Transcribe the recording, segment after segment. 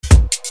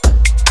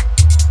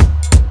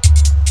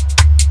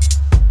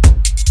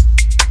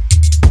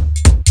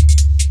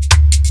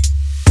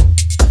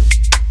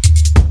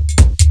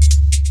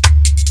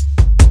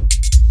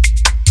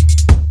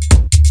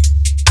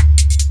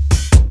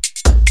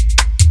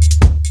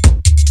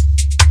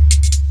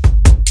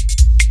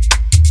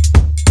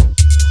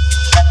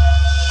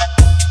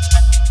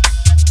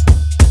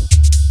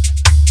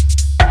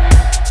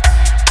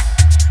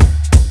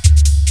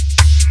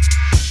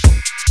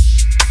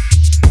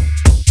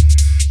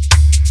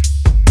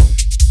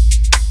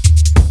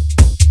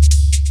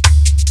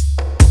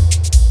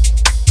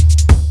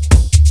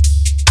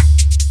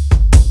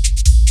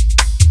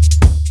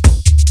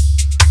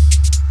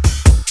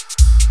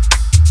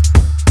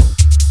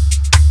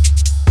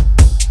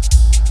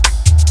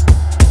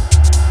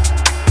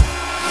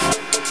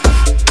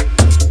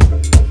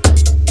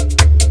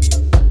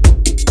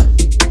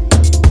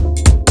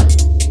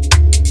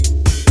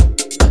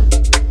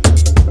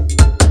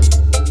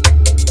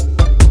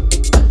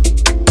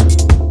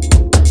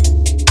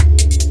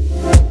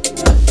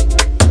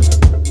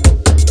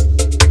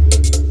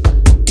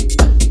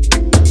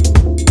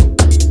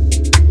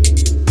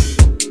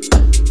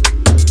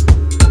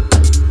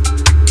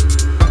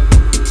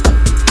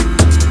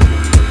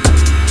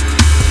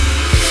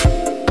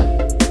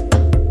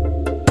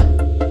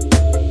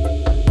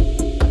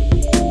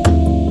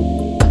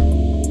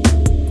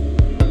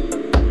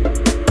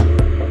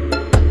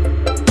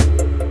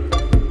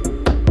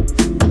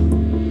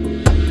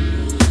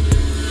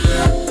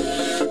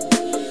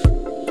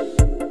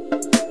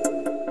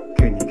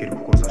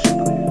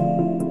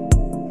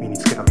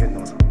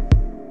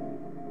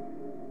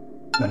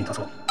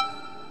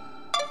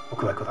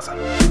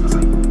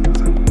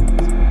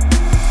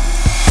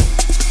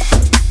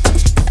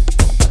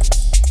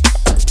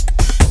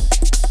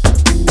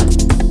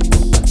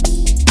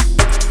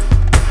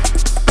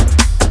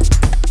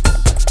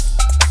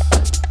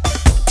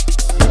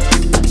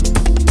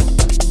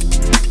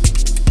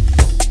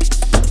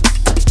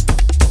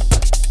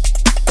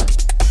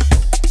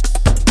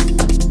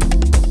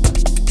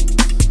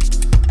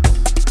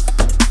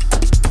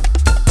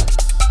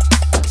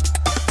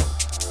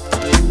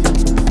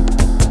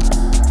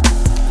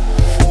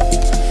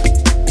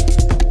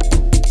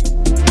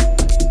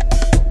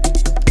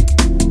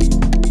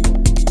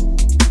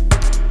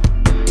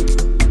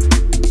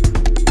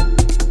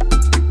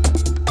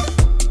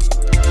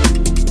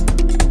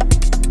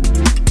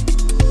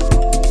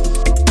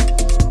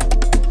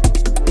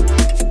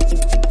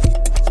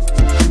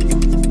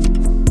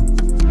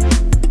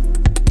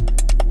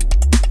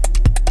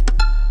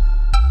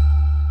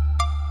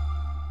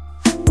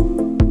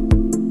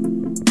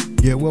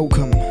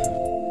welcome.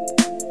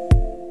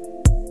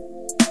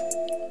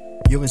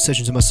 You're in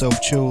sessions with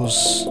myself,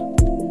 Chills,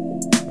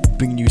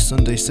 bringing you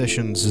Sunday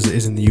sessions as it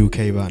is in the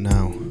UK right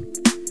now.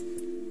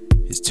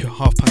 It's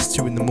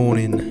 2:30 in the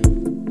morning,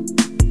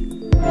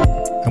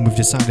 and we've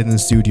decided in the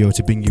studio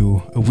to bring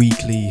you a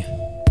weekly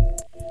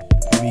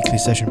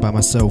session by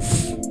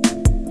myself,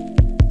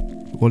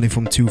 rolling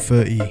from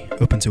 2:30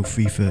 up until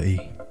 3:30.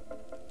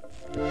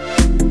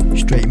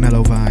 Straight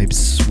mellow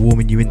vibes,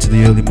 warming you into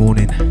the early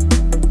morning.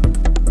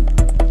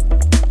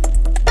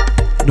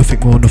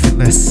 Nothing more, nothing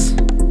less.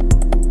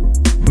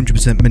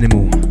 100%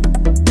 minimal.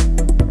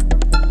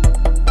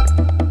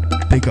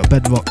 Big up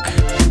Bedrock,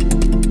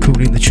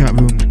 currently in the chat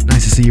room.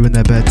 Nice to see you in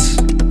their beds.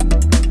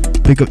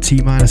 Big up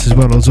T- as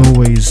well, as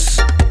always,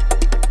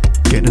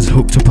 getting us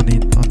hooked up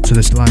onto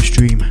this live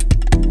stream.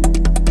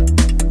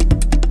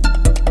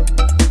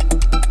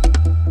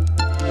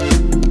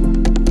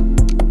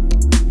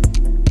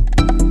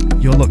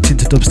 You're locked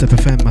into Dubstep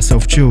FM,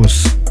 myself,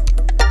 Jules.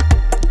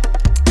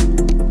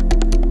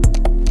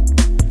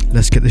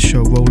 Let's get this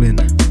show rolling.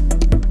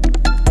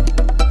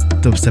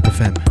 Dubstep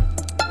FM.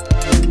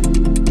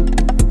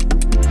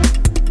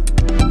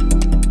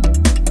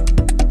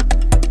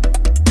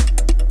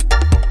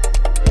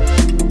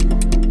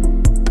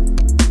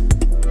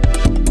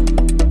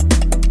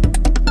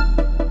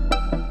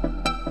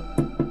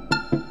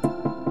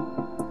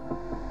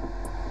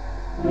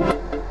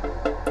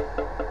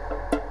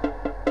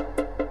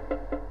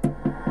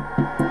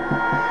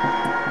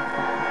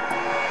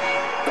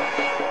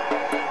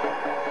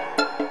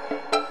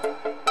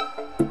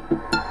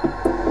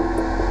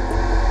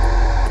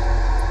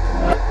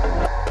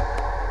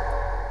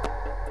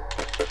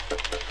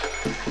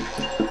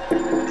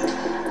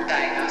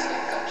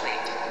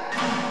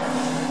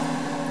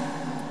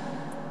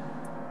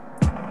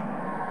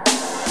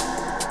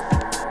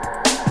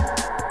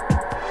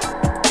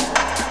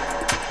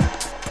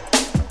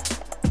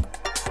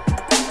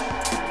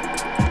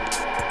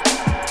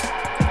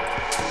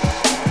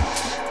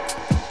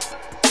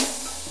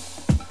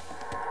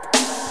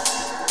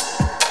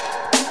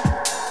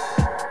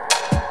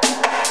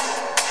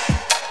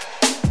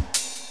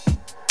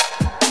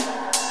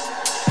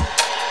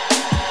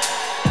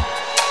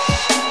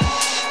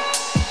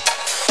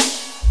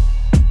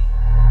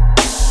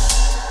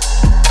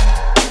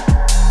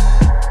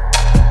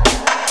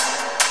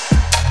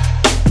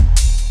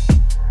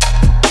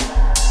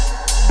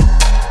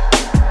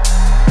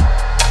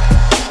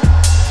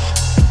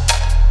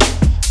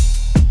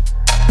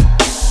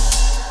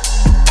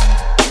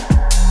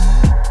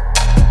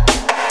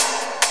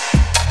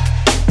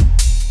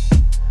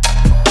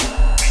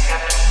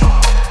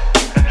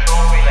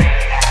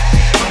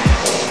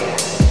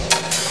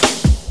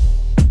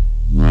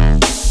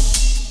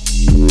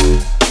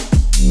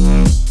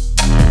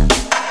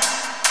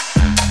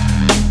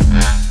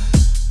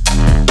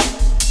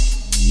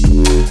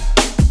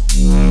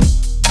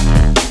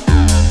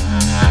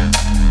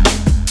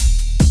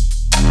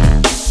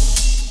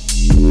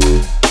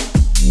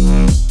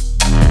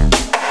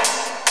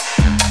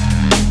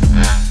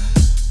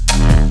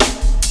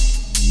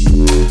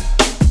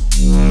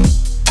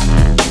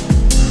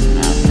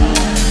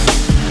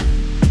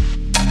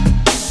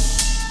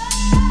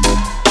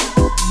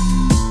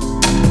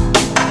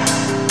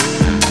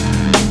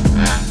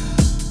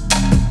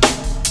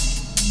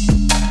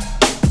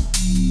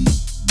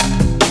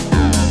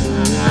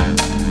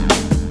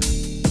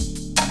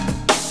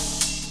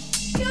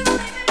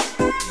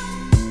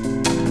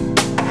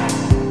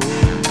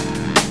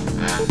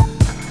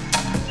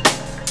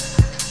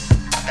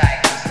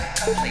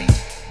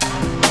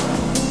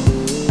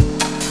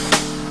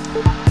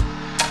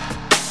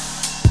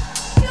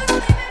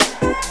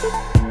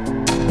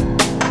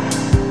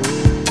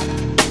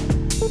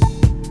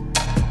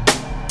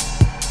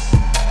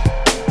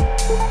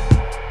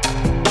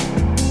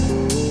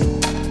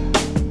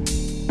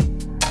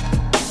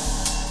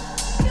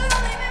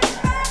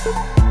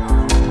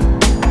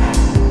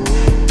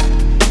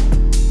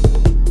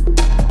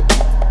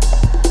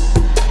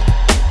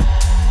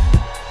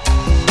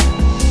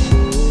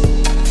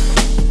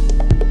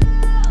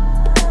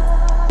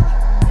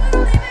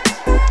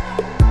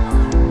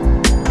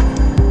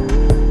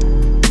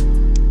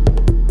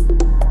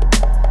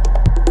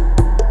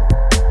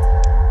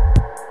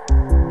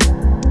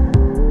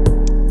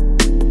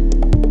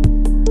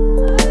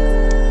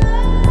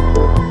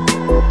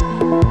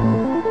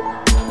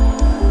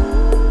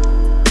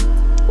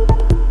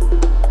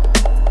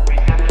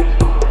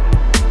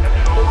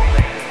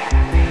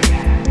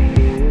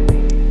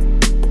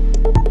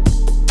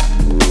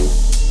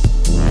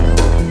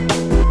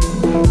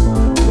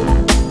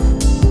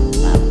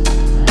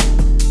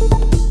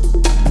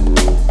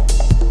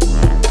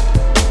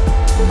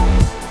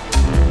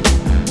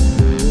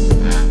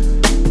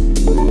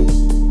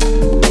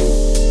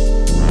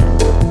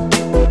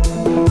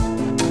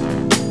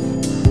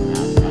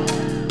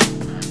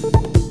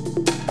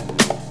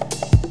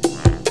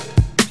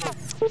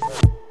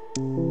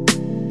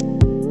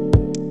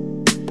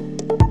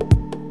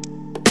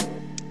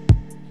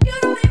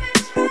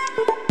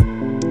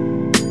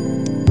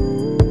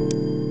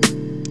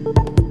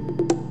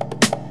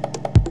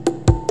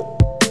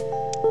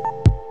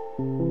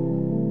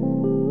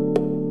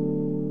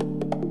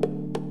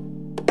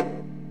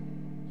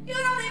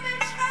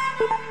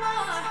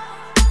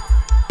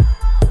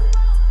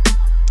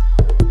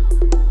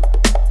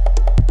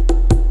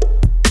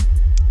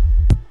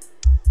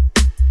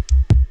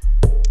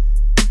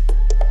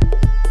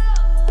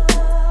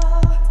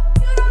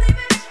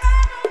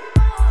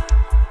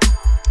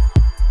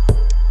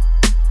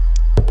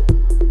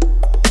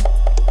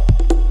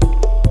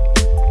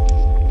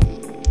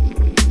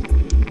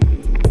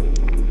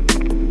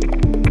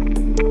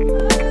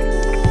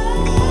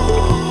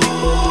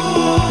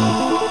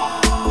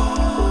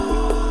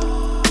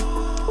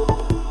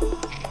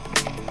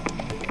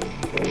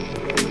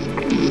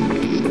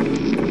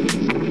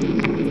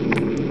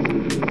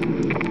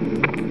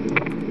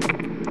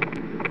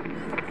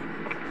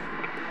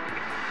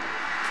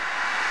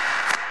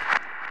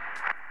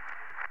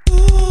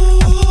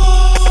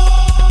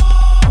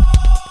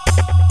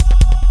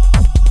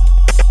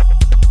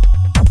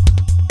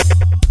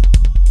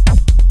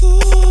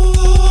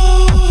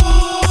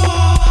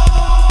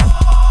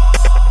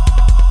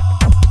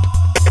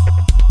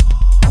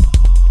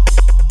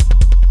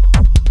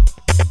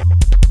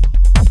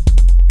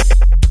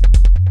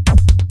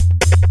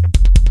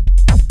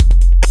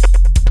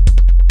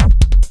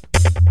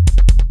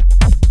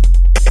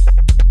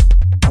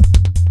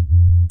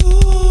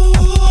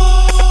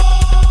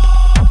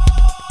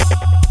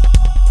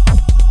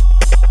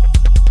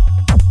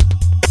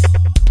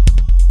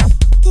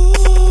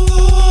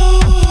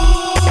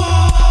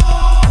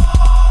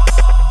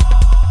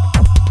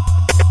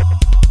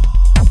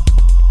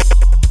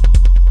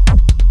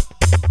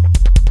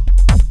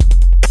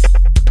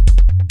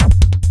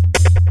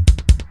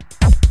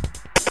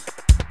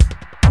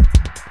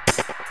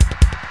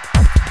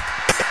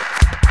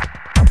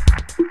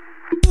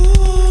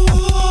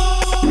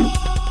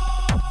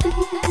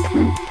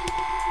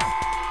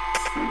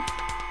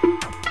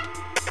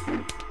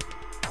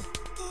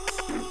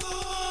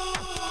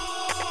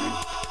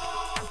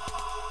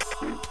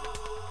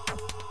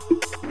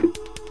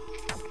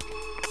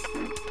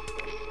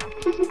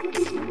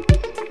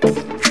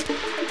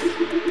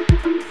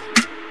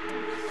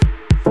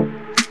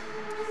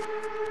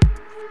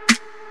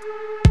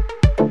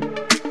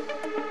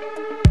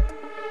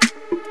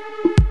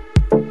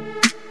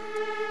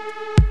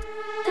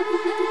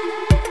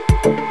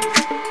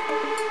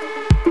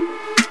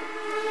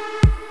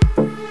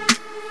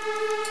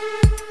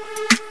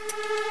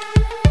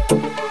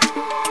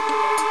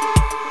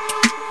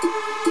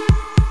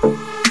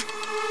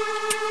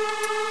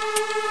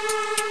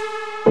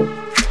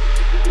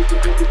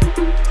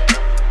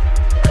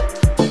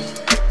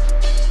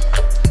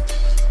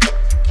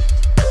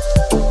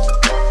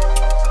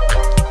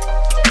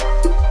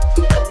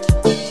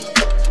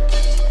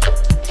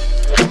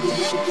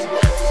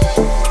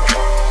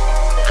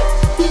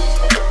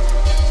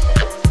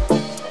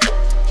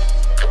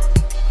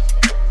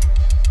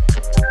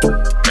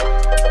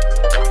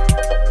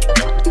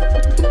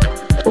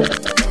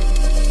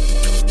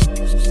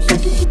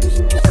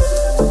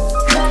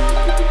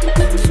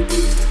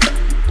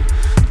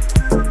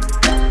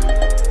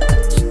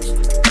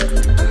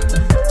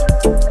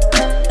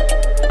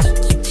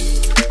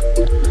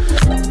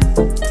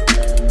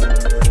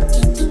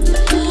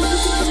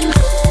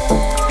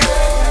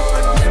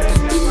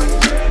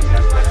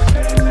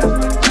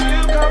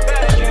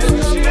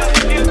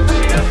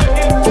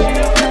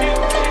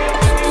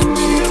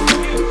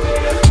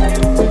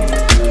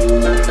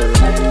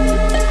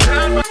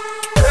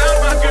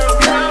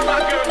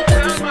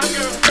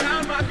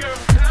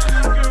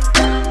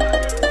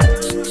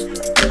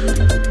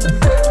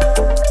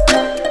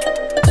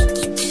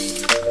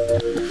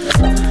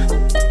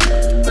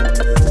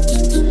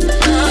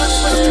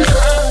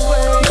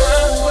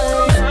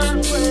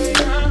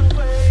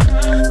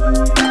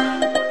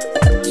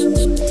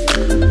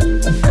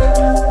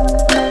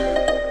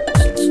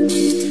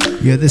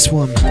 Yeah, this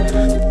one,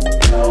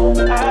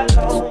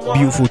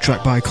 beautiful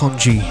track by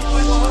Konji,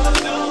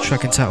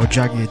 track entitled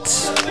Jagged.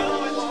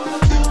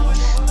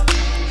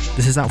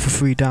 This is out for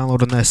free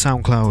download on their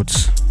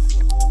SoundClouds.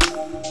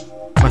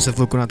 Massive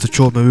love going out to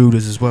Chord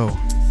Marauders as well.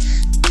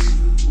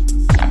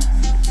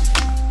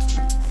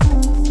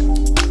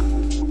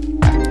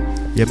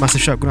 Yeah,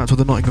 massive shout going out to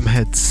the Nottingham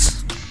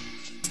Heads,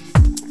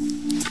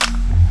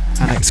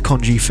 Annex,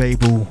 Konji,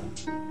 Fable,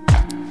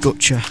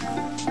 Butcher,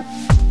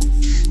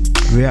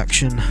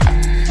 Reaction,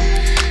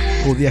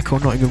 all the Echo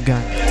Nottingham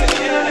gang.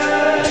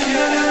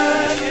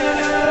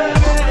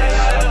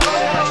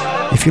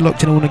 If you're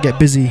locked in and want to get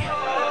busy,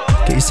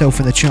 get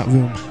yourself in the chat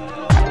room,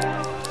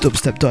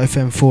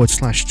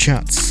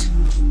 dubstep.fm/chats.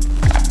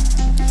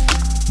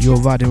 You're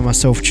riding with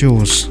myself,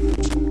 Chills.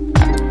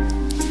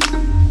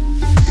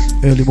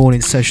 Early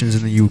morning sessions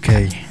in the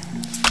UK,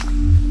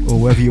 or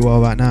wherever you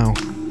are right now,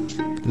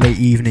 late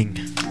evening.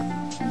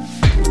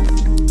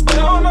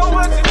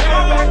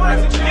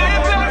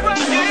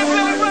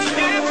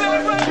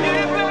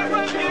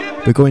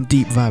 We're going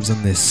deep vibes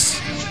on this.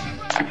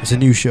 It's a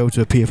new show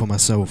to appear for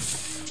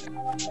myself.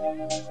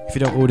 If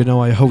you don't already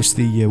know, I host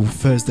the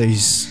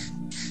Thursdays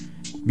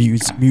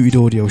muted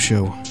audio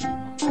show,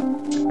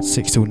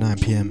 6 till 9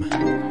 PM.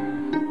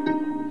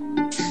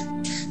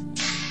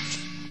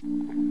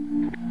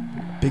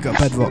 Big up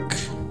Bedrock.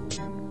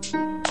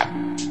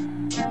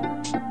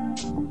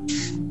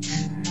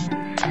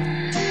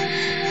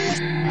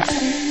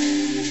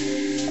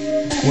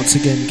 Once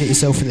again, get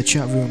yourself in the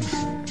chat room,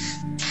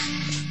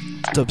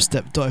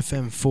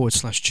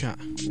 dubstep.fm/chat.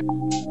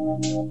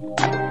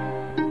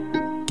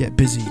 Get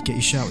busy, get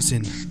your shouts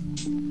in.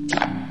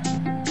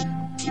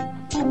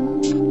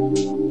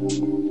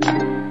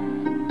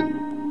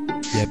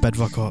 Yeah,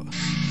 Bedrock hot.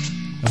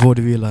 I've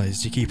already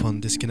realised you keep on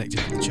disconnecting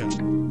from the chat.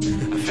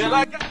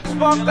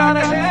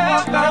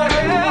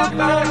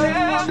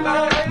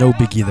 No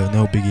biggie though,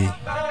 no biggie.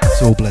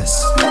 It's all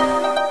bless.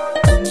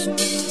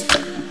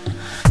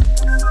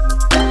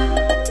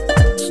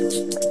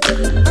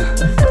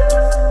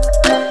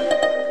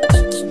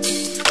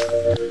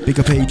 Big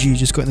up AG,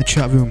 just got in the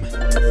chat room.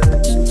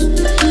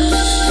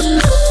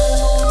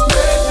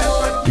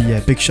 But yeah,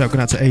 big shout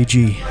going out to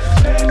AG.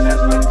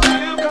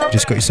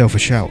 Just got yourself a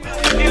shout.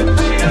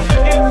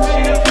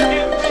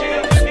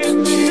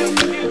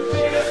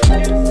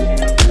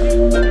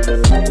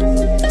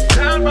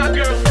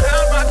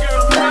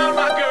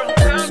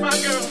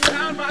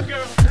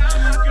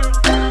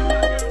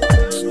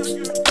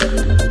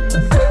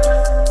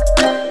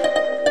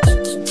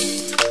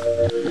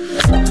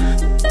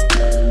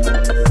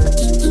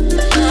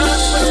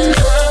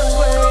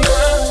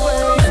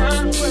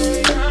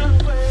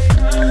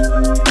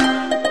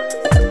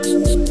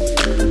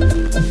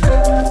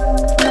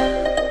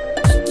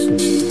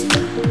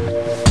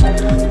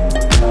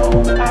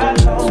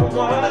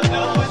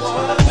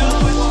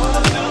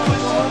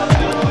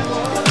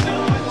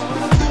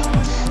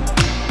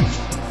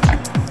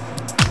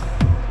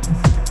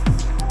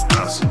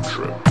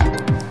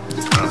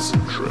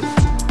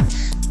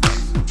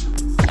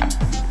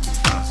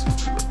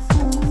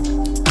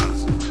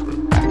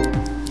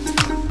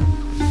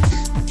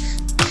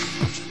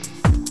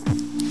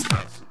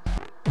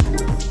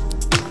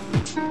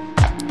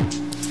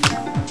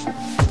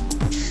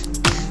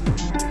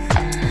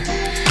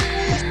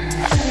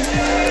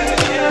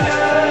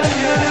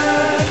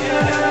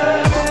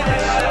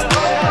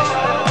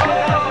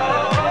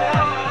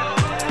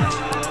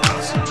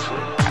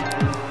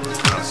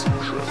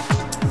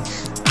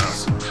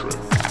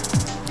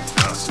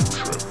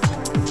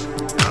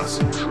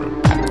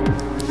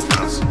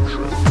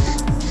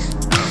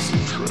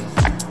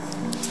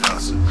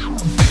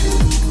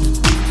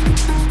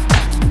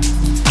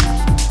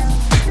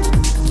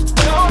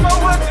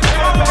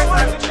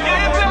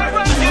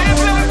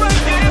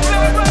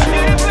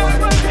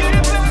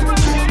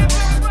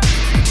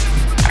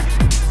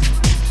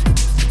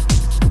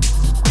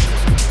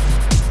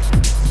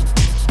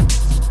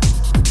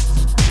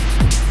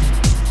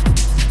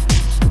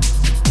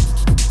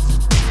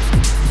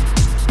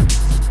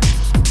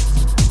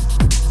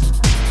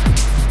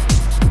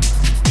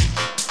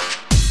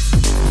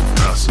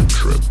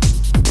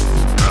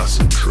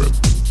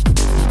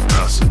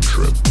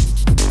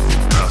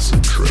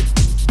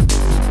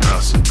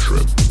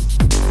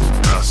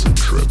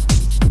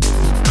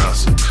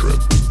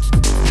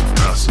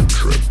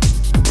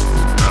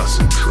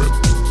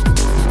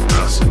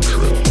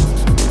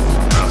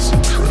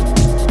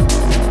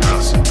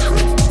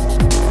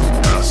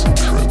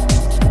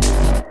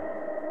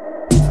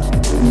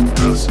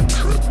 We're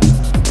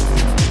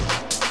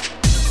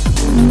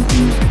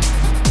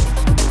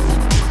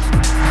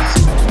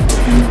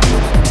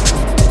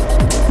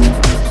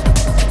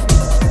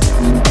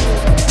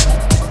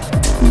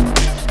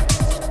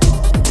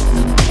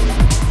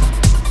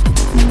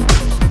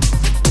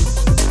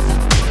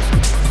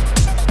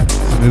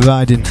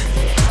riding.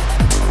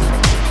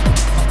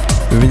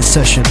 We're in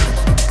session.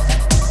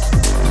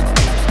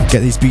 Get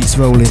these beats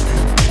rolling.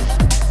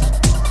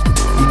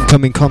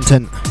 Incoming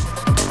content.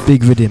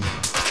 Big rhythm.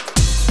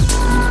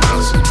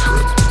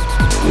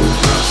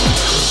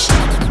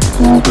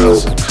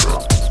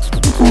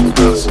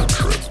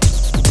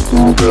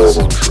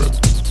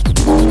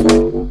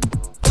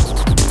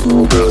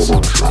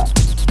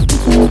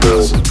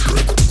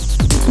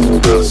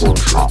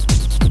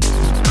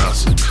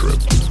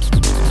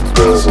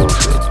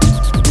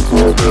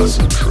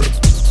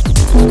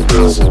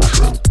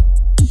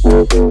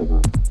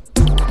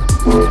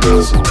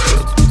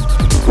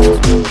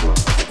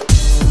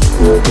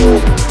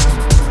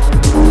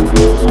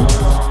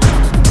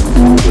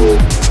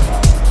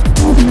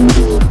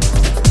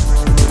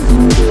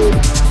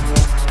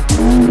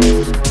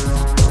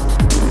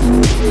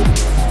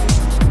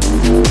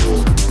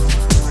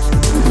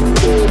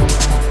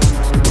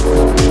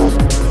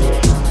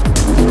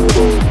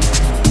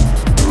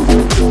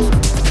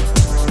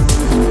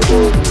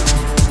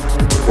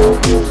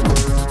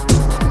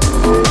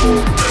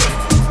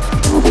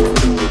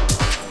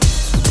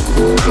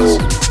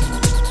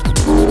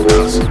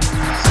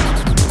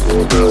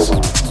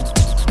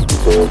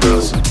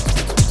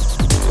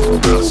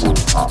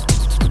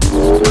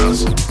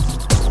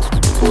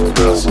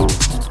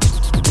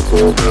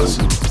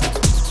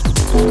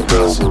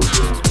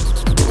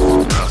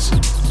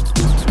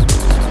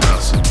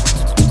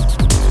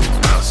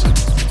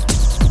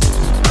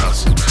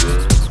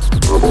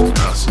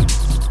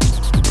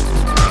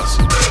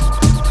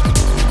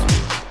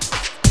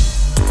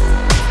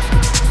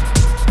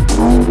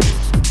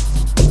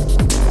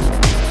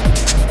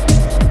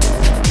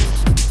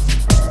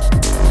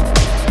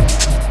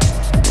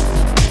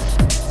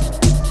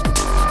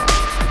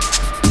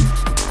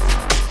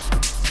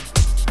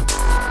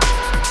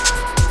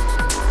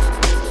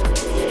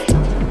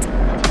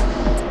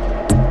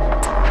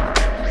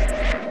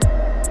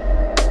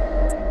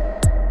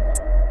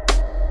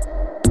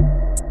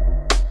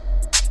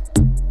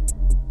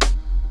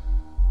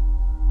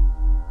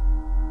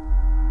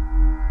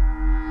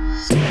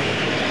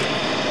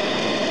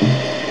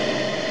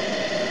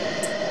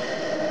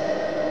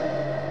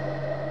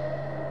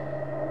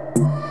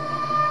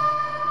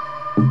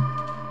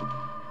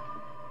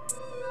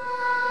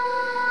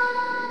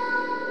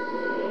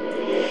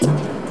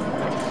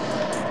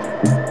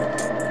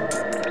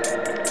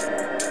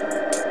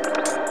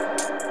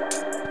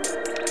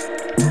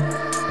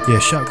 Yeah,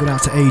 shout good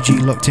out to AG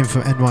locked in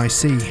from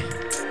NYC.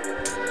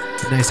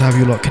 Nice to have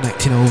you lot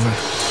connecting over.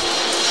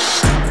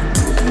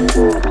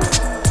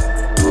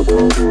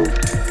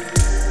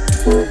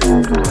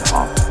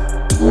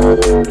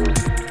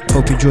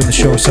 Hope you enjoyed the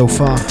show so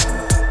far.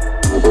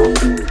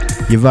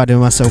 You're riding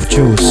with myself,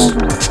 Jules.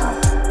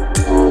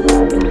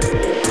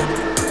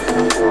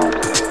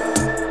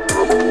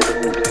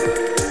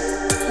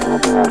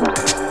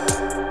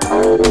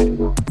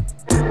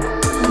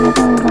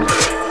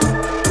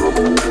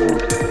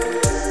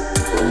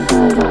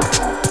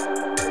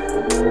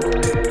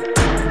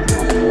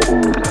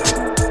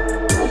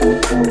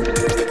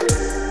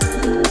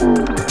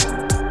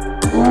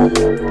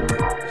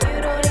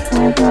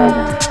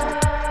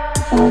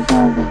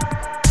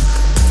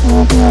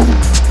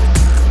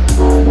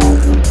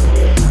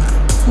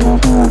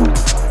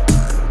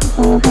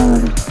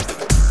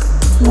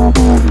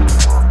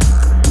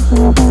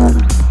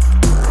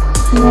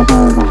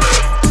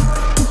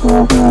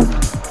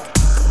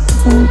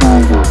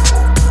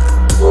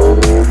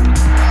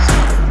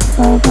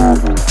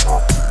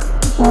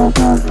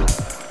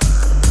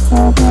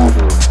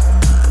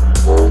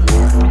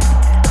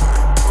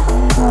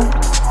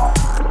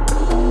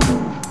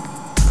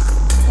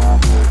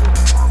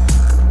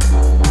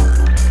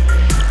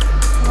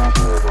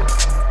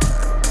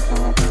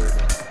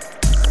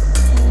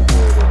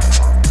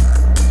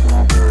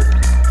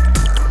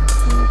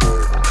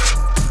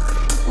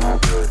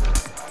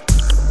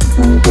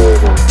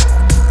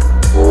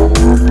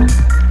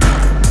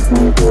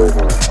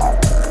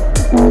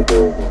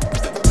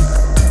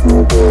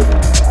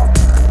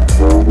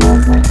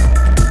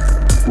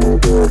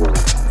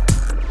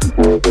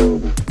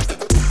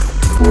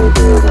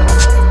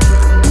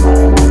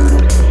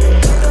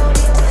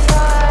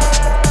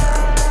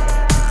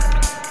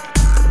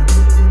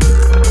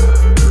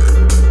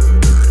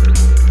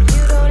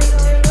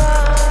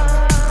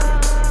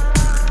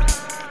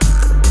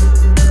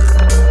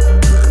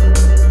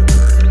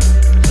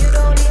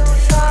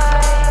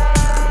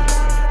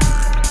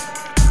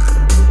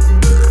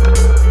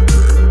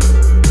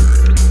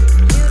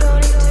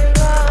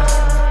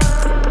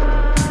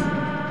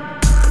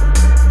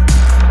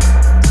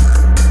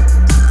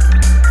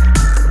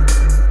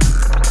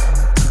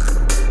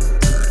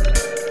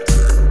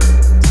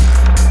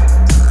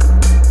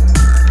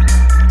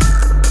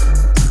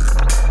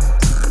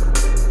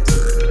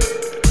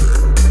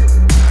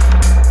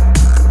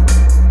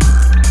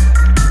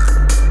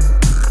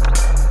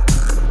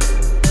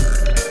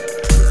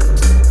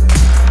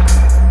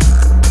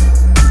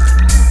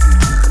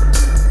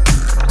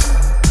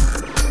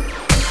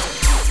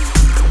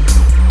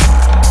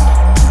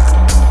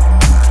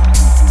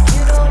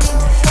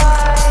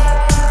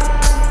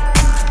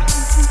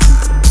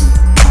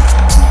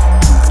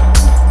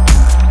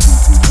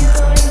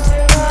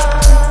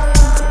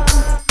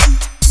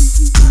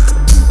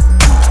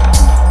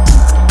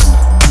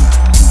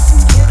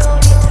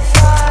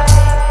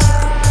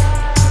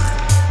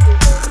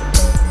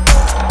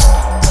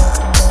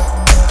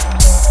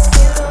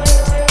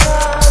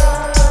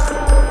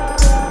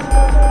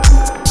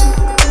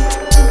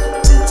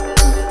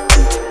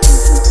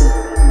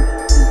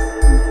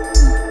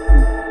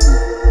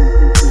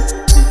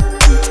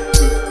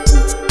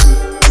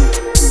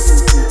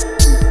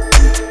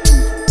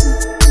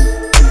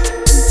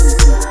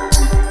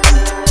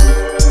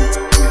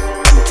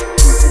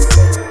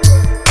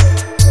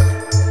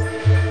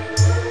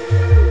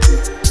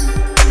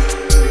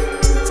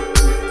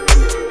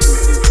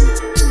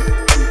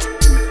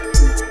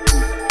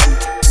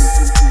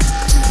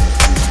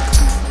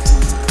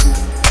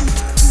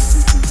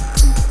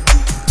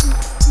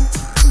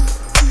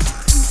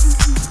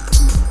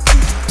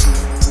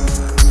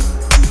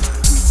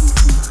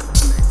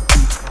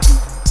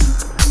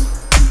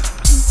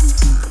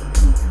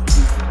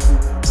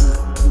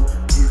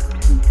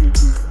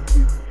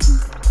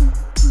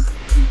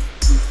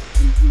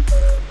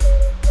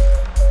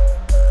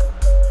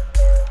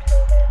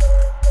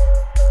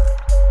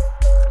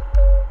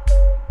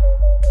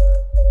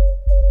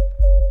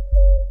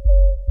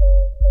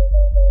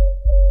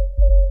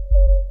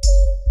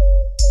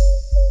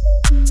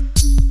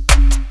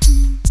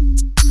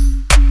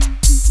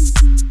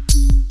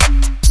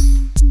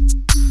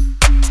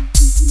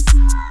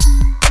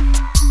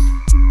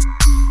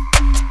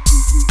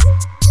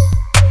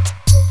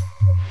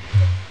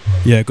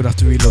 Yeah, gonna have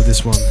to reload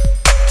this one.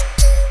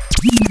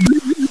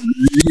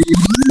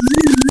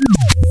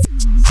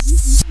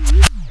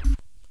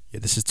 Yeah,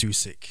 this is too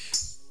sick.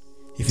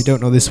 If you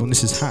don't know this one,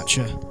 this is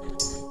Hatcher.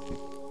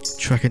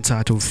 Track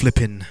entitled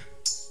Flippin'.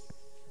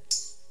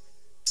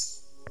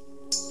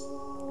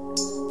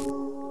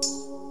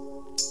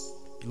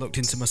 Locked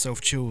into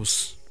myself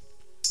chills.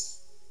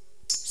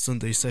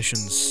 Sunday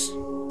sessions.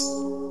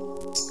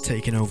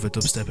 Taking over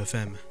Dubstep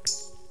FM.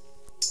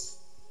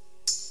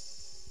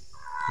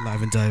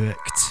 Live and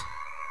direct.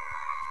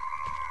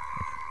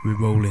 We're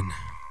rolling.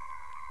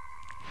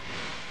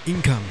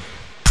 Income.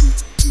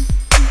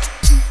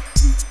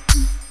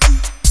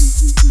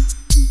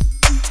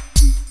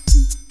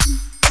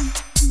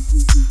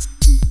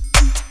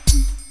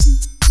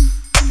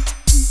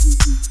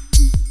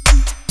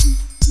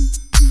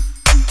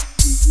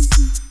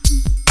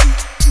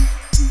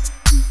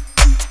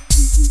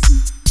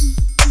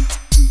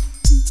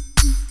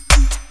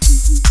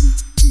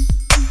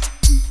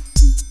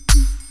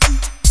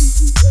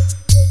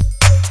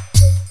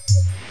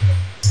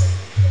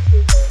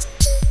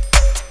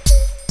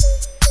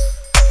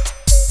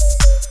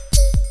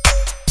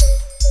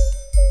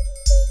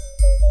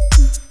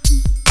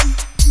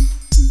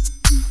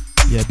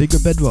 Big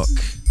up Bedrock.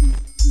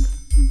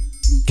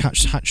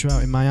 Catch Hatcher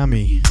out in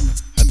Miami.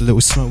 Had a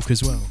little smoke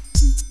as well.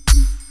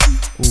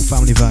 All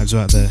family vibes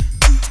right there.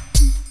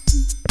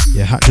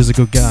 Yeah, Hatcher's a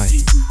good guy.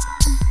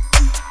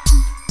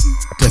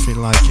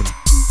 Definitely like him.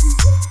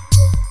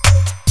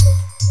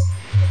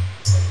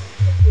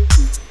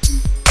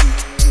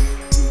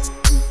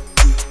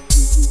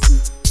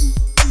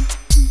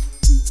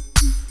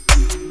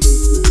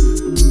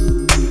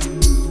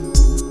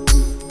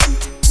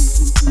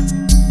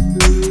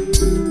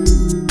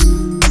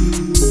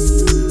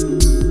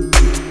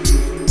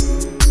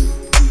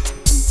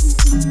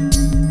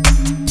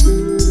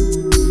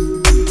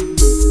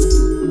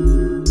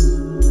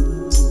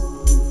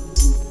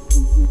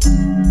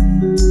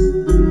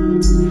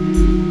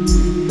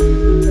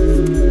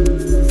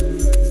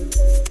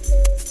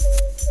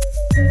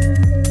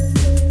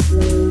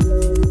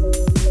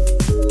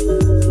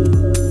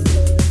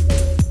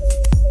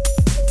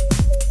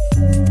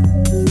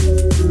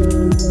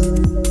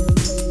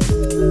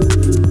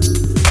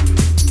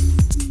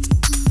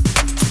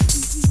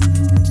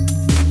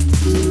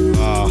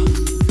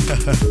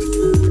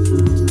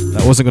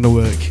 Wasn't gonna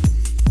work.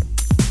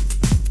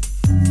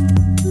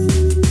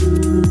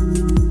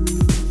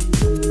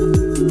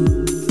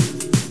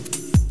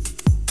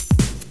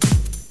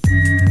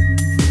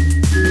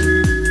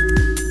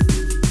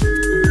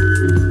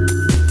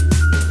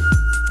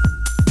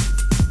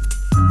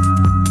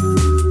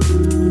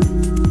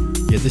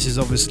 Yeah, this is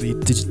obviously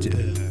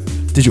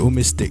Digital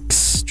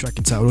Mystics, track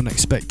entitled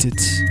Unexpected.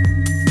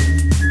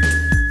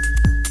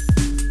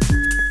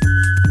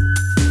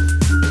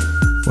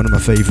 One of my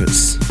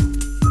favourites.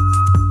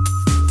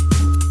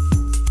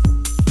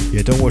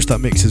 Yeah, don't watch that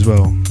mix as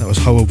well. That was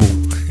horrible.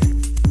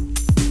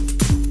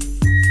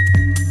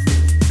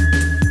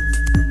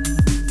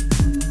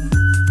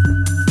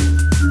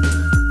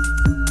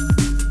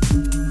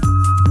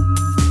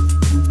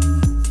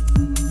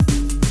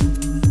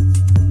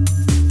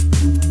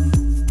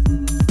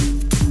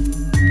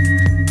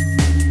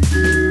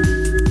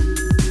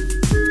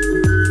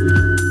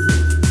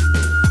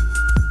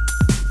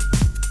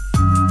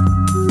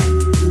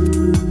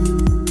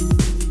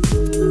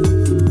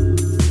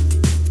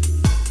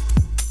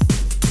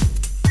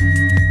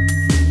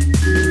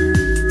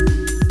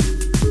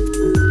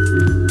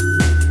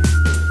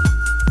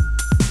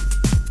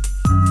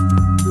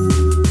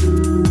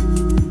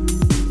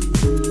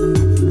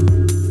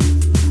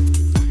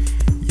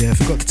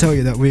 Tell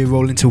you that we're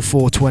rolling till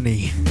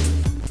 4:20.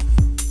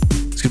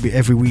 It's gonna be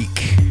every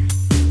week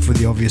for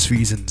the obvious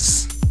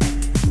reasons.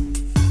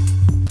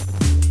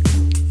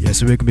 Yeah,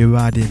 so we're gonna be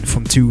riding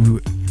from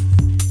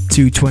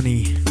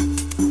 2:20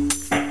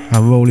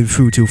 and rolling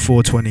through till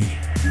 4:20.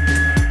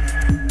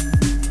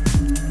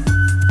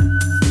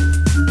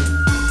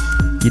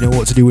 You know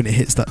what to do when it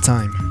hits that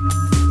time.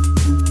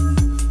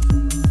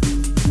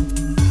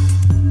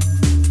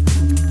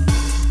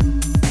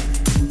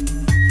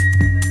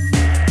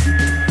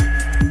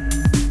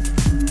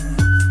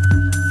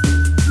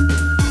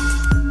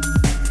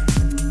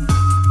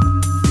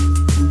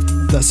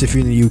 That's if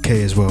you're in the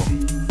UK as well.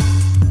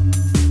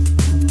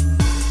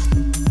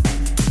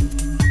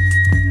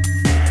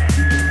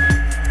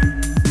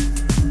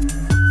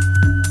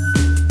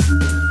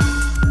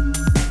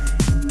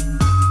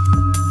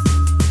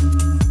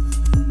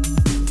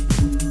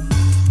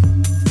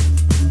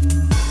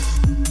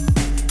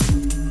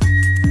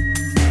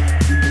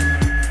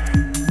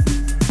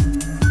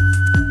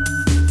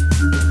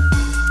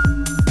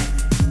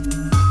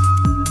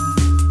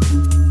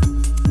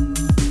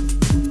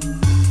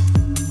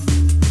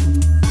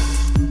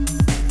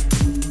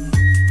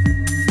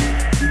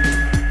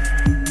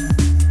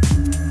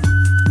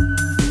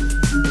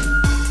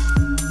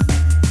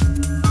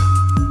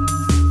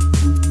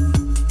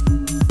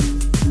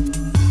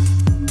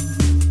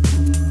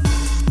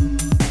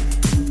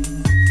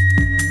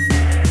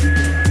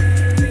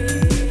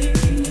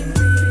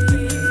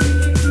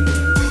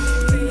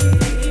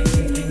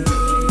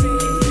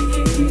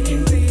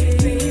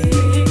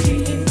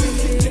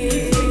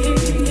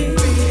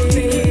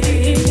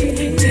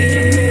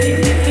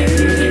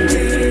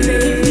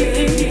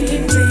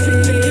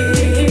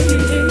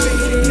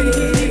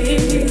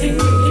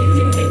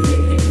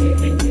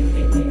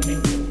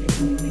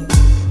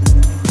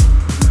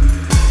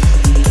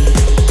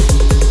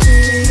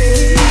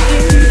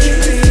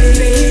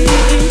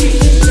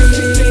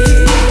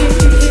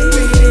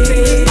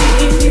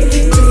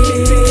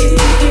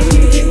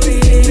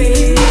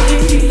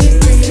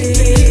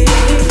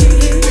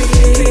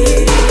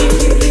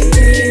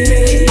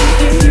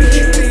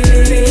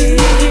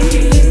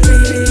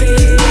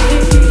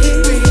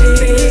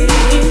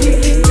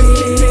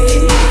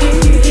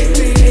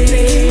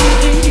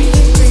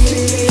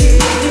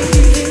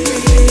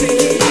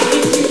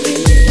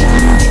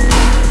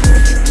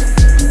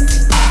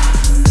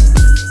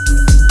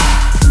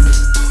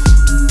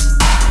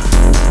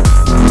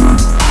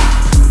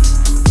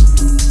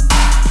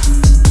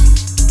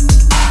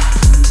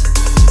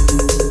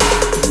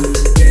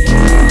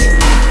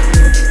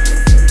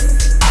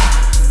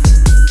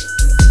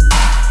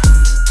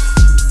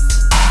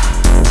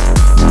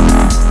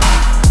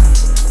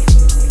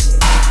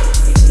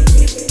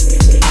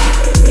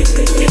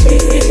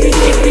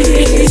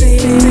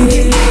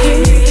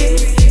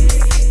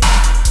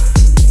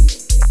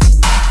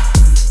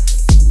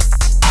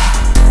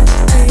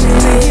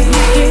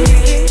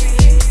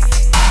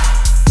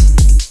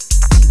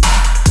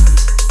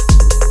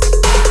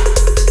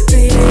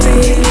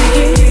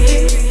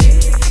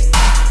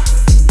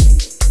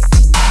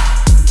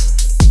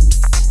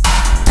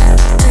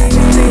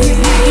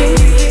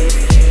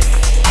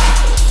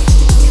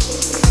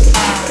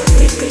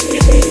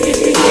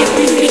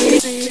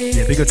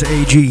 up to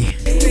AG.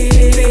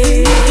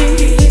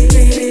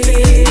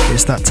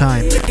 It's that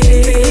time.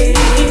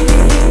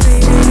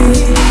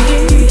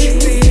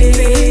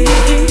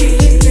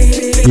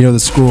 You know the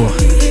score.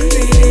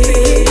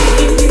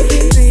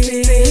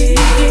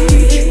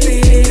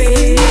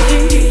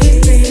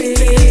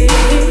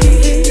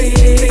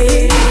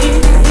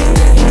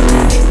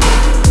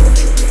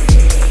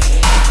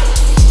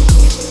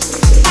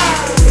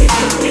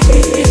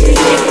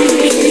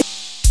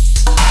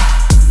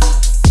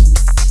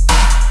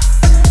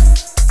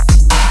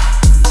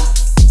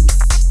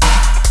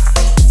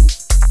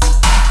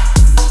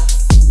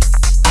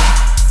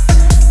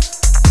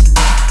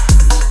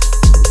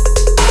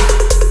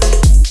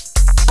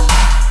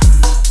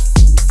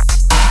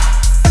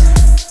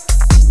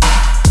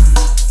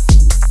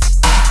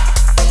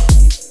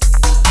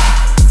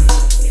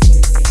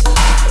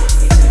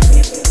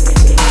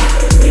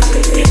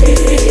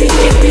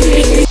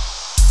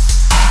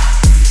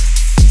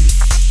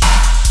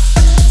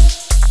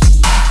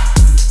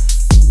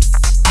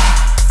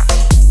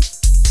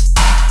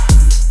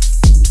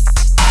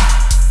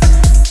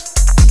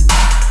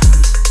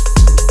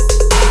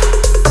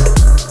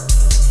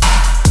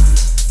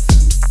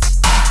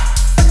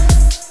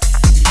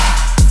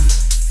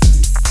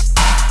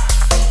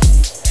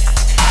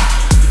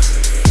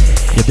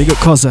 Big up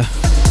Koza.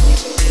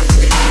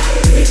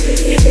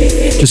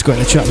 Just got in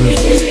the chat room.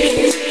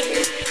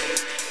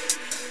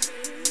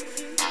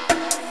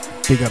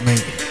 Big up,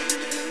 mate.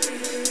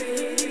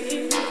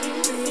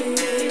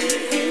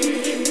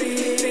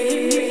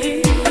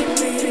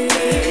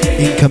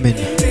 Incoming.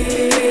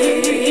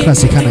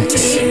 Classic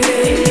Annex.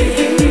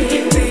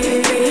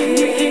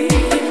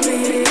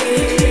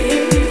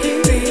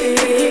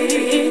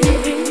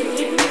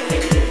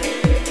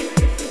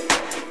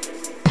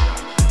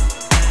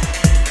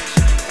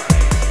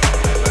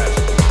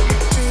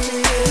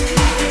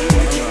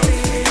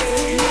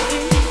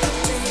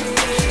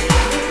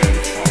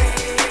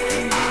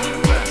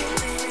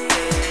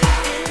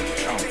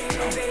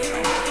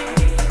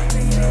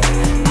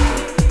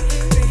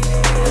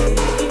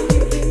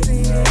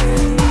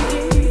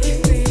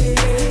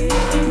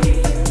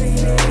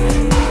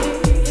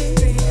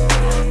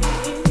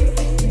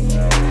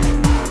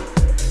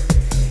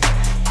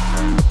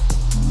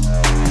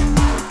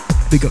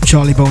 Big up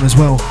Charlie Bone as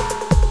well.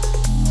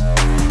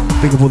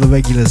 Big up all the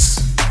regulars.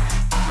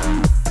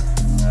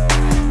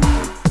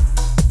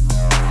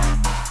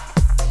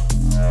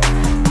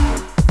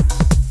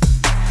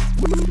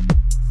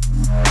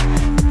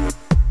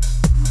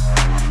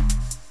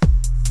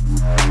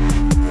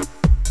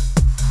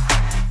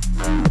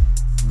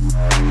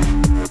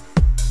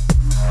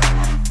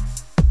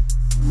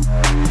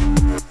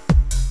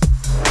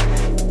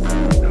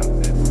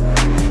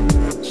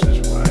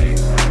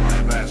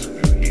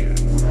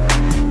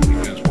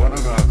 Because one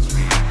of our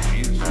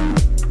three is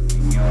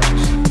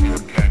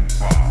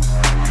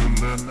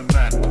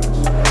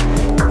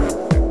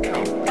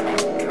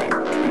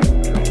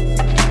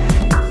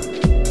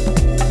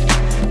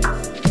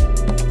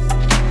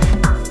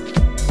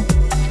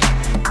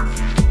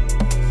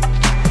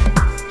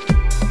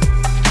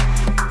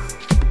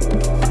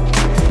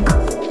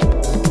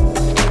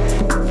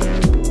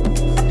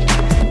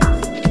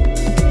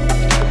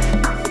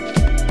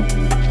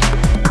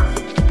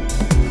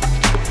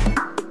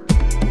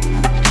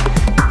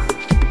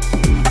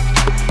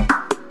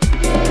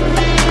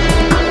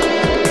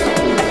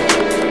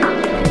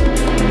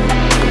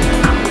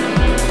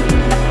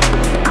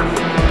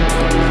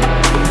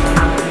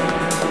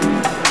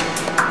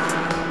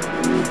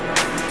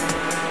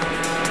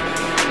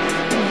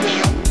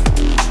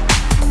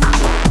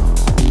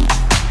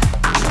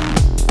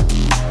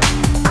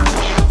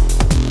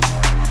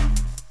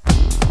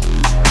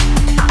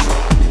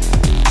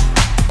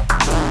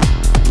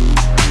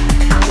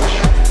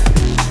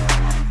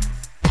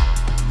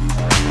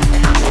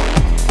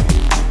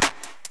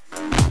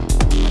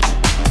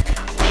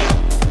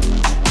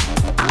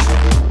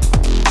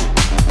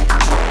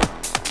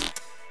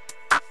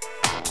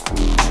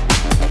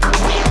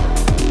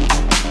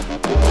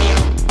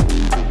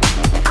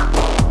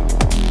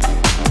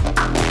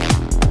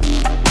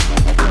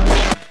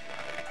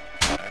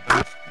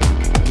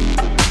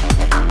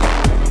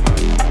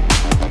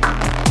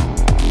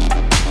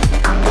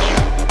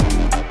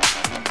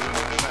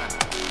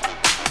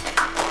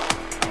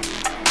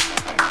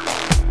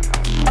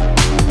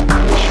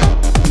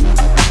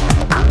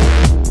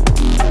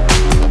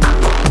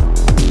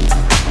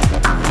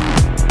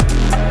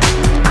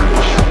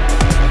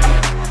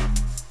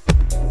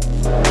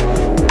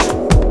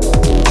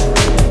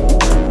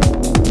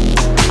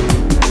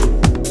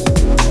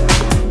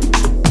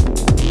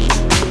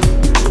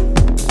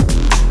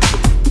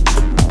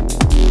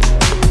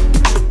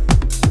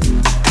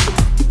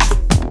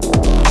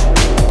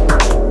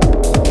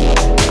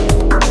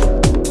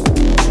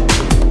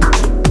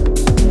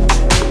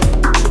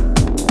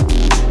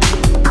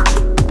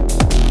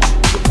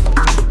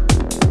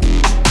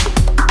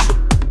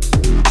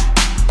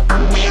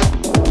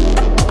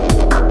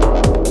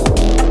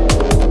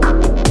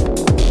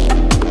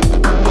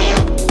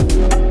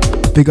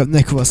Big up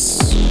Nicholas,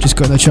 just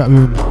got in the chat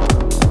room.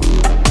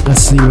 Nice to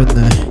see you in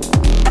there.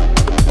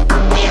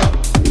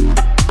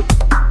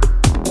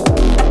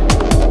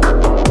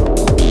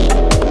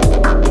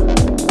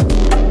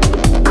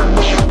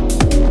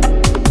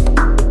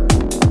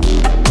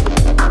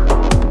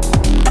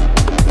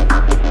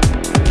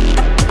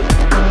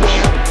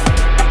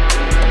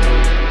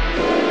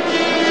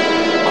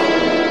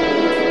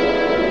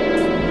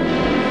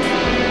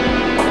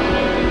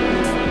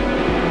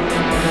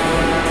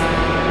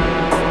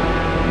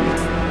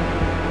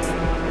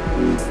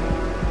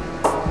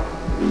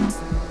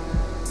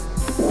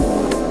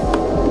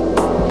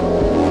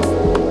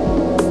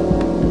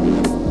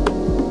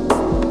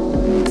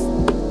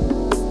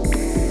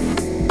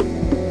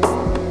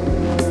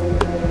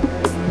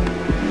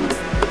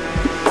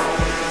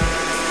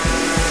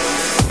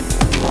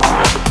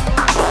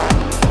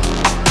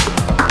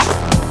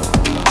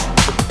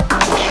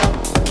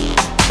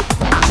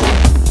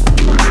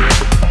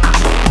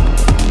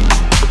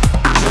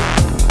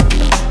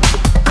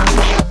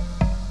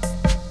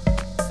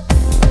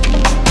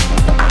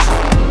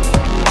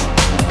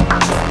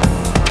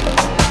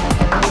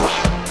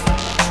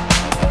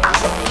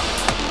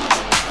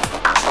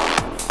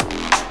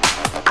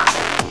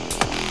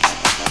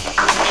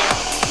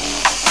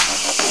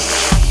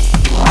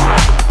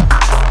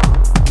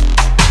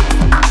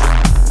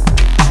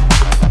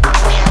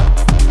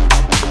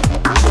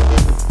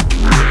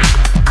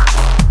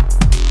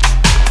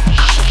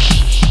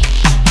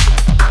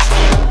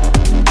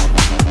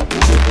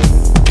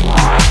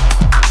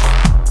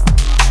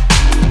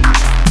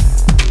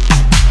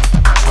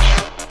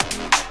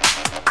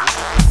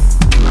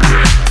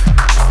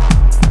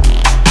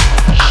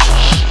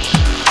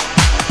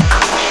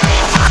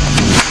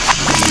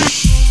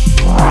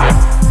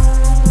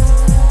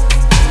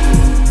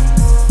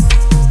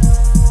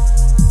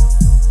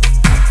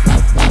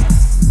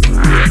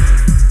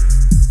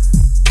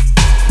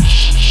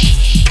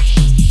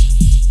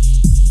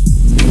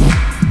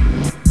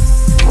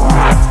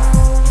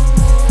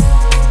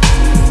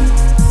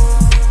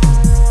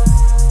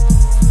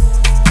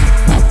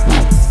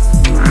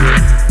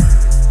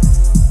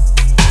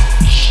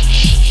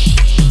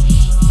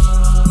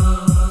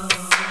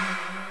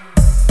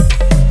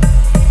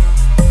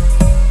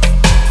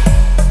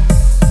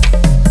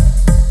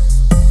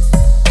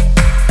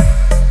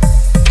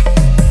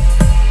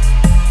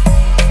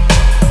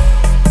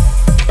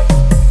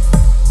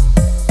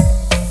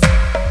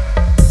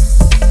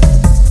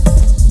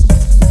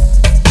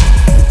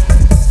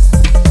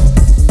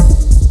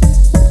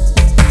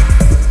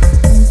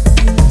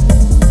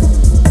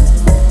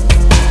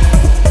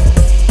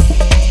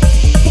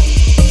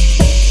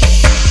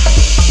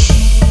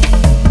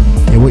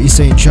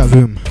 Chat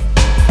room.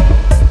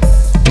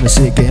 Gonna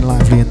see it getting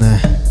lively in there.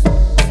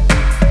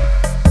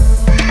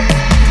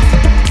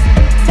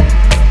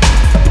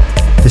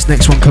 This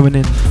next one coming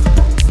in,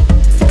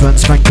 brand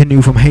spanking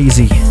new from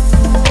Hazy.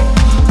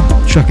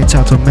 Track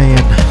entitled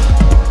Mayan.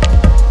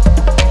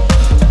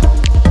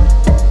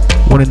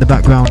 One in the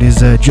background is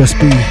Just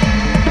Be.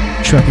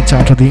 Track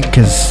entitled The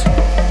Incas.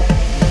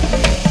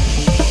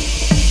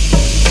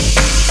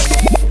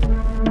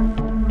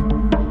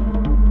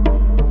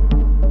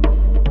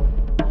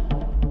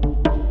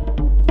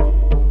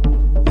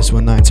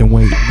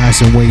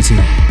 Nice and weighty.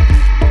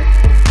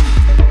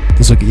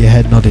 Just look at your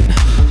head nodding.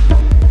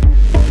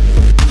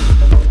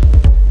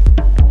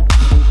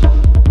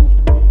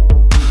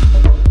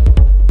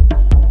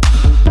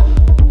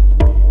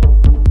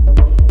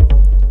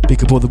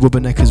 Pick up all the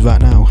rubberneckers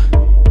right now.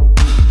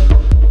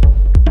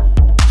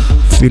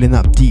 Feeling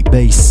that deep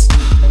bass.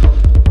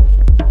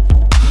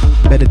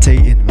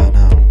 Meditating right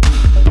now.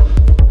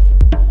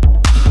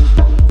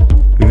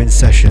 We're in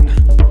session.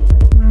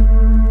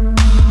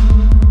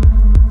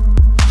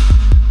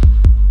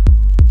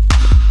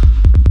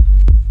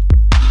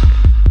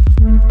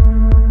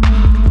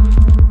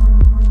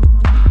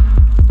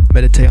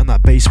 Meditate on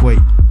that bass weight.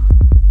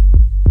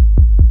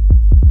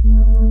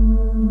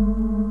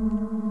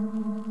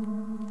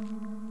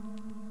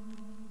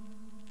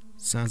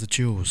 Sounds of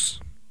chills.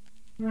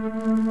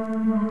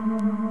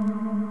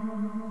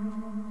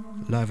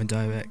 Live and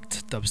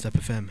direct, Dubstep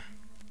FM,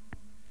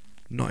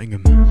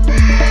 Nottingham.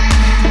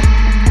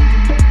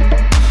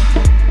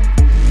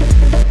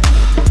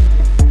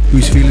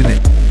 Who's feeling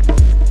it?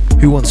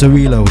 Who wants a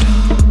reload?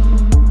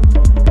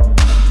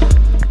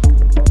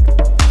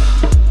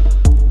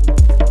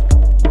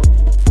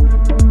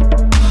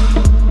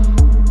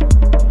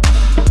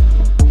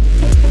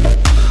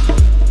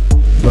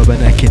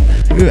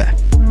 Rubbernecking. Ugh.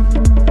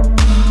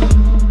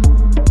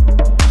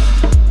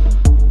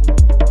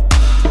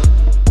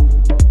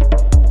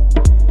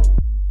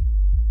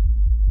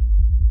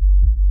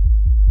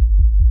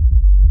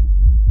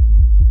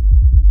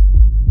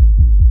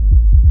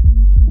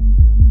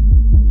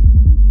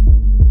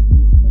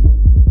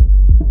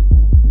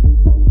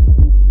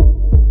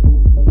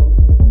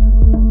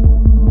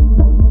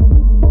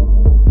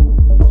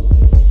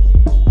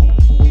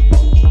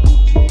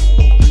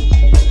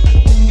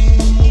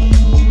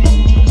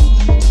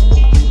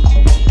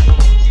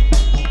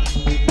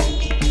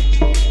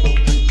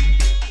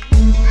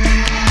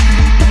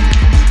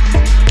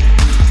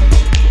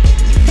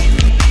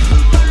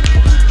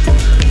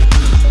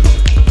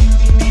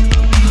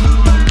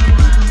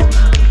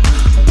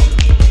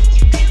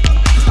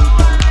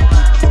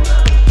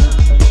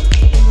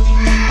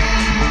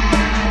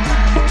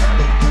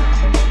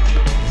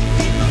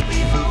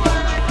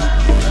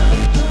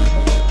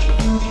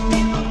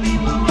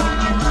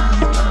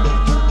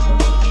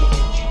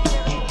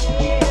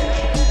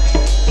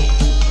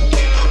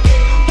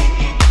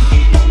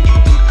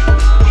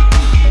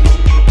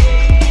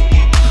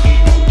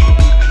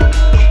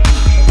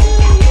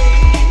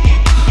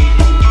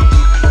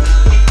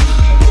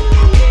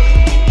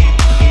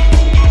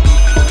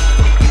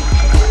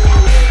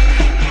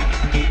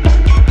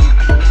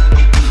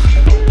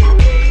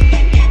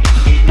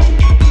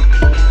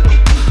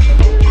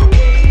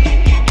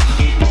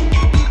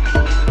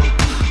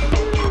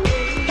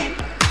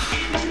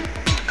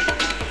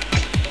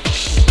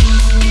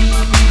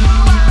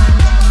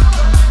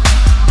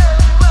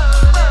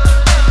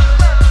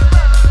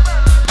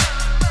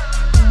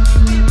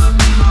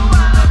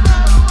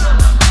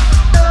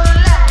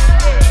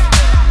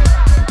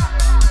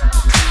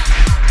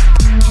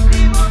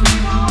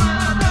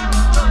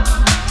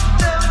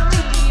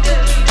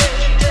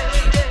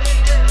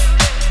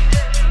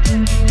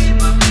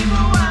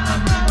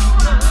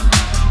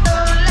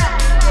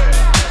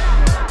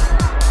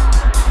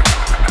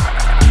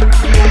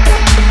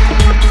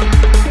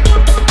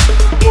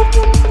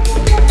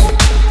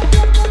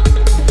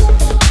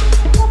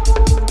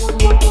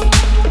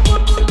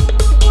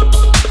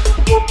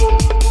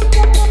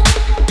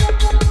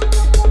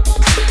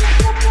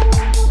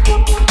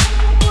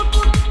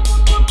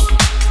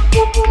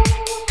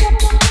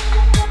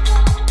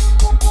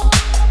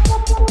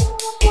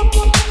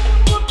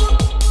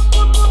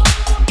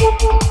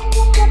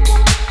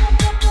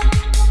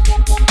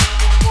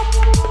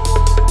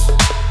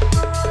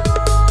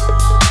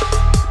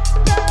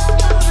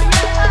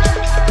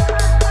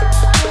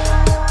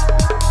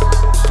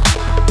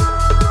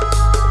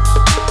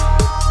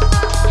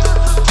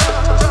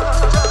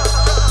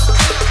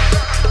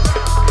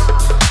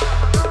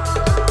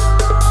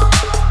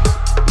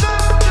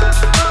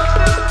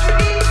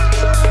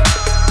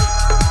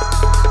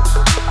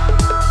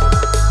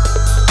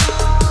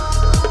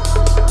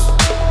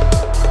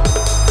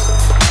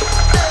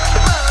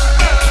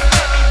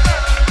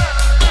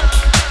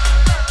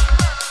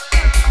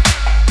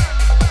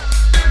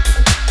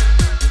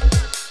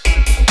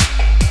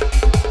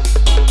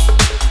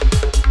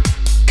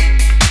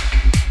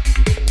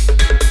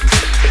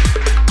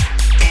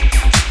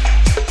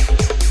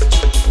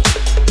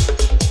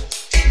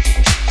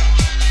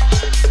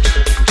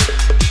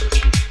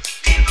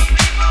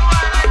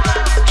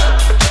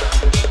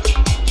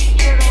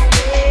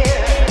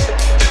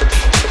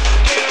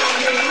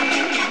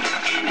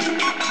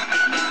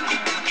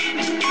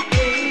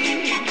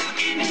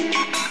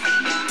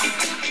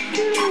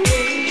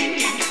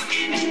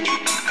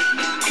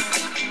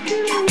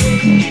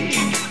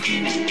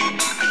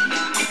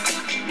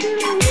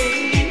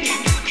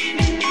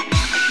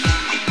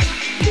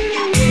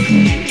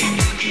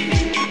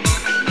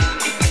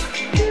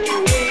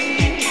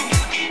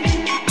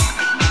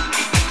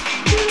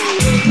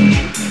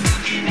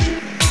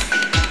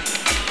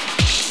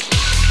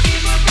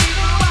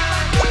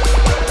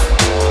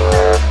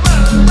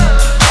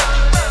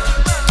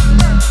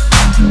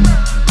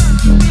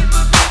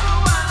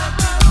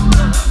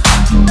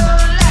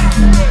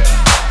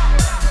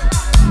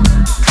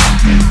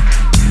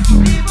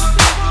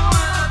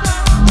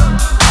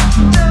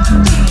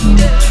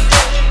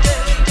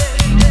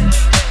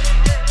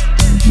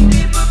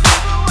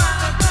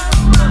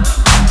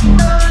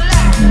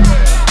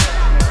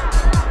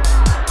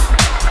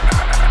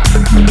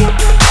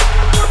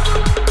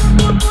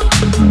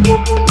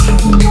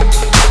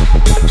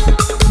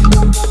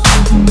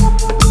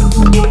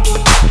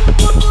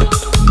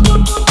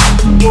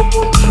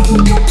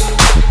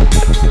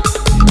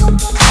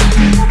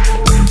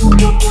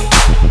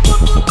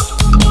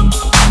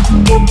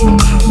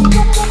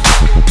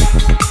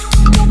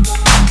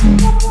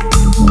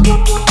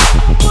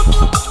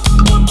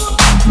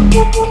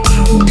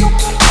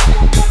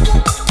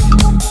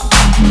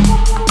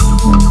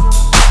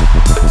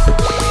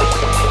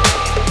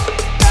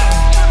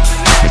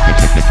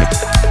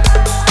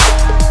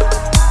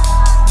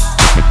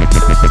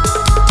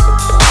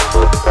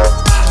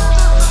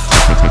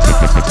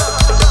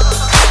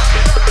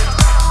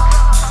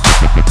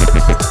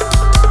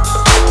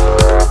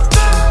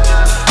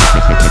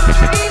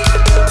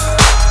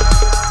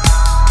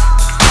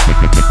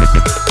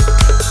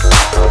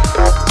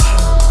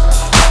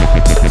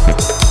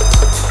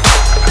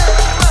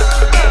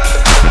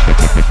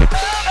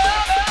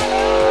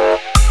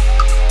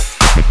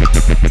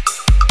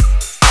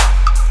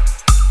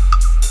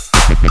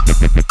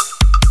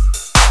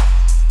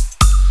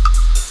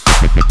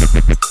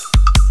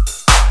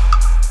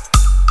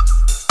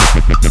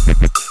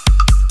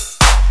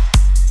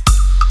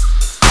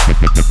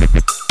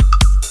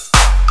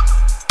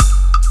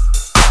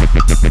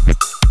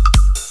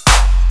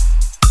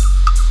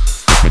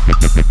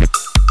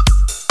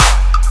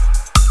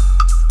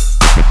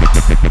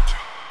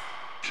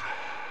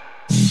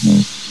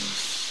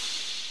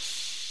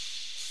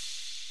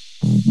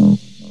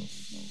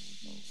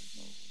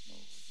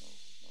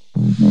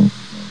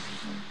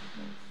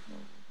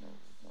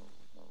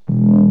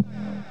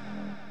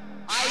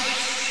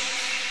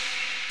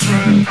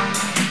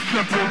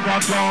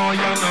 vacaille,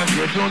 and I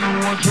get on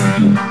no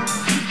trend.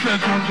 C'est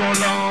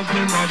consolance,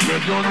 il m'a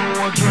get on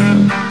no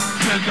trend.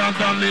 C'est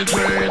dans les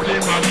trades,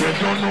 il m'a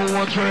get on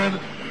no trend.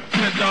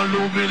 C'est dans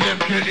l'ouvrier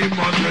qu'il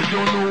m'a get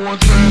on no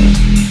trend.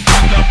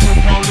 And I put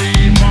on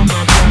leave on the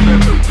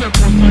trend. C'est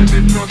pour ça que je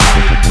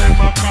trade, c'est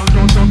ma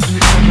caldo dans the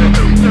end.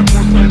 C'est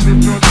pour ça que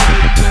je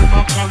trade, c'est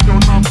ma caldo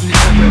dans the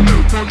end.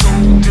 For no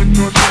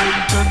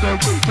introduction, c'est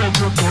de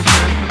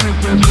c'est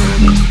de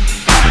trade.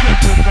 C'est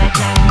pour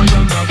vacaille,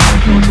 and I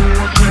get on no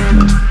trend.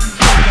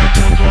 C'est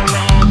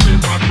consolance, il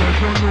m'a get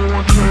on no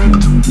trend.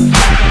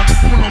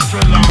 Pull up the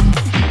lamp,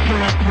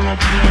 pull up, pull up,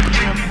 pull up,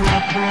 pull up, pull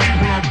up, pull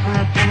up, pull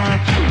up, pull up,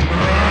 pull up.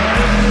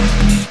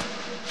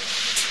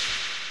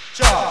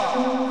 Ciao.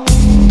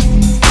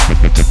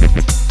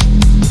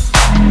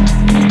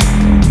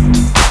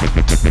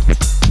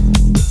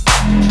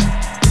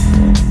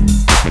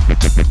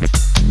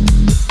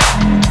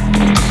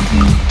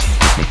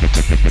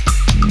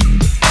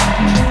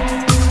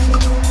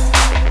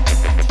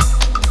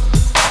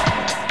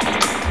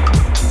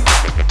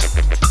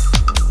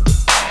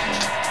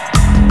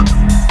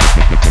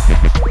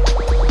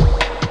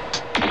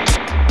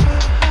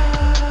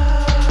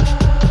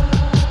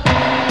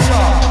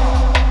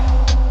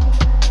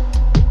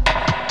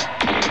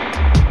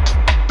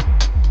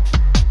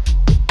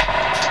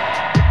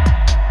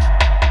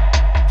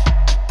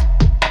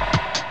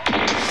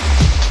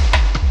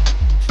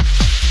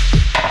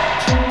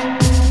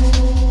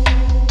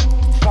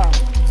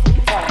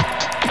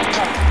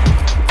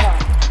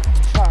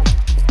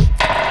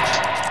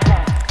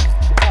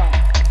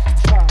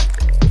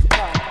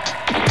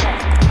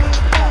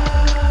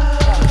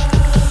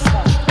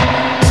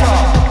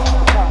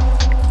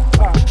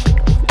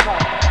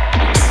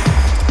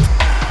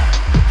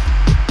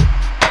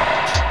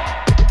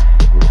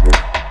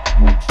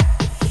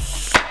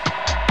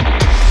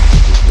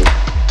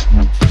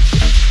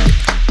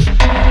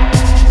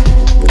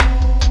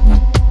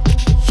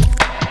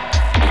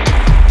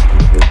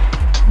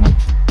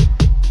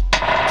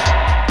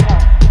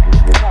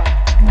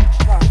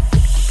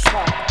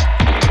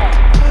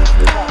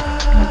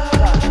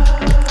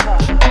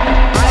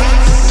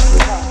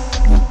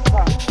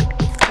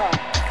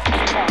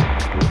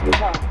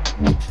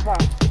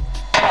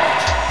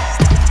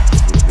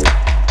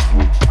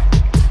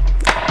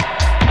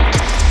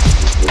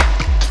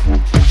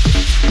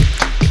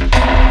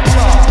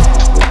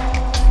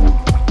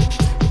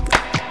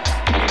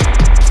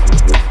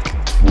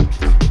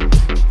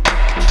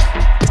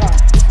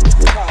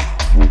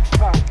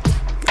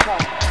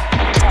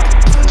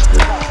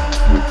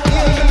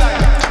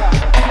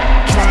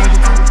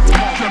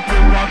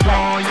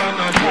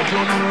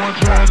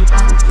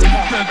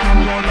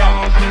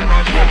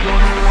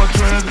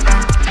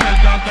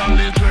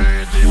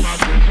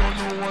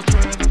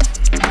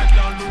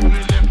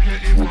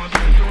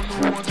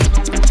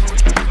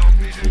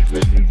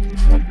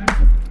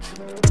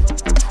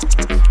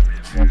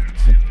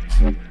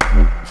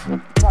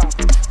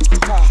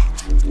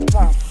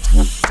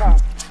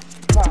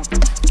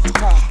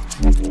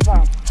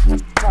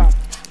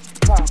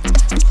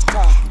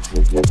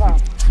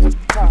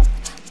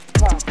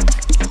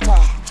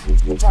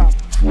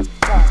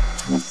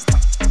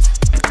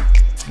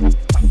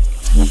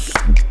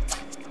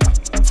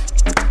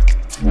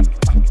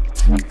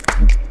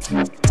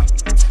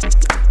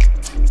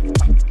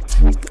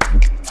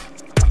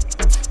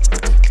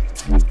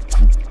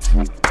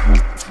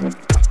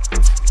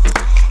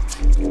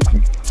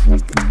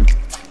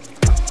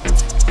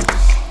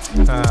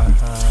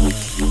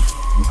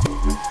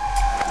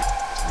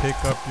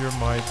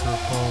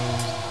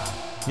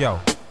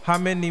 How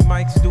many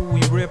mics do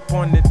we rip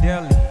on the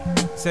deli?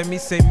 Send me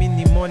say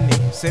many money,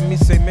 send me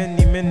say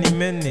many, many,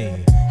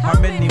 many. How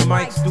many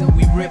mics do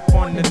we rip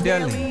on the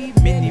deli?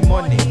 Many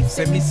money,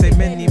 send me say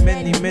many,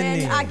 many,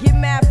 many. I get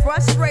mad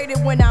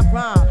frustrated when I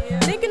rhyme,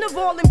 thinking of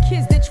all them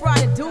kids that try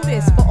to do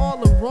this for all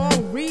the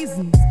wrong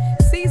reasons.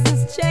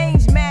 Seasons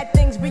change, mad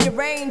things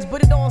rearrange,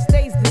 but it all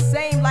stays the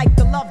same like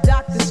the love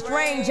Dr.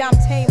 Strange. I'm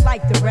tame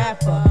like the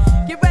rapper,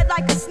 get red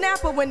like a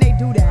snapper when they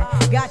do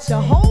that. Got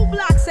your whole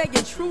block saying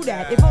true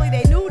that. If only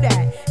they knew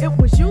that it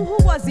was you who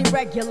was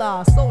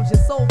irregular. Sold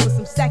your soul for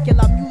some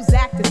secular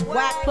music that's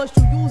whack. Plus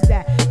you use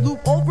that loop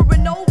over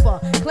and over,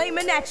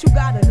 claiming that you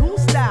got a new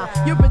style.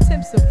 Your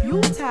attempts are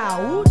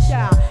futile, ooh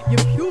child,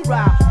 you're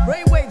puerile.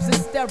 Brainwaves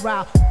are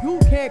sterile. You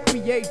can't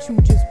create, you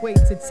just wait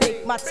to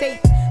take my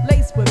tape.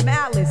 Laced with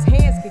malice,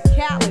 hands get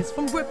callous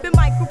from gripping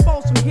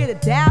microphones from here to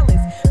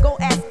Dallas. Go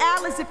ask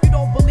Alice if you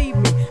don't believe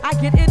me. I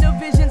get inner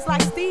visions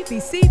like Stevie.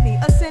 See me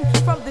ascend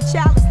from the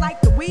chalice like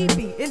the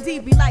weeby.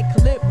 Indeed be like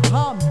Khalid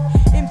Muhammad.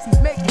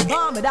 MCs make me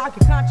vomit, I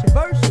get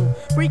controversial.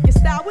 Freaking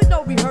style with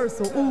no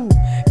rehearsal. Ooh,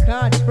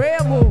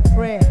 contraire, mon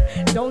frère.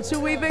 Don't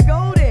you even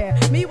go there.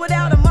 Me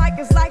without a mic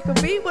is like a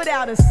bee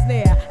without a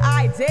snare.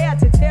 I dare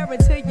to tear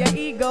into your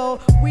ego.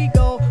 We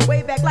go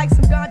way back like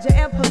some ganja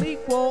and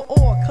Palico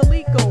or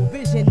Calico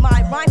vision.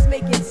 My rhymes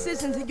make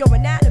incisions in your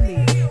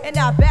anatomy, and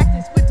I back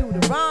this with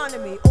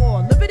Deuteronomy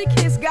or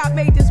Leviticus. God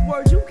made this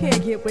word, you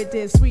can't get it with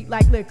this, sweet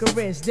like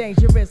licorice,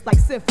 dangerous like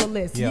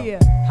syphilis. Yeah.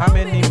 How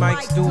many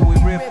mics do we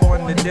rip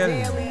on the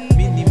daily?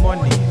 Mini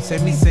money, say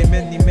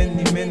many,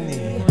 many,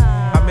 many.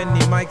 How many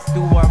mics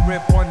do I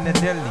rip on the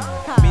daily?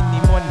 Mini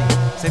money,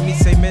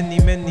 say many,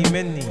 many,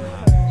 many.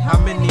 How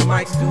many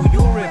mics do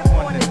you rip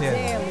on the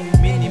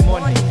daily? Mini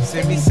money,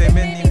 say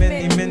many,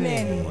 many,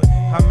 many.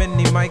 How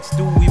many mics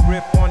do we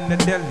rip on the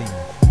daily?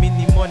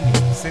 Mini money,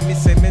 say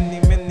many,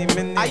 many,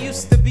 many. I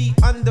used to be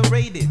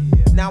underrated.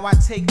 Now I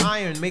take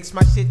iron, makes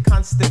my shit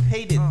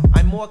constipated.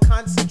 I'm more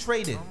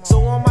concentrated.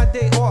 So on my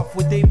day off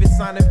with David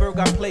Sonnenberg,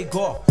 I play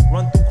golf.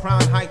 Run through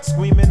Crown Heights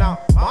screaming out,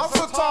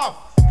 Monster Tough!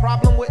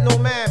 Problem with no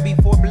man,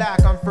 before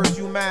black, I'm first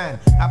human.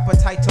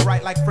 Appetite to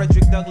write like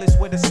Frederick Douglass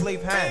with a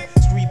slave hand.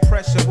 Street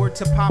pressure, word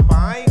to Papa,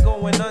 I ain't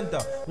going under.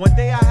 One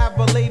day I have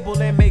a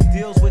label and make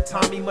deals with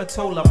Tommy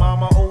Mottola.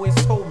 Mama always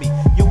told me,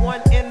 you're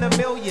one in a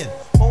million.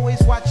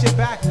 Always watch your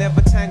back, never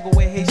tangle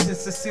with Haitian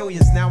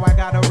Sicilians. Now I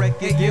got a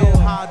record deal,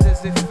 how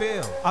does it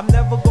feel? I'm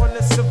never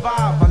gonna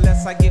survive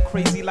unless I get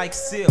crazy like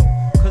Seal.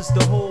 Cause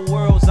the whole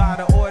world's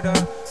out of order.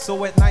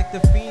 So at night the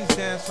fiends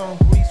dance on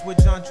Grease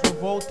with John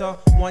Travolta.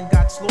 One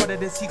got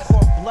slaughtered as he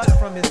caught blood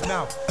from his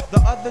mouth.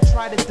 The other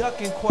tried to duck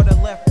and caught a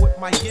left with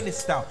my Guinness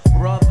stout.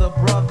 Brother,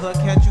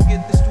 can't you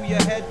get this through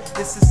your head?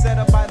 This is set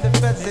up by the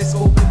feds, they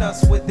scoping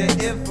us with their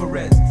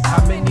infrareds.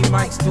 How many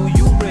mics do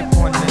you rip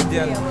on the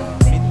deli?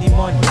 Many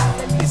money,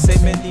 they say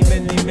many,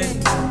 many,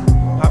 many.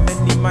 How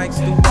many mics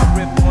do I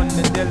rip on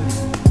the deli?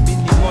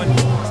 Many money,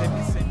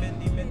 say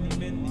many, many,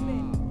 many.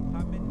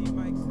 How many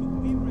mics do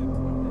we rip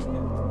on the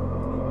deli?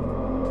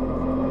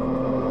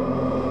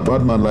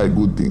 Bad man like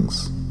good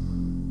things.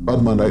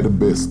 Bad man like the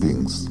best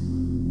things.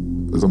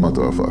 As a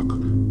matter of fact.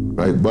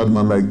 Right? Bad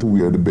man like to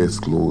wear the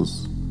best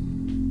clothes.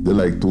 They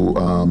like to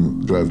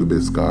drive the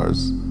best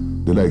cars.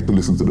 They like to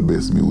listen to the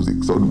best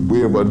music. So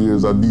wherever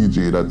there's a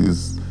DJ that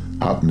is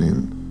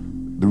happening,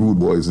 the Rude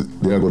Boys,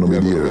 they are going to be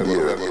there.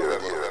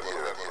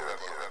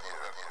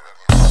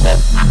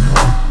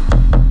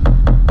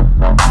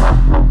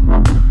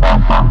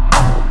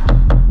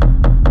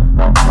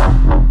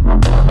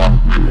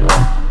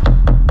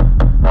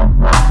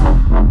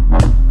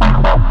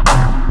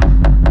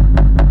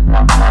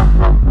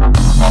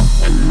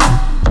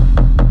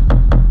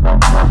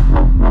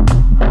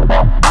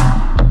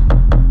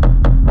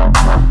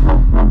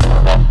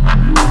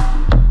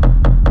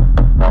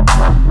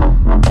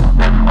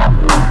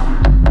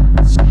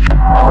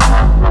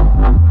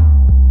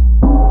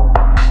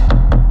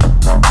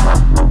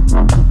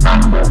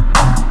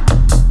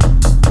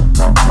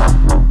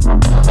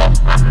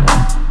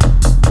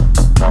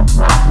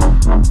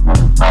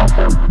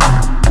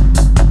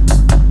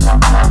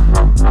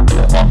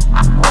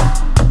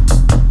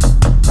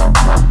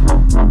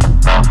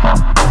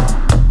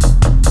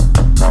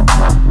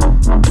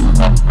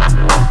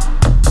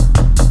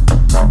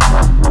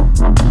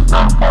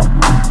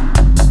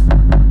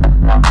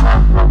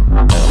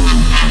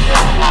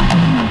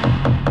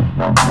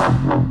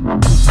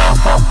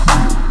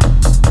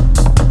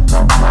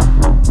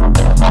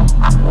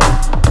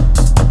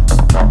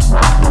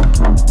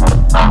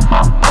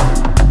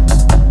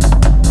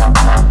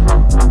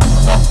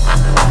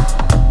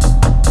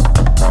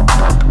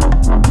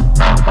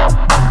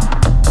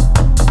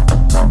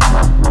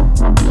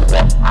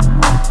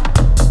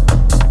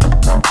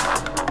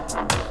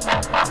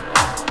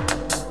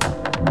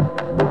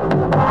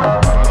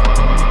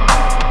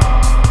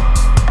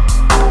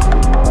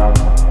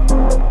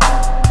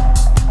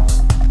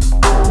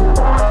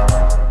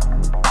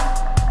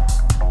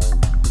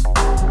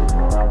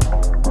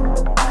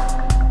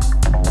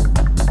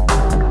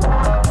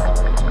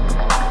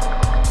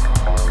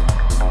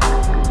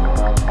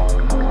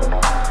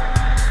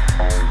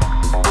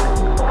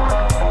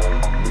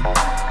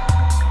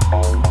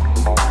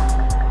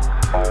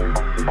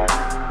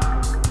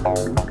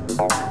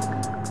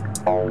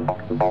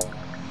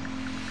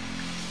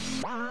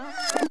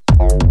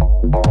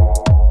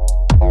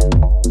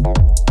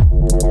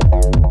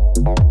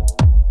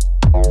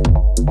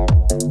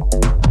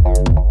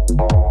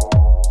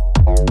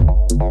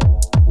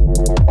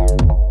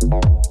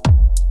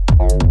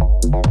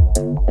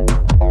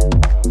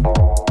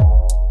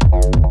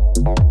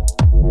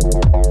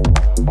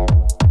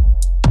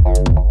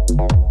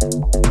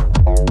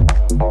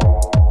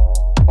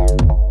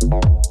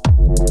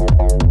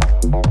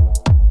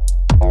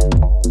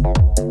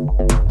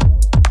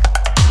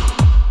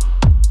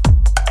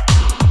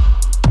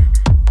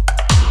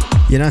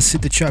 Yeah, that's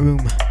it, the chat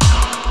room.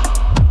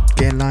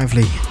 Getting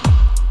lively. If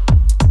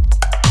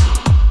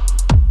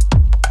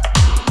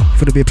you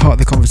want to be a part of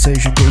the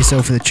conversation, get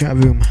yourself in the chat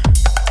room.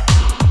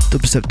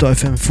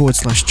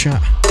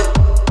 Dubstep.fm/chat.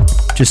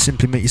 Just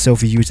simply make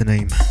yourself a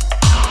username.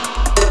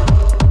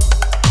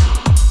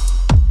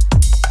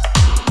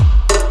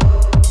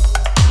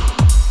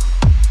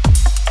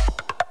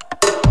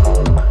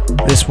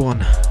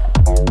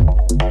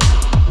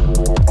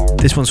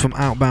 This one's from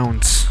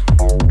Outbound's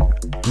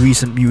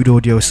recent Muted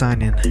Audio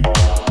signing.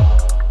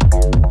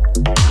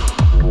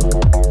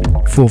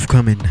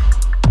 Forthcoming.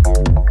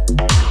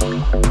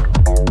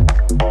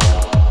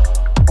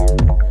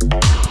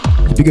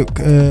 Big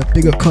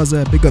up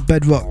Cozza, big up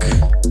Bedrock.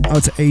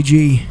 Out to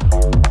AG.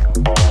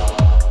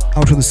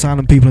 Out to the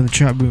silent people in the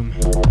chat room.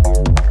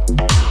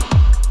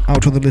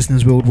 Out to the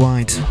listeners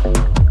worldwide.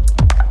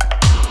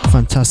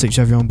 Fantastic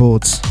to have you on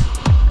board.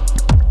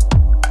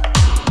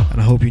 And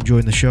I hope you're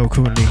enjoying the show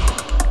currently.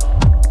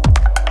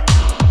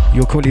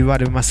 You're currently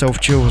riding with myself,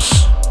 Chills.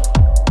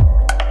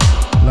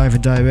 Live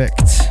and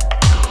direct.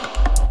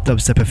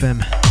 Dubstep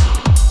FM.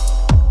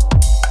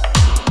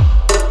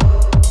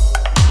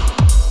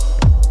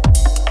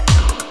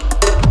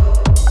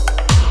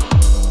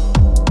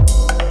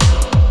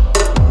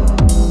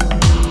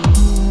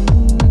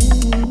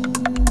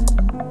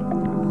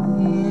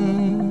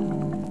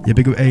 Yeah,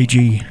 big up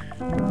AG.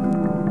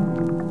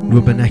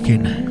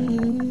 Rubbernecking.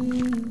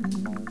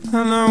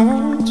 And I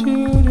want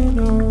you to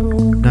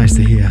know. Nice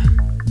to hear.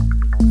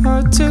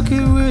 I took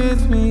it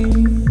with me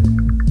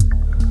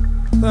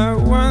that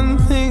when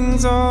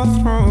things are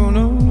thrown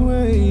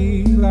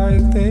away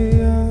like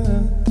they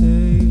are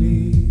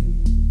daily,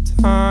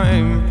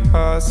 time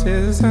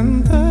passes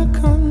and the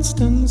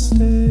constant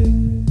stay.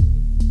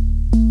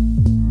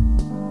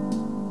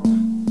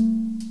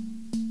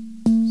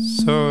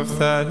 So if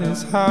that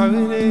is how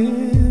it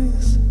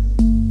is,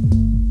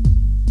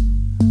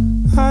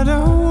 I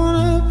don't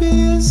wanna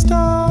be a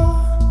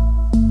star,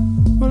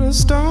 but a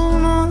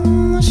stone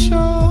on the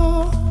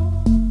shore,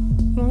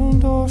 lone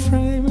door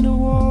frame in a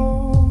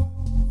wall,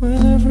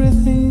 when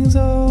everything's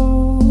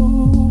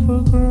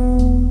overgrown.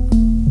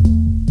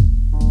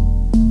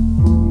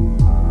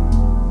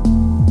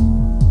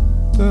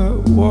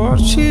 But what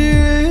she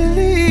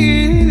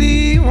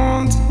really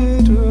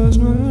wanted was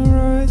my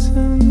rights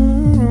and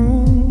my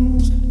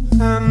wrongs,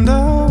 and I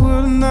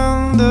wouldn't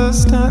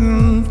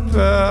understand,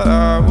 but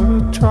I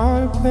would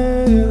try to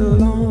play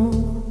along.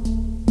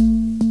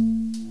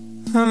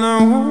 And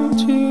I want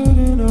you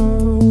to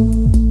know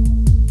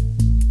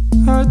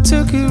I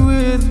took it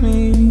with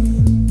me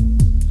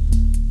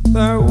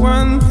that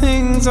when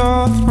things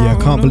are thrown Yeah, I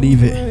can't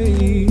believe it.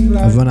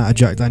 like I've run out of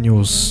Jack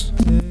Daniels.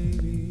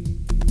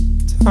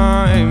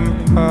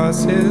 time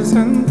passes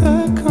and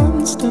the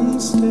constant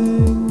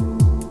stay.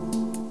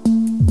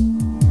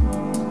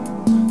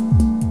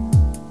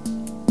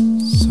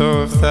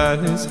 So if that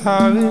is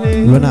how it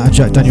is, Run out of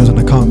Jack Daniels and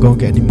I can't go and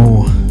get any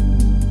more.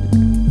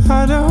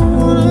 I don't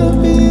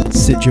wanna be a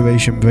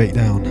Situation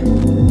breakdown.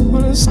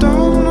 but a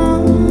stone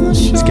on the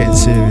shore. It's getting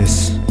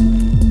serious.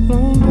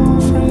 Lone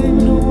door frame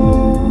in a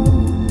wall,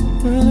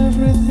 when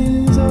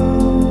everything's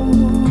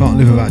over. Can't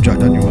live without Jack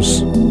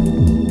Daniels.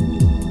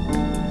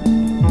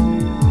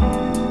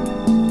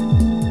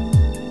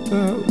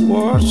 But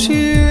what she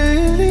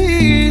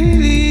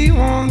really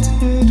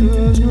wanted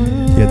was my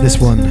Yeah, this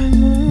one.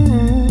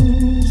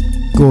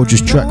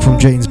 Gorgeous track from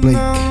James Blake.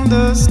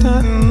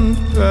 understand,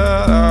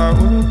 but I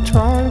would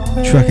try to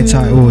play Track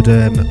entitled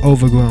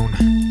Overgrown.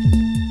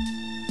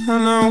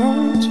 And I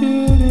want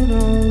you to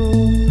know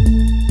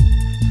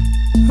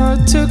I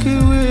took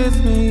it with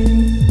me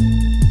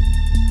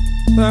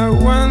that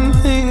when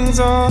things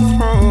are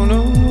thrown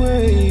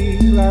away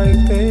like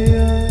they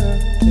are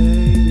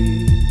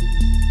daily,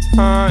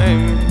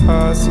 time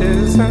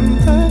passes and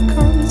the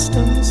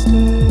constant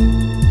stay.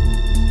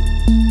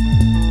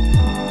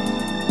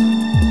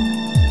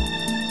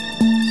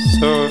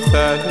 So if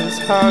that is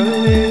how it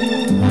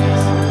is,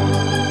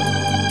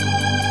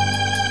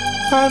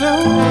 I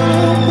don't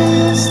wanna be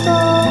a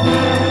star,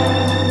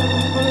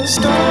 but a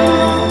star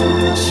on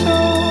the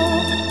shore,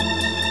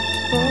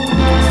 on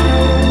the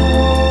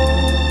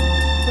wall,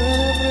 when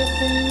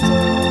everything's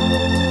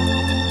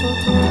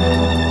overgrown.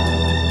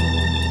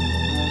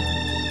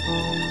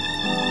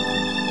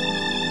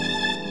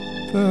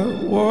 But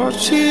what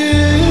she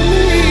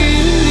really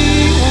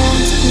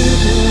wanted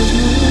was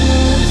my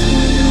life,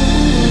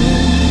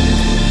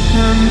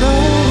 and I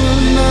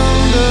wouldn't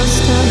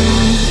understand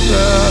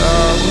that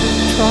I would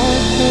try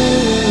to play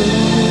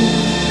along.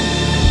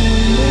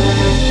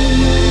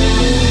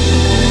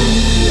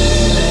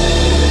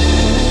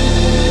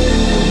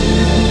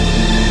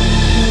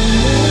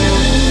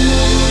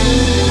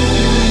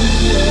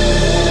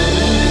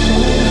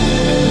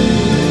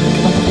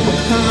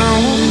 And I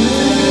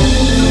wonder,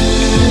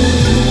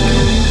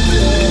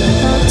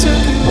 I took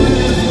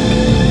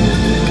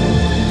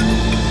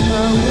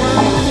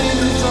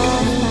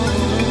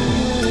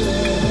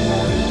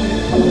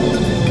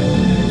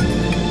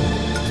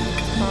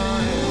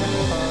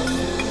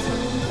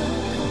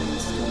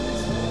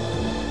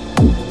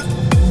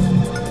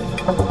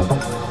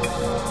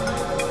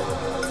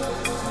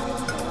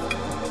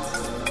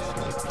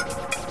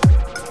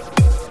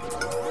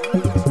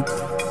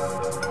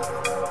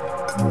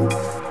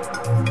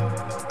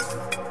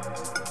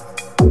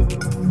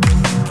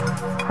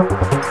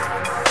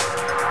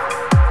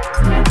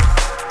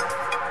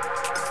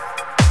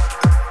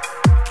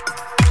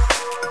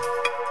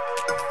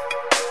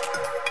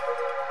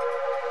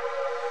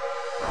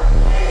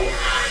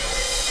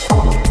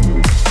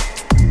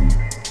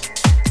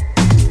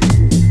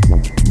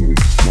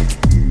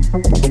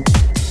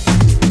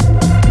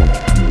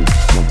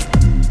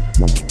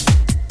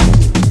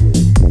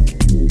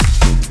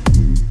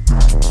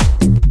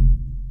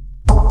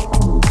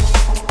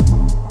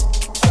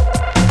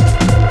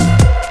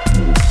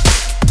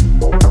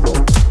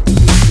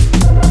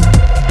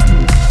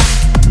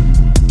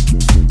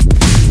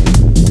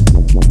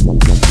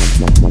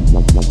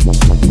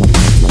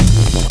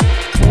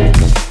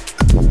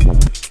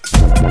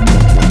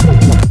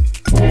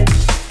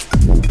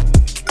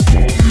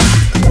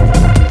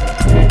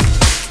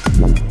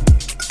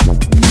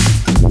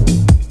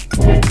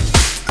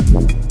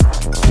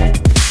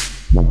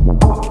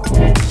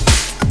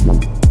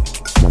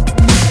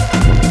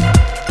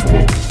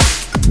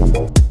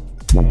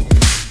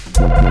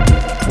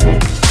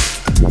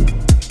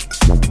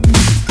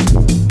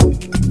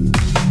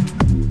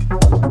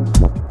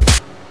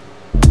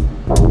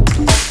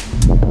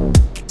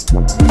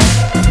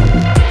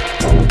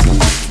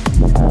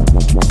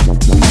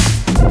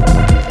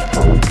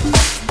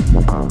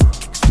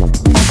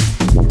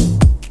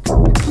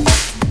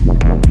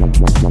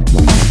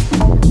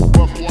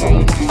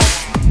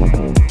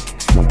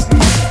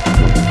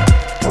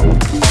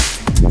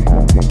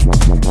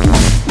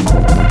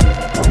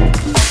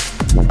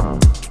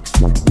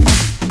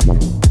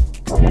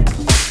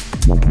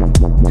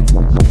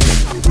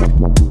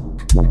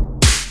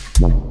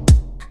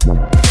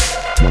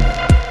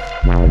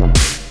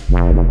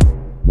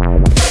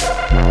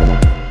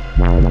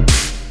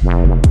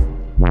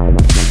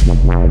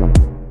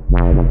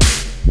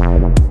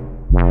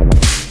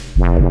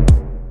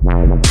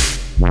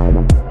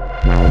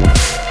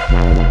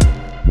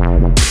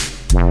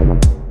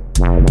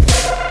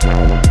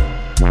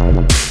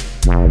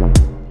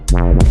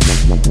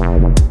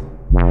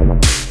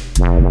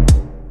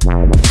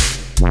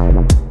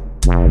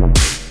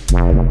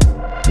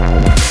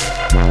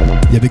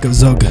Yeah, big up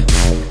Zug.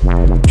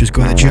 Just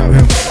go in the chat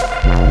room.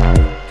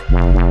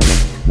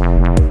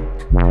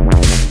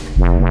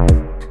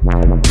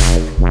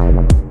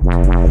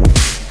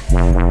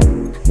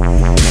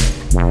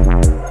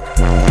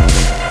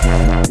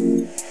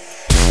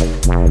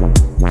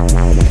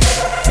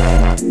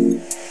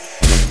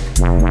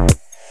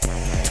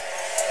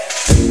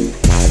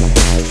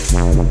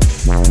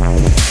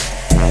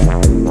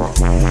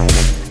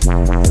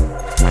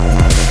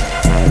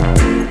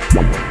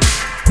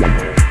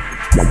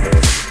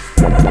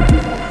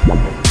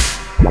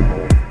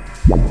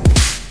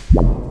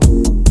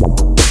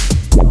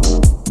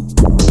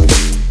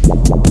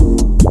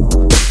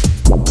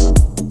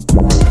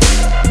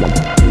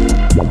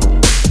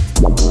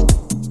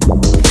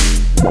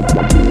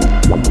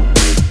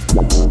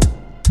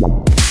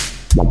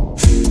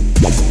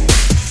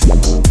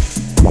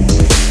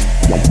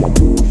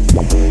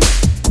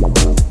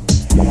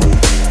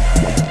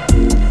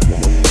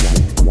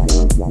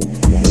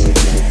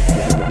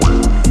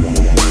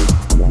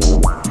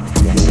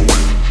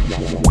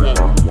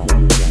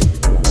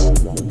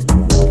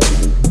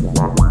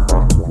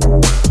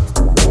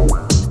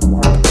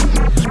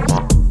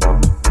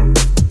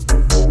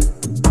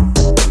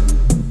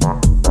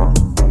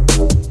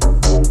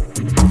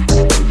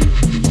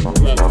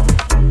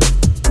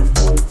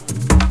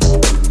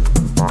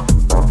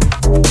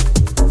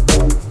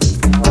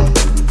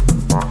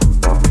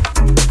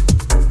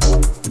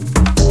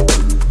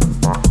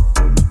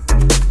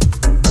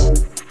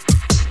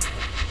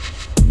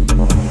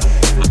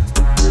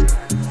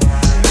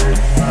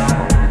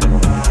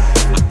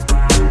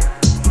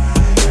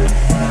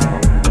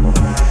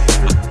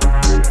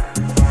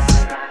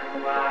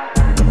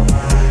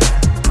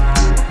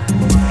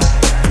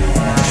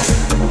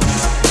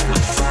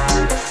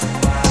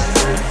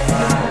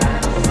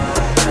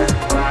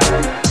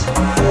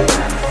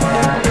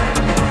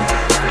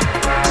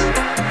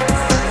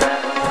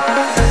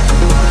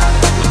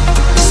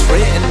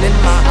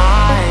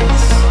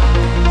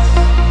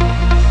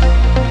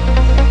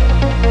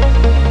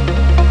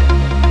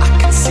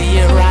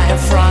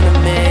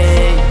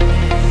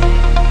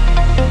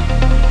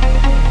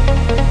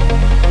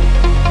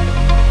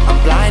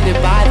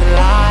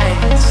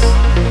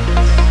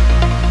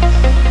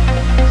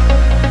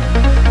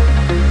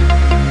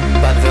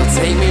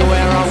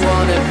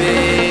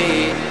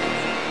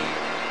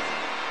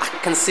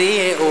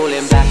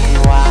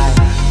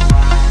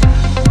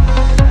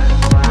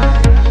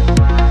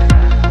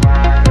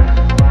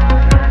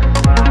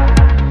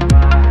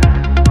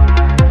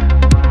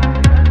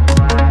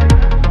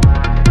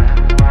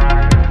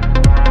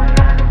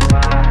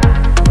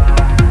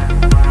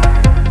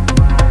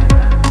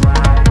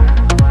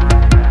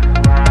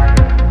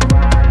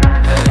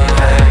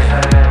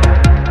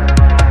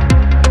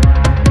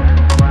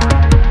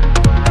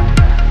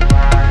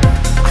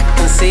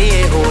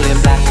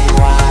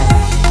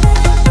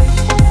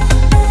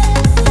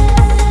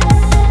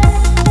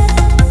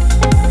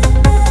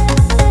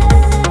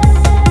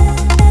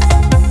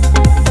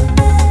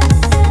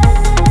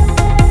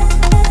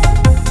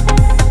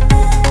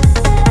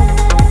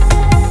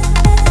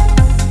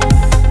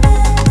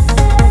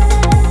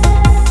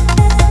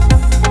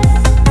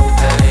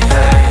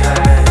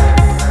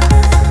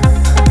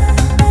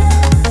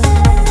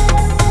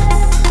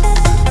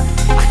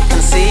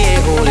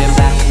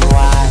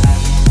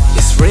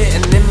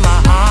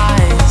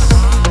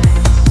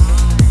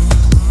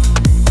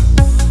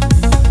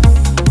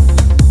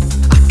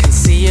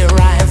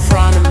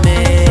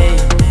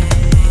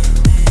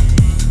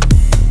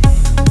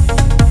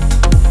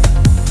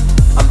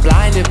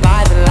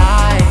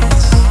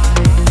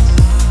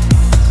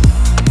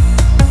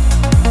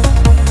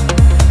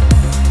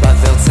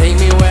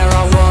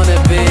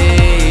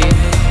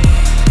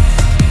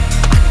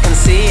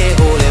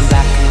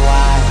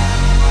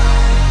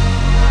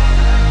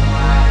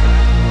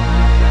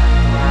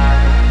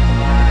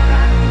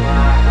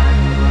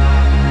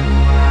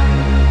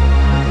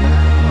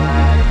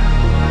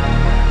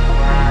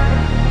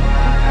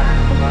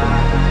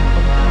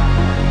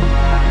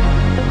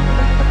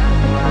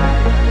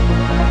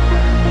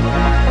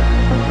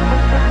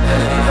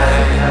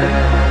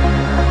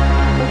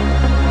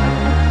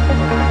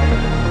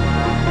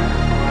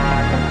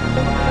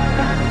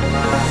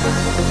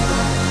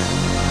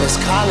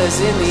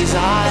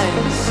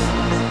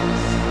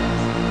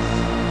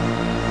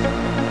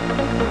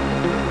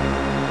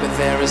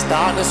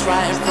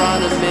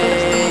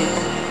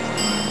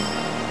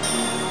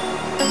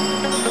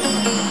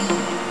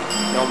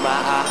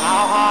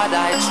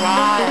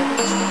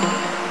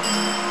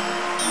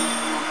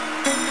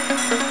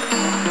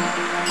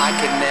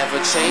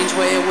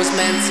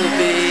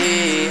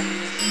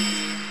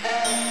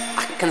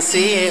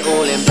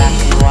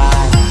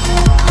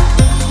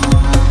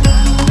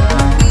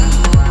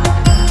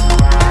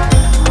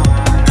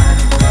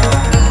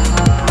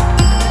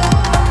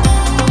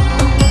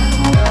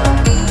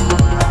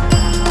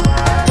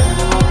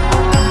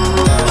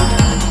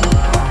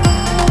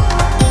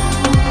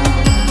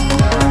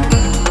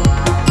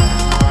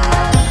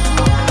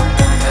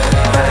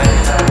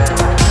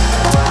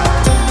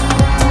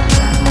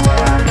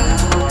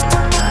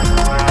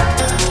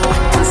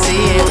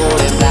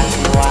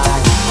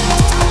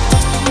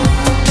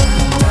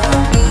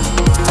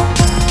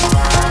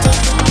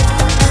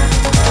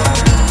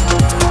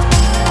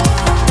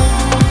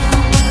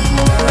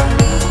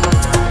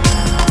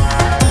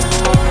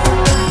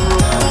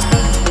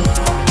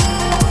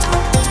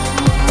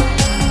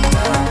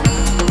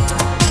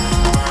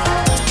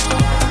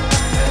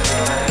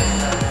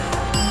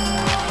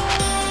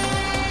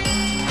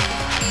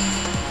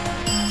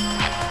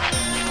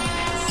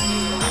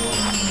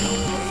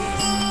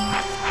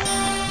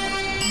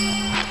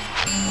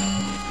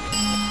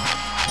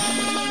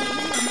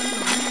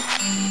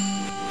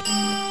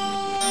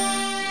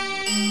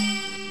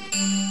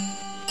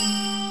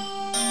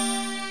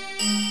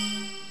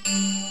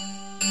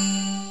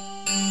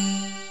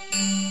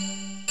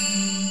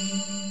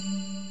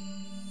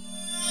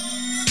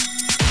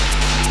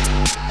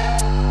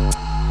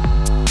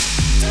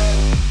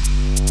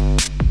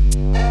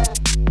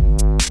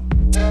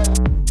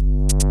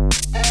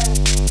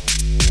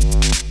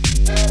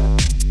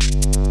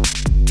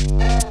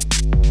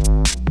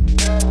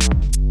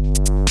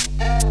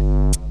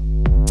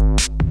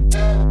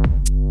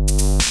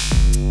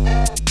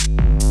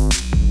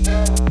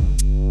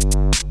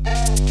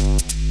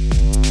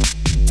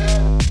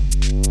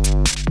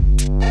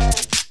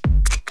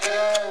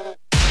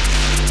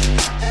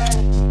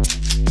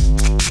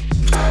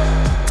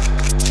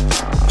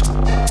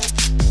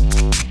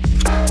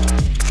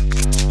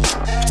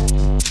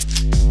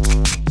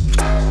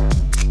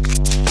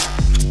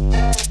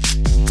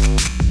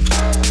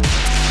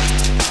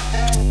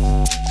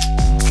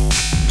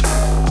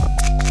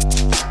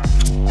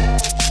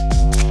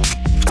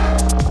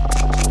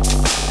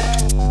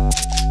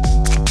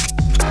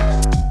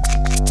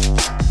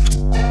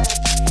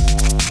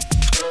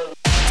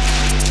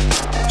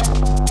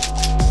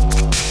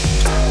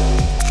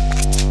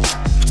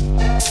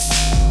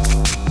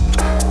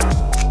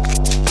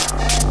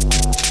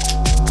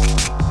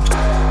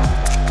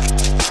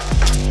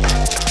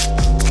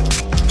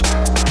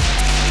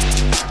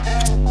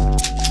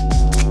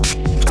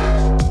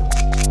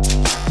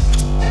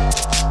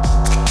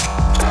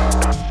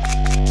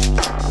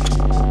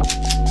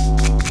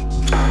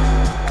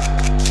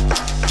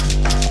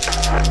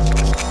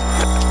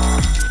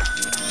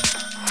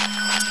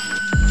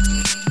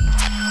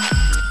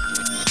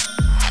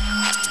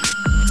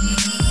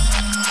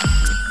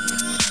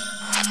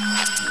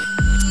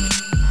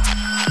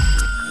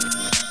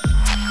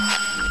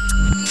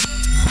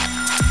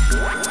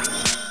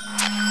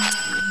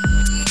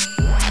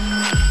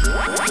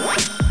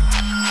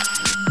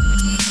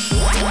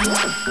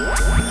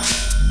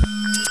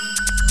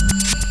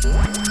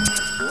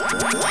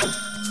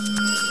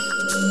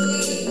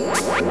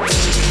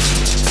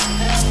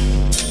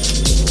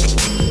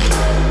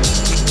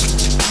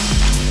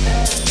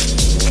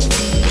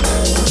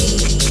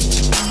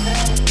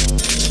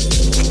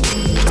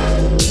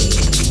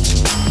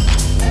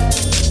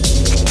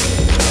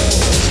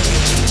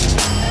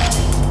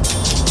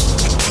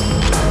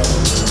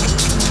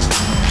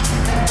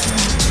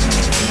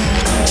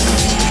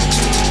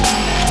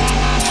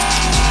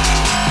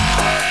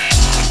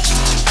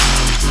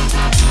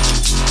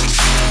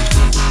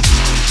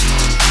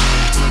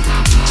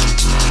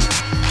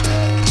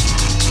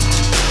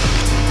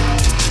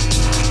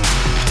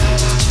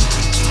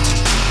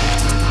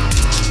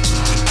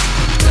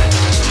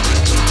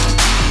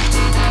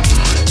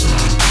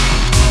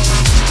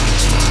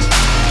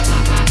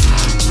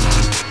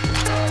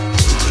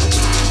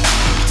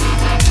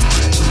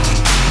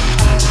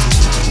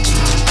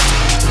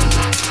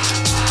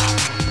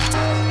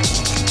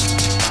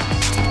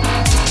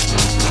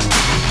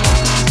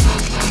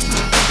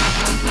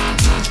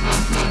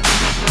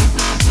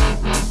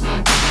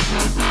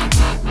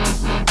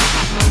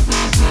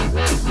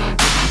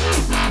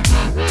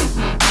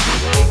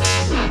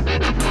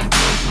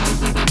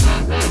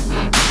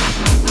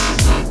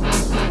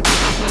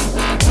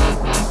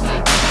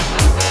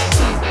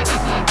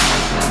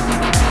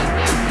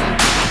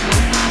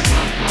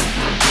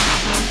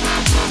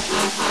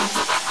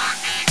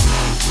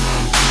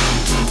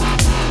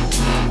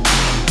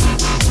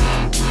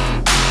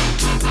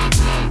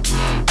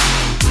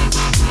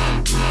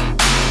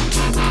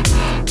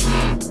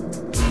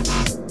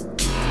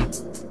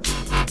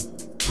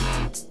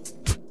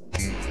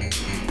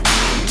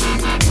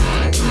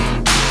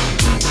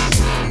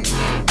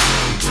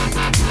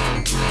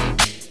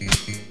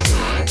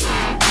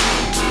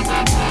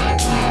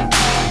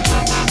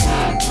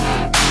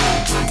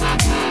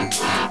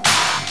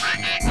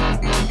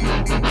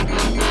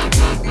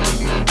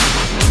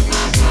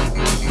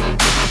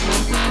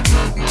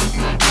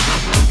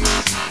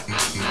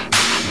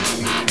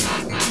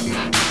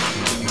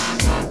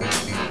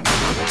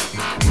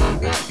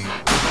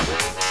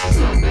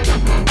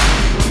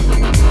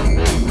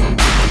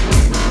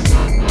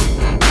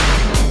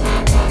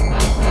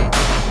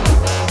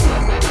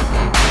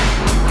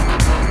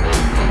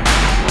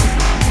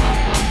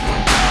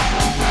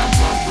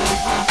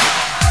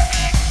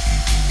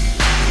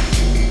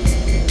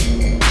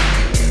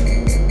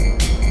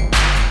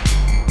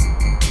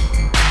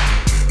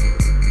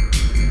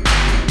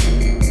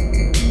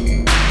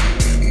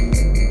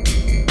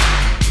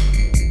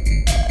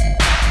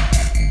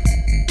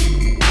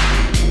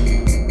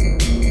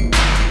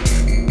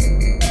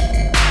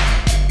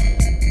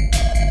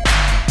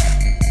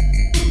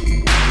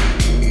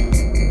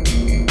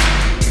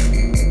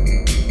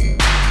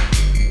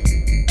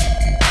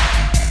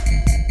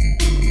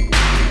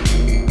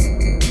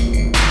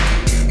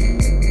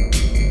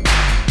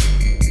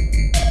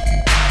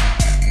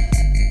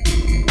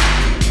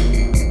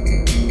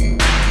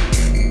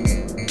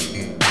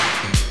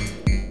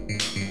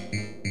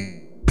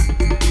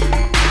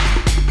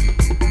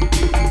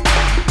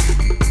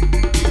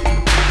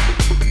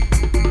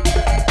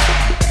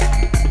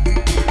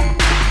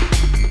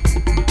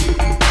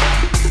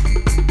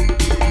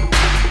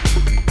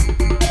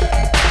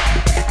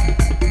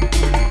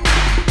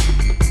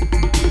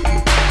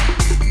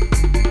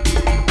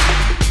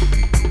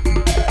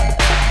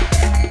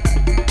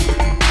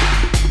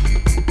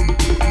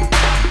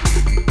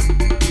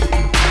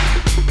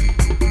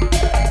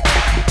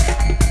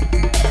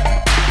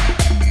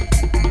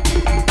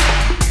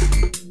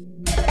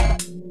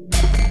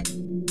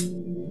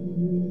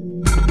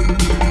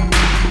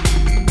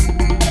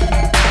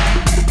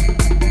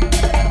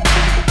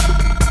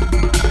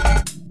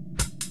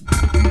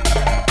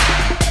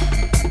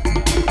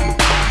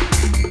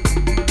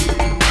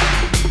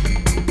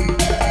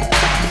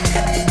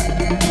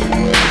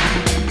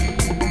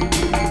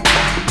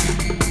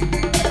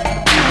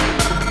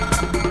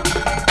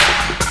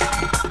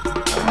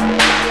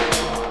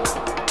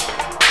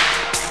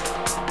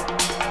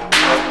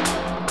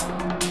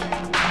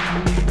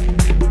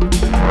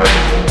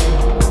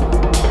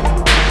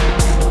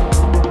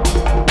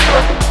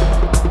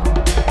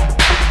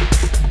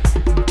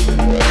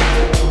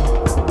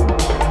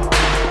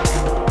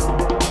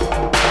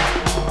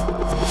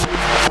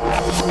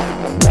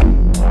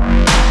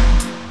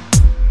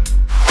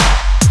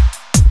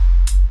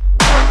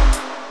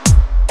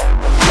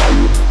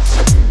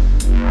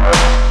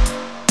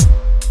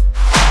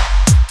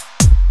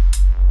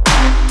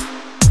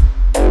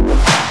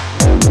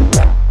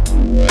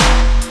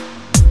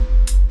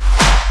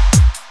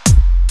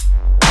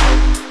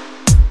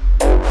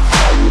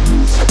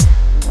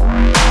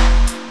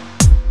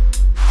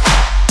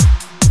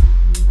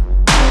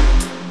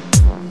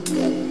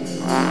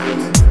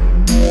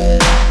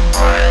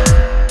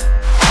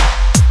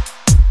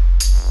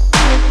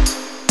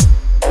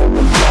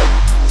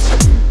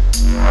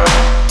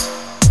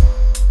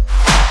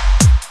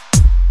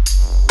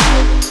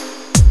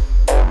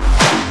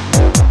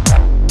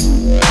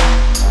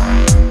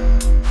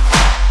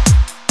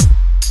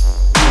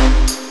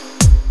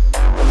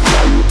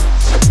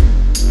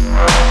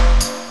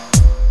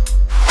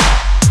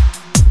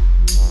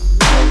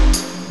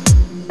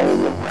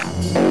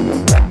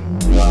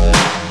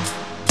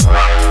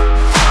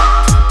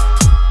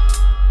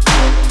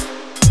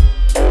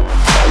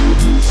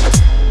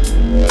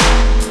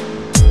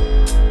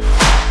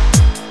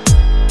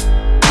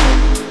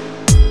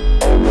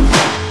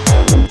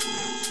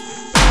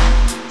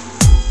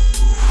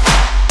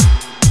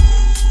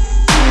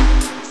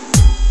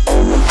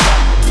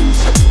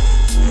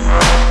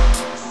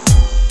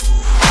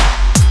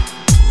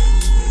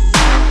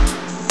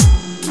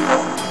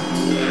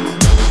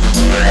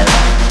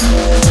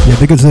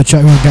 Big up to the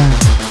chat room gang.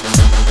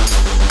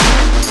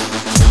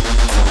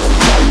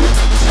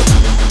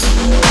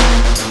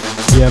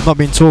 Yeah, I've not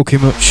been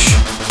talking much.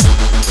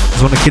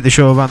 Just want to keep the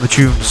show around the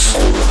tunes.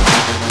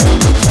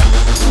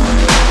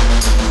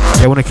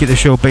 Yeah, I want to keep the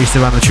show based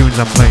around the tunes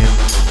I'm playing.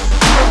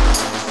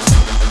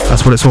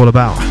 That's what it's all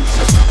about.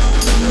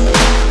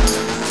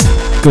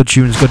 Good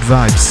tunes, good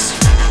vibes.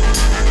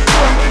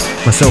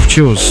 Myself,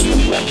 Chills.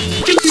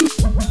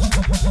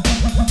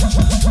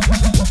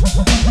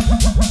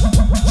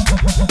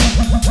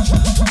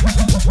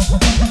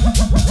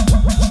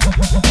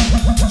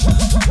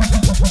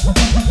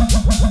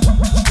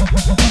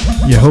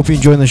 Yeah, hope you're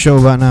enjoying the show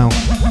right now.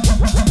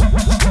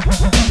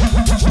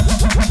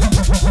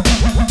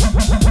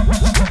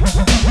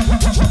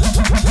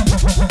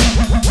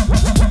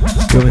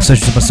 You're in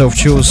session to myself,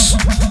 Chills.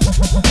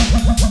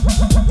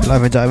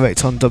 Live and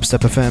direct on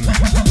Dubstep FM.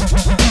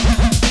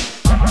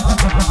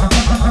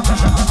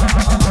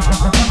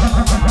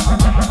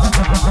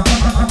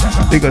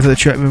 Big up to the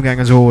chat room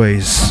gang as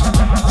always.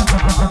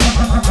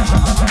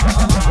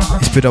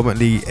 It's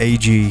predominantly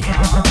AG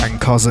and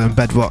Kaza and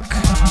Bedrock,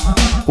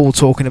 all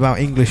talking about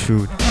English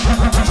food.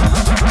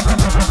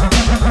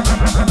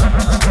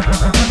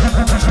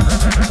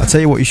 I'll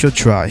tell you what you should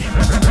try.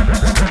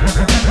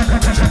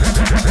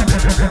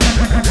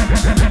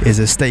 Is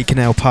a steak and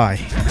ale pie.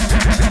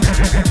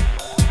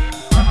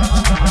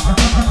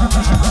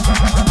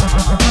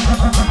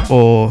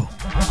 Or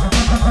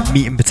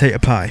meat and potato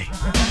pie.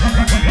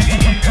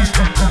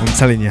 I'm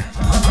telling you,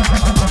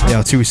 they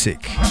are too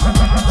sick.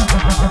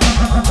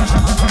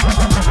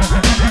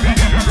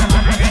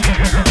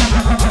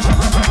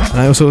 And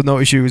I also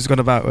noticed you was gone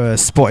about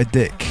spotted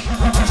dick.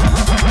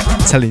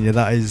 I'm telling you,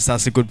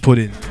 that's a good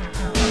pudding.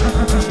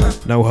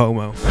 No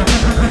homo.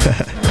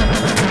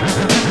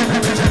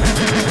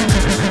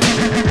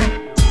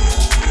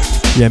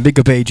 Yeah, and big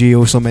up AG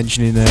also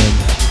mentioning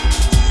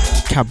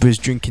Cadbury's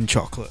drinking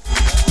chocolate.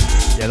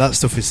 Yeah, that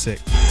stuff is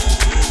sick.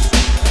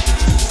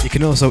 You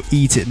can also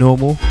eat it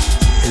normal.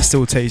 It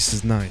still tastes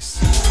as nice.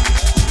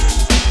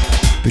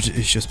 But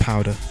it's just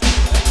powder.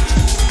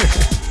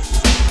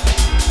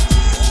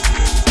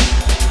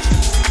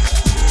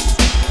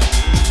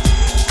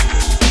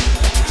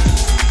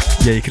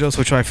 Yeah, you could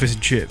also try fish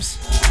and chips.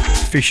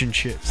 Fish and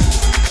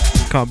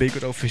chips. Can't be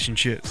good old fish and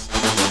chips.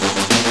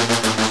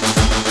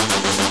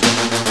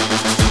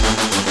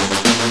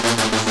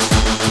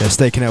 Yeah,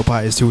 steak and ale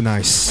pie is too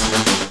nice.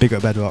 Big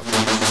up Bedrock.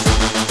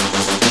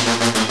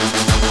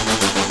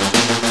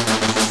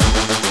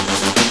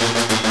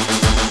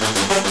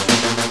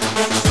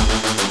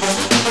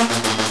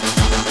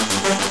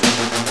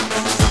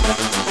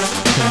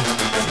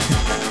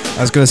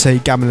 I was gonna say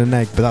gammon and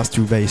egg, but that's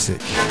too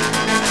basic.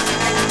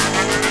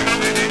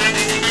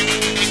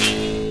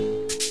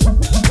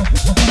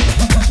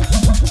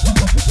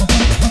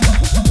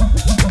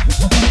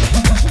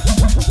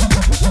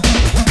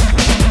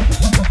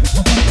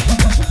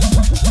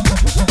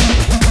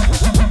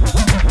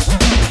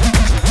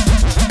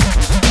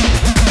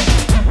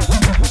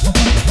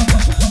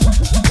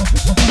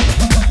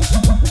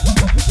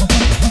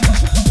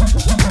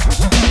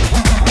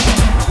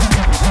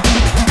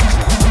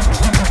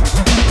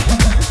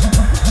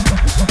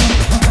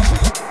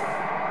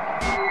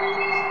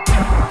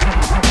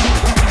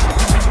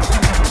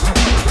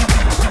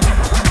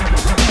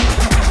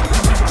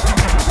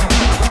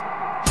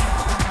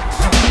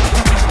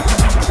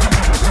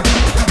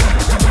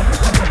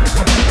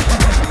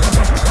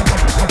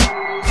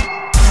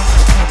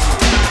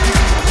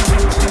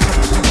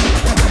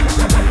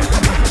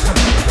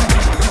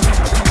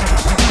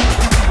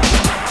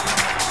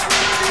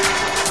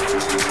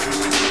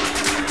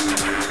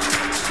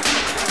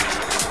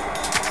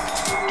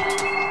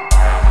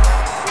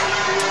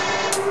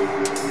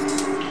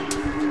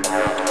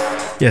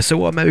 Yeah, so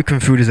what American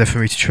food is there for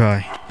me to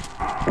try?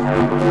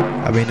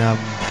 I mean, I'm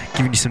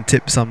giving you some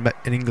tips on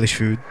in English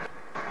food.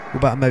 What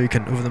about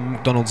American, other than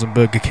McDonald's and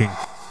Burger King?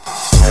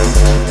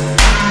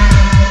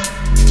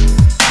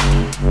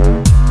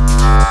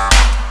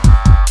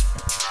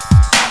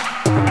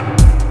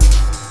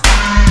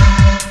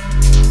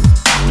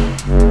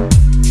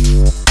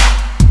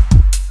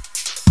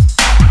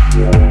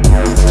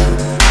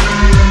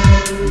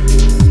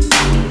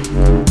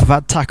 I've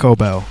had Taco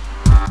Bell.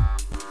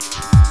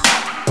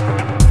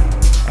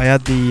 I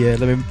had the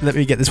let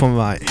me get this one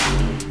right.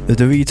 The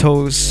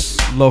Doritos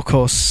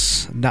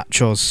Locos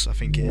Nachos, I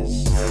think it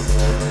is.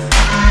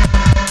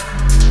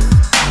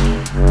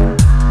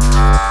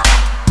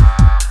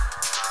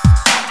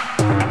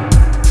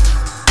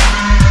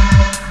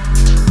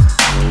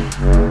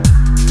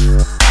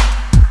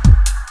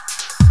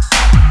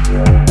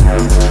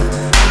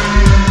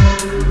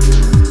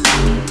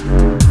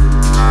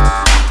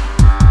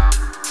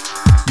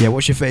 Yeah,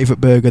 what's your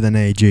favourite burger then,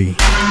 AG?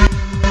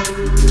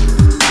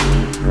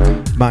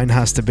 Mine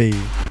has to be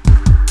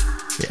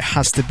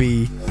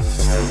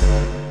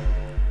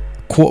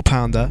quarter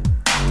pounder.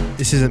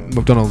 This isn't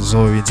McDonald's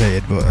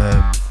orientated, but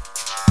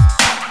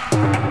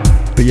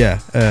yeah,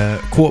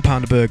 quarter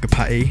pounder burger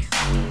patty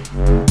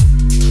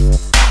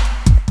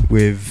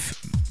with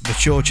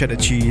mature cheddar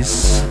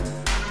cheese,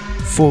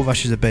 4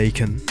 rashers of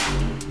bacon,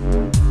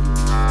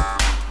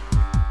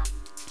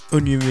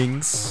 onion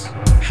rings,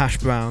 hash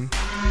brown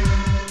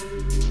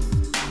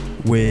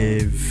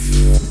with,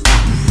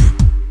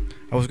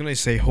 I was going to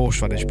say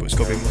horseradish, but it's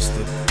got to be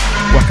mustard.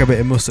 Whack a bit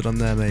of mustard on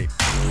there, mate.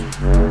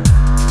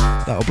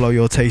 That'll blow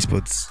your taste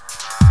buds.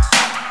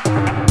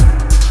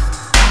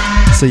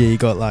 So yeah, you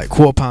got like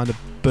 £1/4 of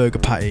burger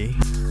patty,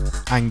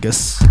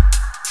 Angus,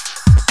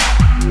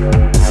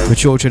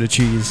 mature cheddar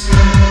cheese,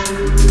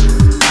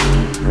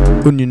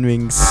 onion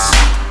rings,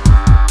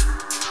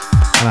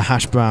 and a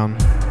hash brown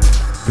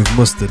with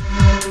mustard.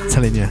 I'm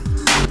telling you.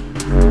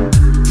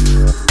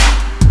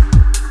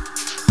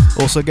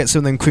 Also get some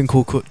of them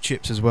crinkle cut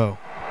chips as well.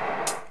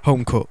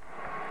 Home cut.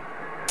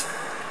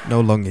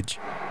 No longage.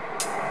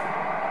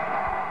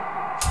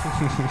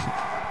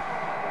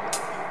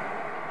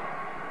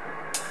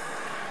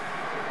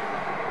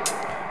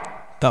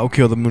 That'll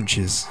cure the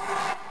munchies.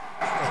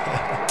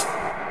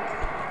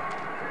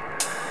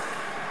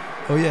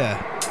 Oh yeah.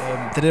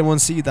 Did anyone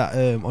see that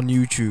on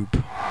YouTube?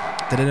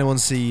 Did anyone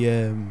see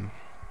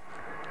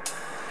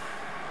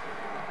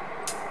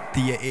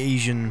the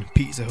Asian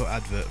Pizza Hut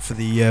advert for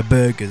the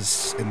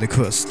burgers in the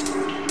crust?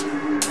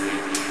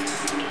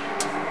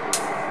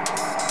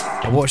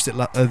 I watched it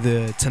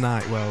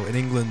tonight. Well, in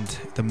England,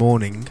 the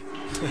morning.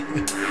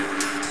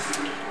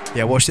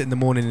 Yeah, I watched it in the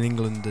morning in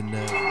England, and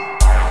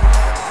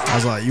I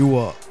was like, "You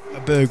what?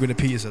 A burger and a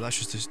pizza? That's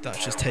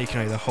just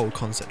taking out the whole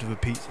concept of a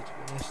pizza. To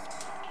be honest,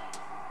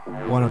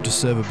 why not just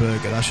serve a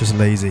burger? That's just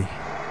lazy."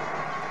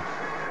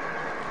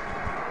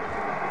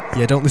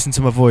 Yeah, don't listen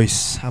to my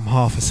voice. I'm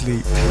half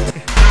asleep.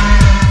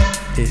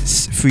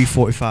 It's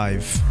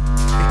 3:45.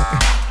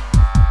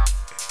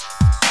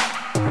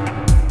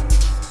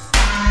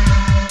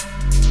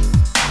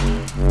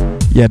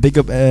 Yeah, big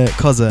up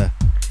Koza.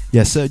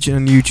 Yeah, search it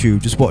on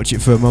YouTube. Just watch it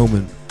for a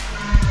moment.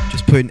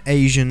 Just put in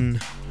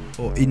Asian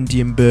or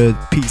Indian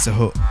Pizza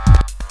Hut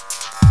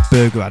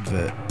burger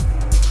advert.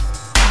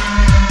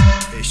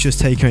 It's just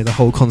taking out the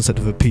whole concept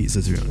of a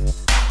pizza, to be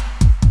honest.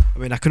 I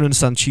mean, I can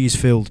understand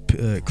cheese-filled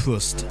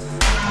crust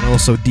and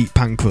also deep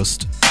pan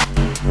crust,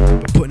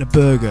 but putting a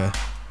burger,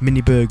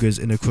 mini burgers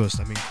in a crust,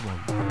 I mean, come on.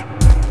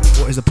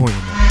 What is the point in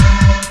that?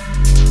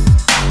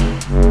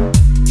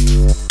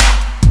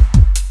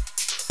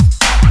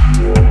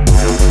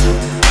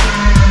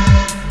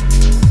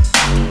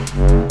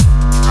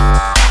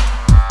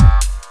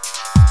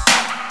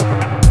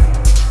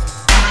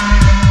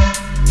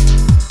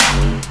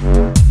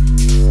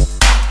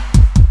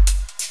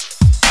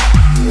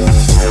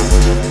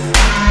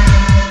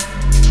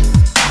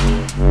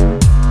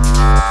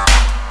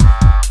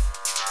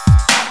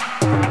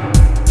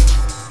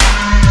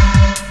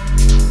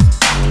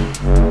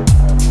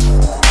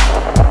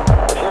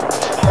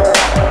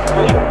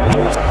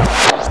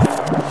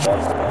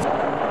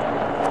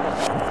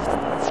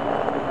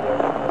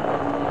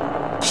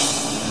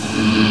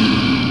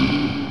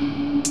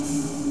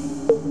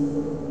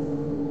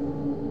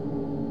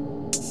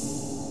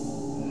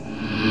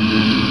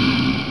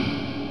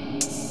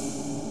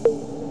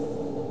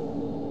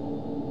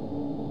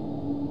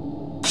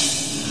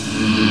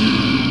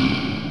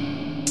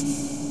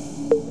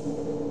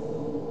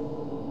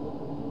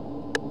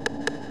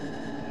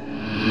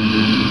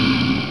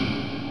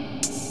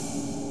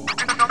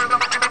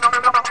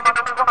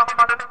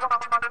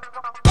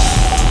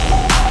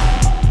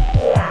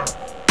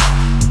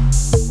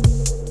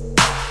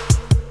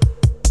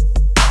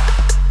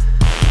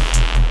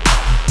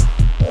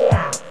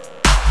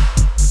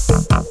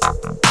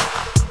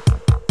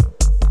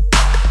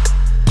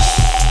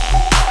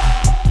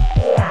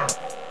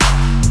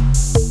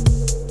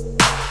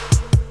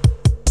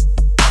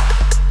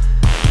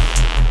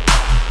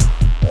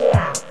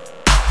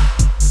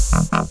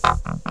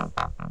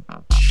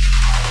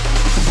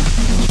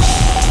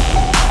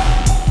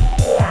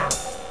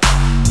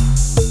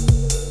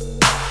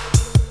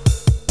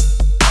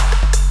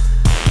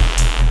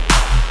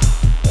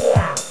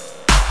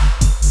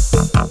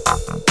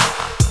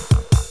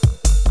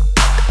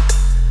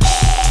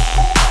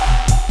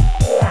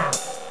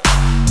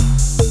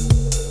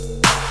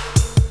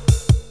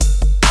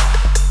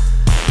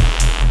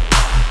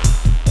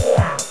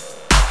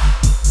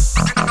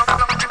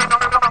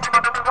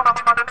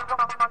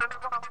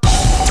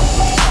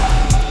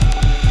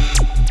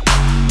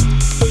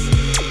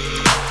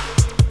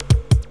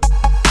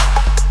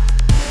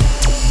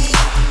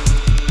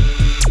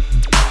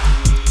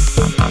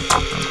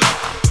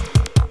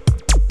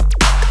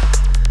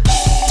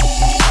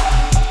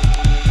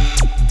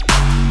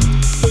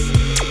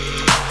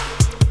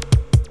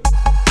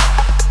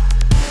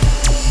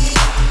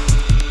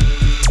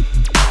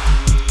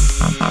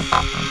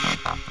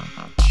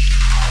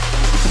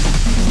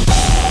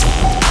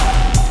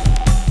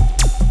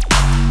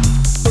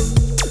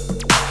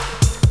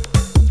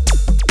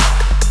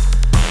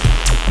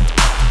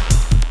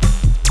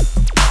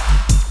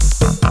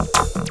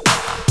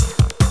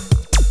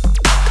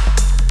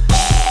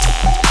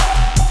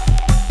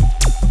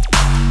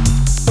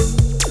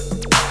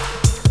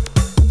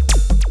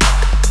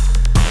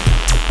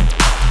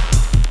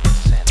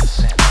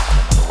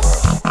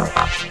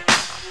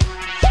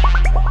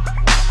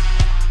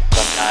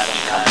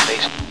 kind of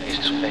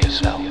face for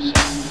yourself.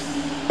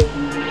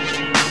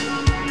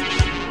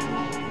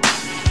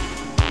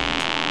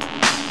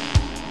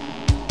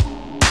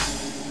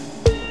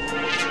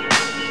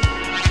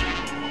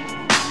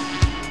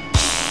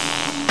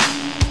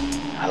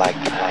 I like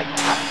that.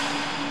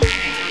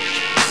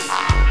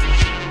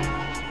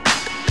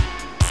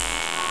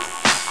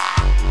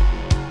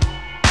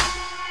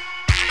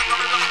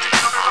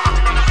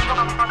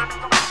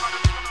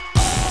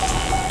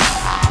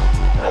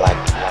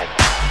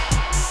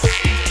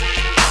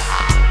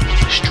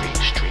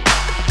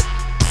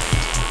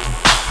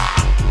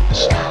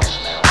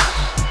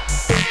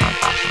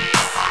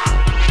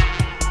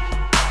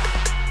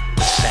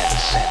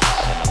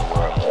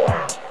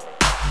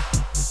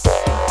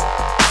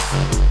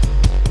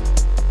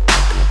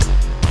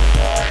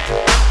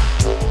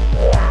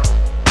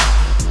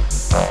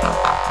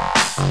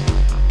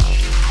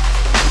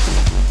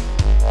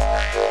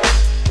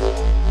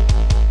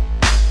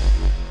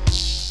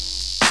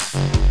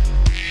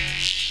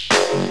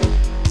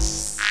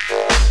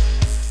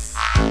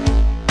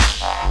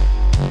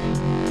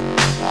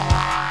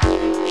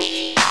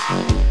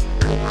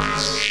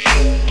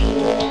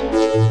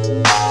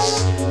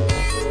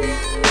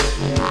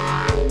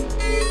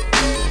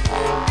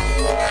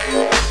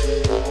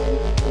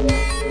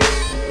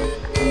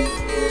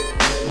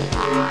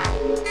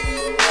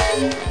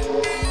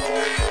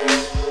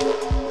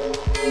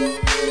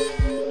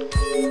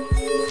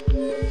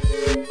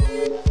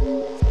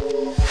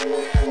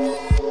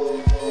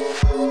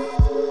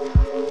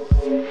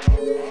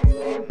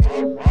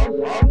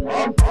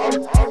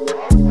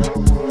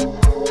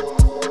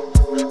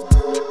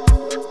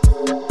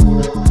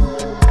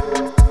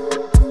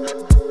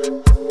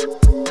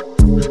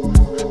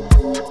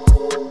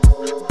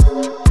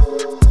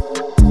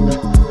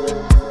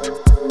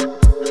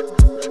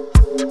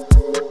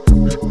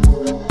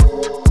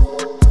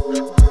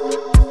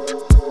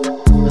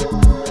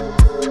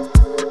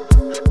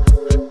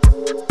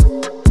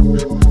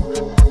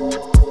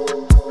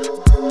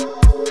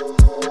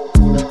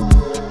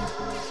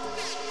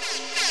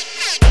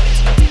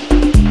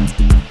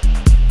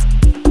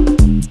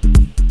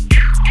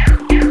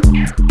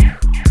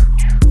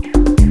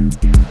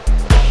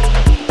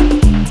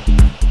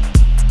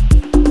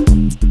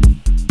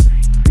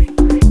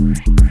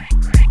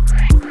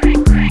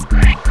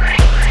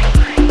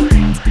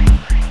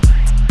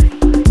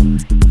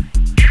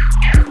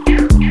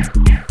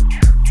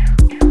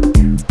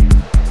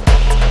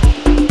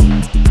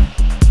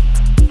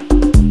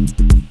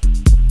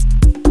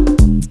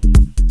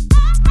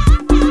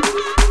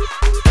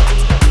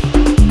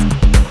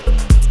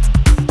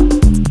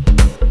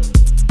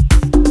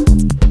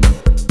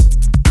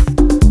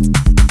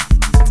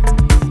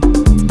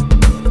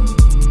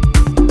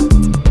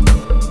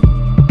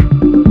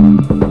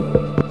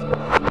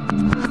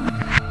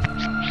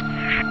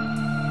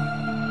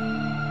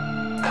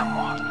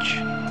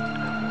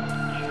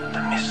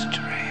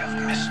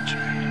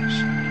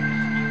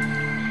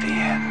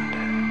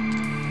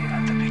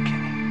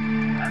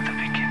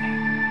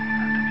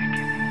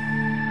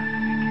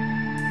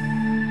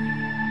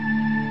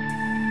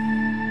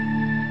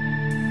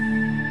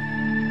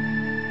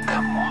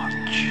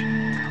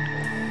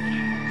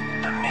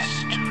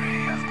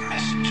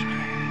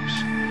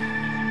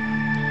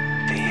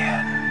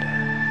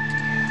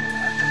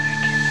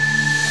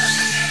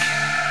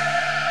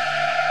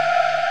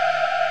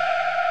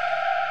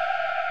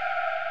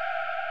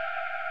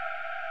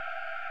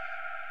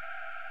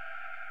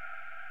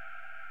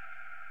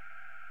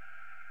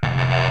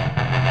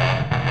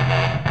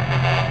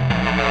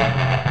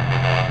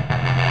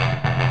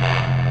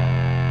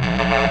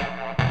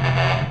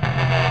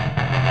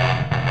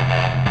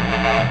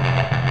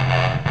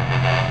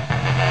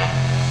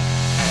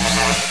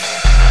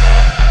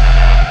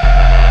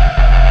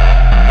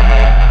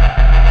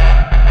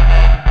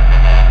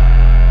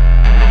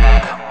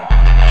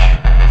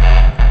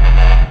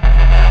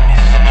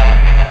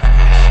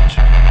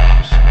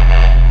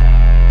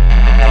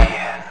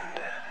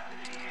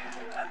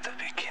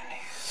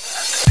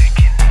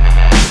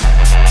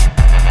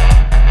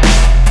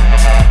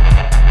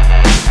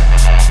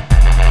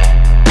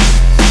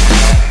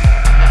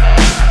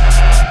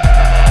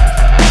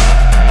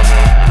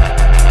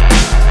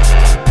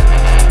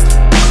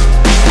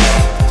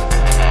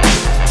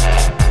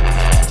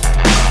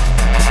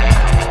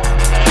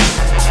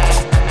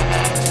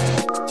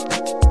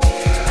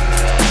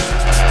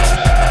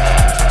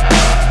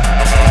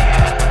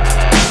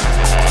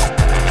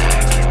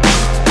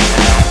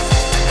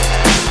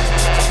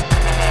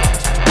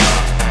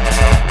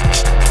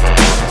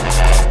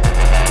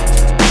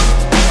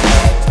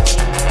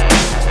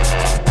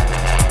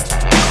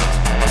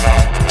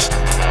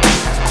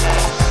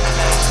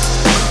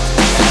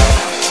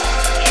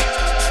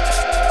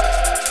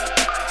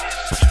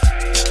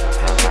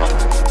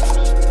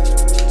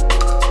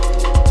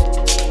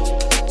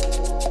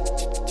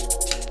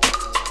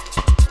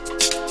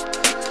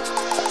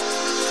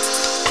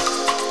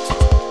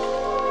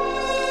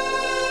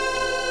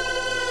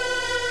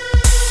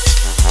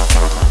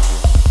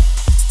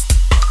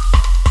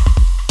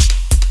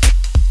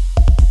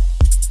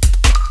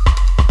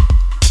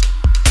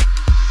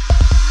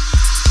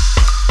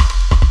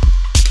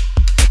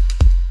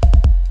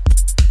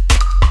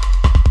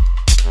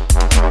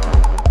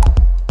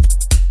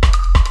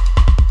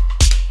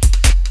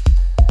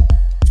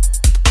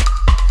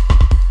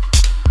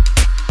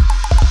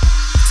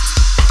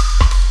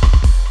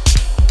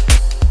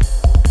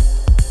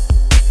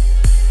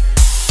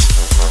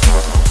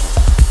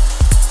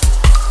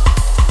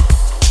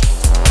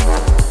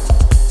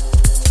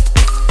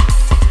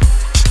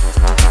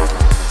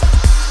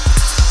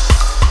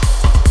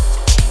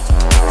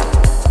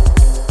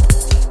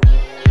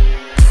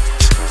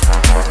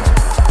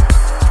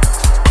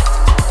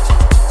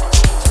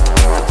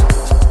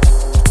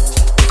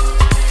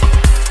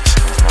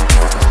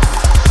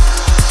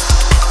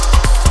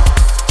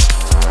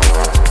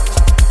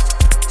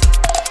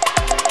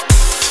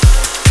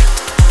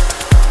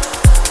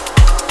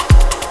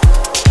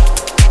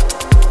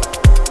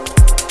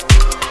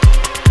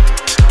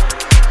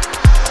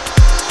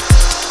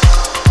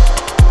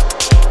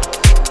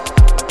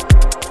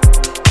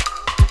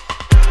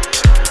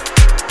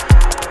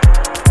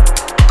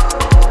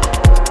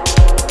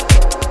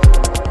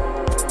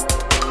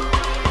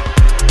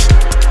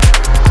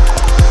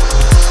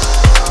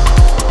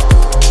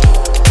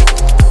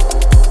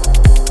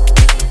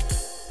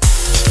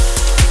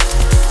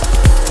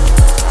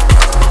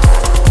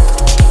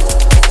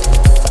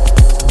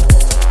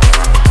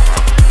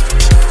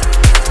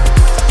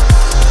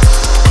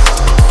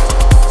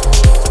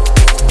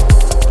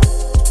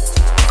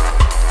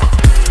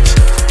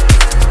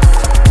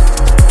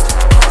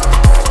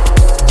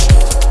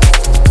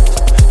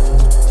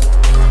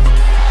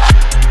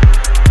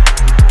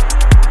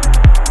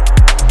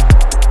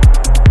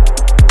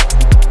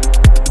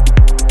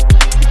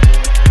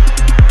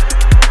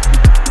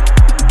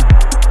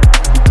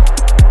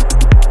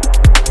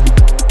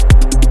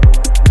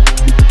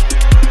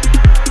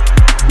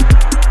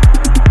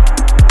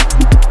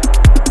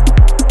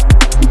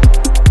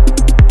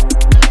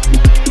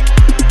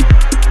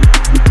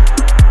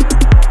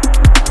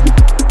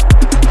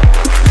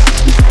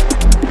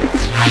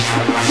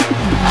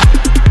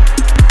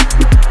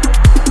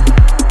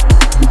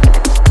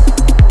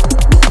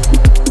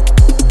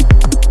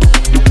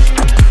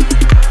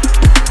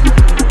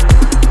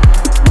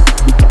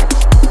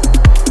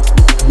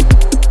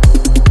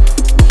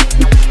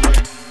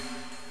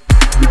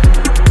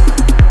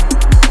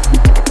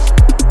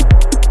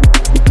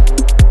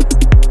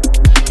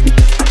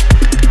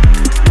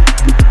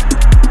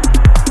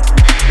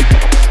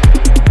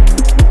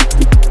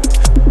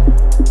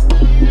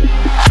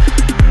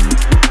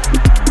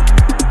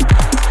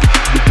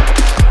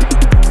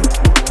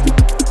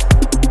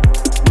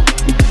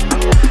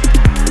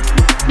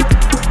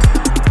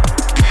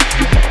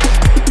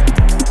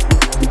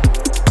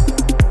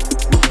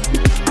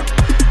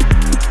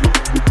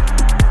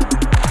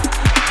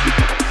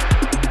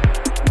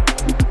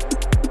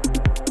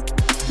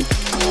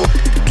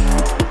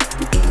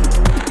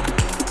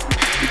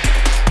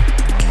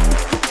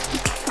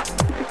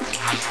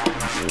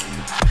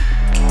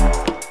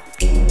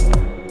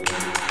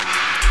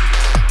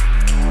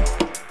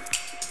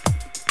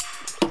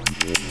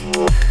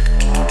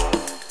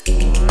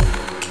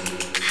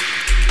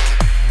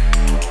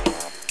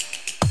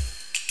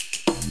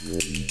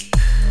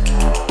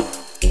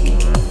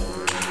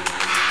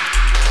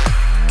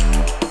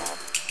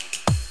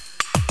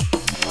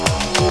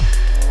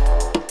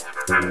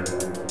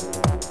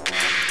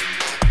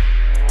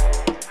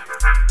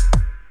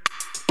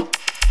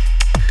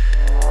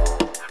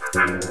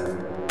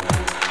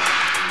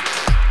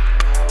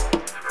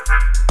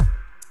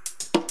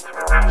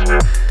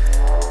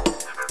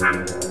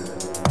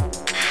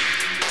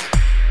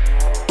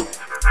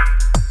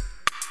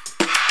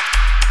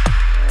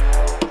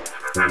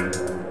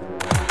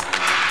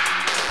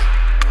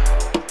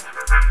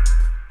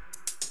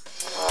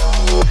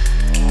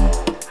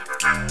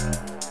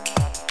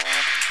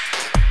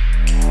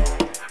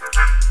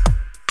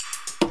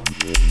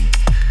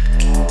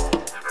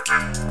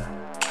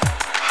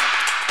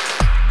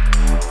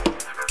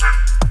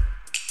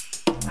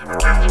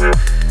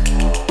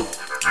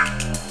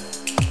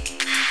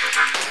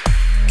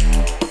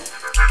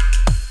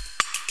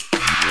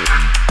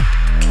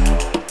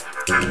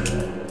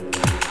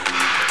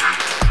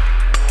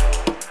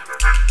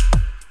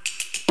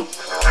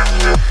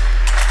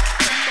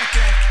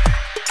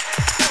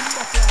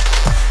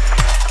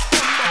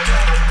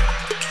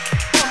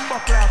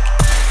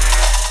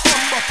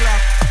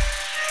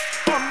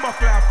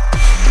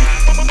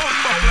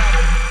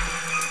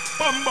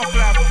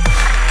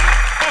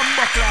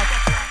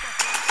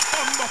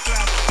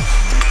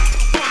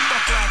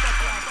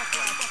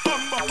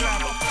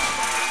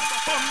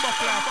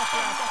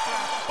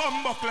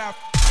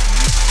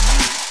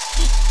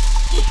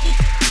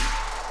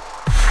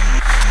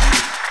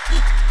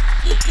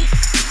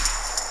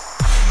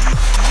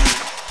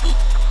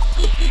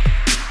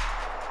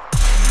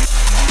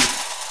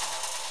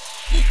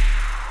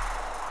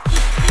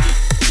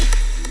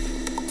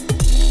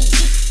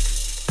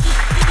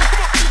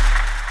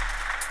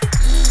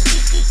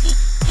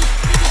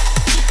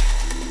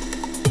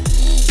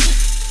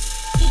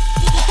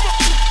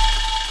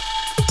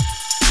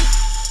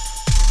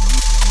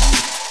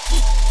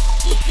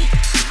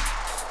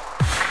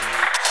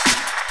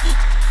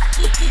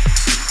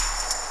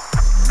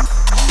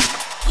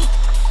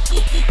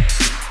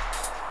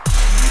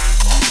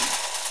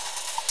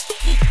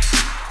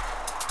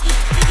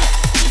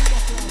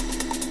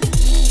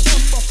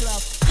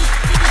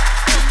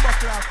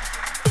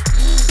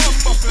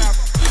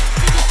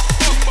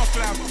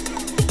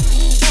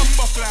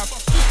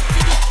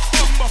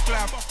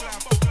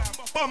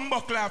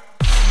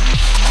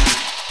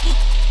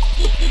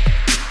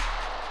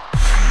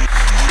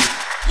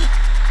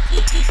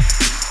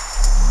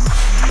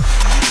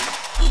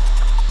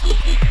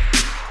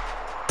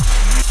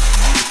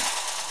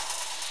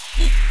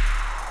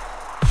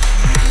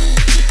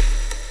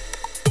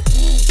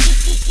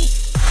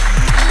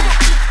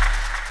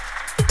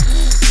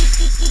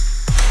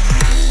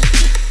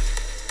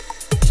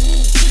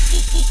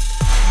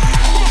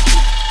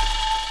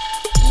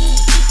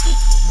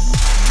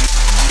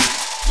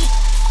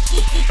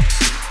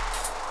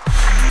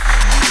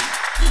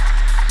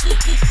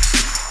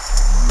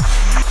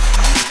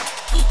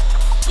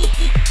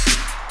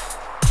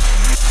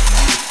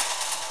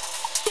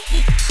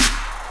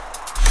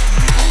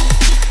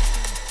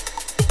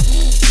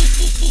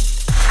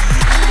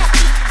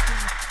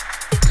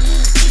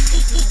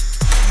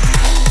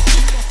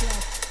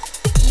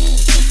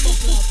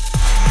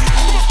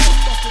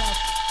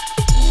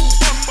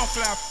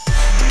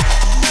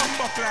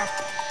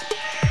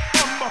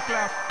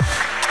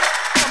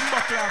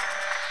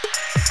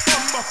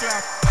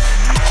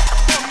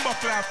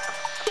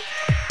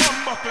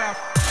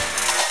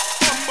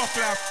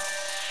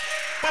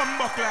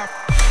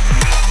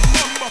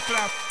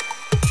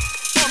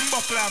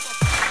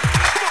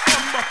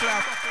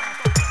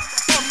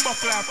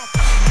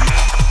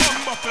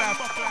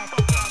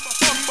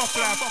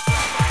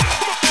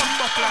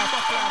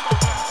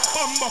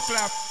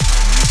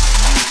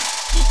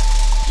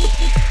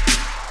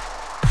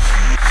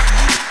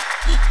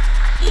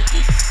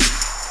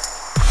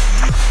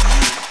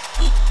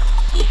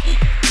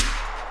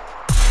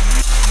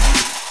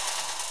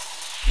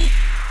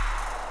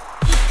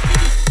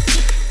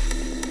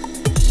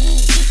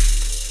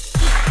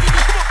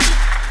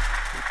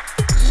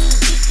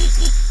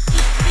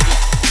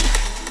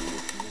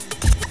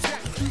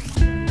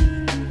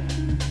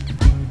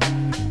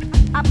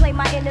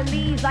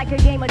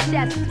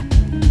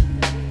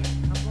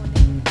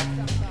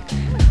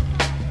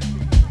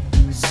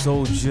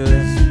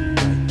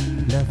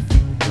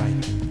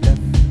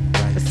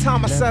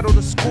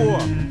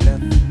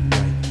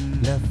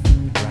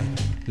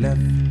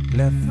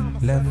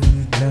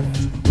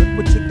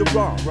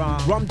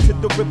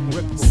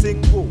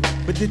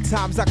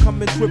 Times I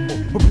come in triple,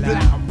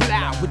 blah,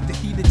 blah, with the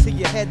heater to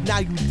your head, now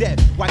you dead.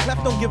 White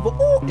left don't give a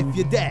ooh if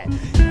you're dead.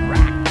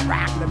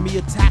 Rack, let me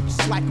attack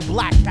just like a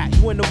black cat.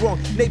 You in the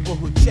wrong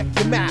neighborhood, check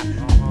your map.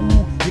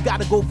 Ooh, you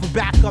gotta go for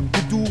backup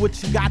to do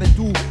what you gotta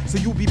do. So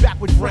you be back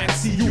with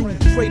Francie, you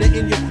trader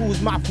in your crew's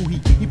Mafu.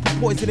 He put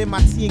poison in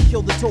my tea and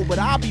killed the toe, but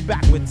I'll be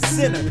back with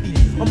Centipede.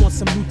 I'm on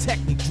some new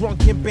technique,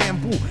 drunk in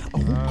bamboo.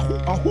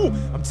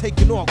 I'm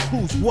taking all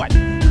clues, what?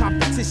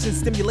 Competition,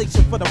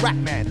 stimulation for the rap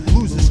man.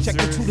 Losers, check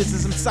the tutors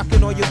as I'm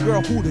sucking on your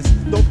girl hooters.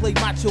 Don't play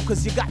macho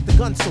cause you got the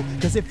gun, so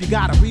cause if you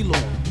gotta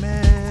reload,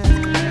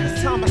 man,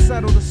 it's time I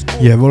settle the score.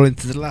 Yeah, rolling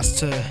to the last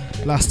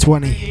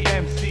 20.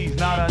 MC's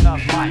not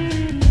enough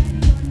mic.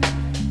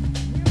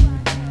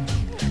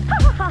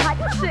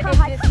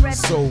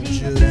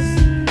 Soldiers.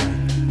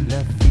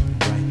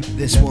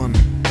 This one,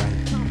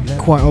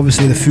 quite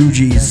obviously the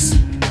Fugees.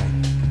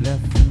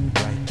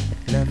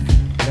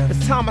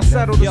 It's time I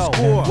settle the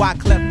score. Why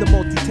cleft the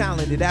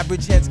multi-talented?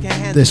 Average heads can't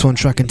handle. This one,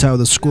 track and title,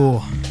 The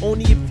Score.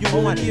 Only if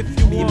you want it.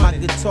 Me and my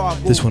guitar.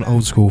 This one,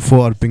 old school.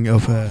 Thought I'd bring it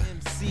up.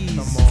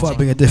 Thought I'd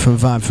bring a different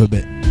vibe for a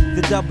bit.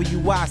 The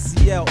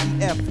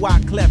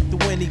WICLEFY cleft to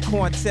any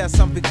contest.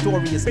 I'm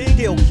victorious.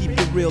 He'll keep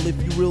it real if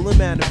you real and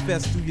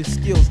manifest through your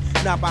skills,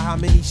 not by how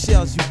many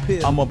shells you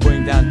peel. I'ma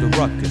bring down the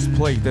ruckus,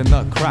 play the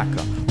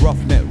nutcracker,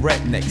 roughneck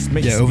rednecks.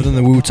 Yeah, other than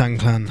the Wu-Tang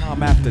Clan,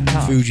 time after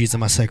time. Fugees are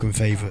my second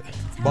favourite.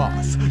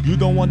 Boss, you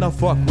don't wanna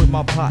fuck with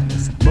my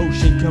partners.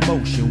 Motion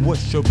commotion,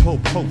 what's your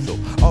proposal?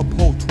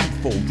 Uphold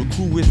threefold, the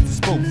crew is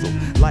disposal.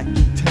 Like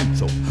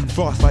utensil,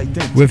 frost like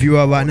dentist. Wherever you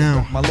are right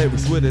now, my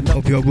lyrics with it.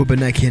 hope you're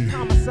rubbernecking.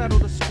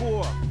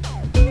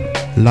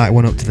 Light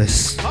one up to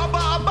this.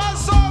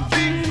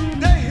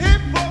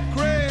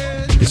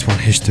 This one,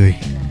 History.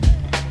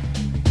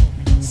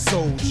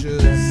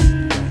 Soldiers.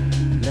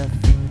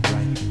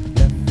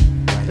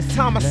 It's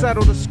time I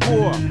settle the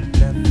score.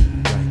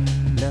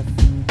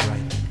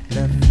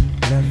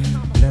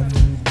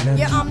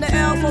 Yeah, I'm the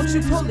L, won't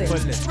you pull it?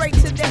 Straight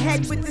to the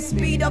head with the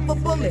speed of a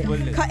bullet.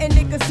 Cutting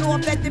niggas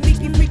off at the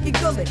meeky freaky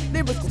gullet.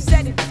 Lyrical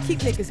sedative, keep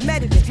niggas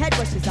meditative. Head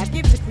rushes I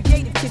give to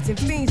creative kids and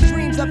fiends.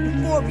 Dreams of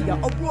euphoria,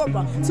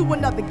 aurora to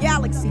another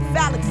galaxy.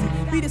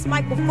 Fallaxy, be this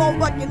microphone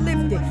bucket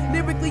lifted.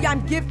 Lyrically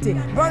I'm gifted.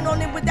 Burn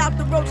on it without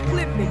the roach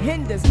clipping.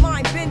 Hinders,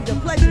 mind bender,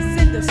 pleasure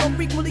cinder. So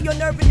frequently your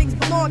nerve endings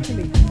belong to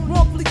me.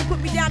 Wrongfully you put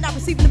me down, not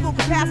receiving the full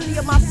capacity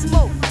of my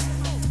smoke.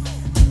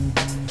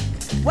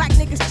 Whack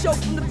niggas choke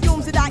from the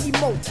fumes that I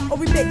emote or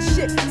remake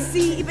shit.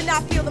 See, even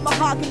I feel the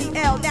mahogany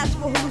L.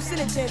 Natural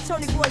hallucinogen.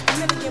 Tony Boy's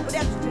Dominican with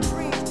estrogen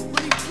dreams.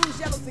 Release blues,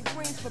 yellows, and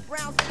greens for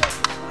browns, silks,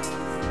 and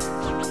queens.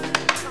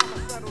 Time to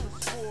settle the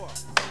score.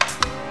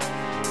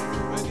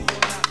 Ready or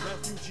not,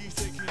 refugees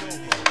taking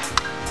over.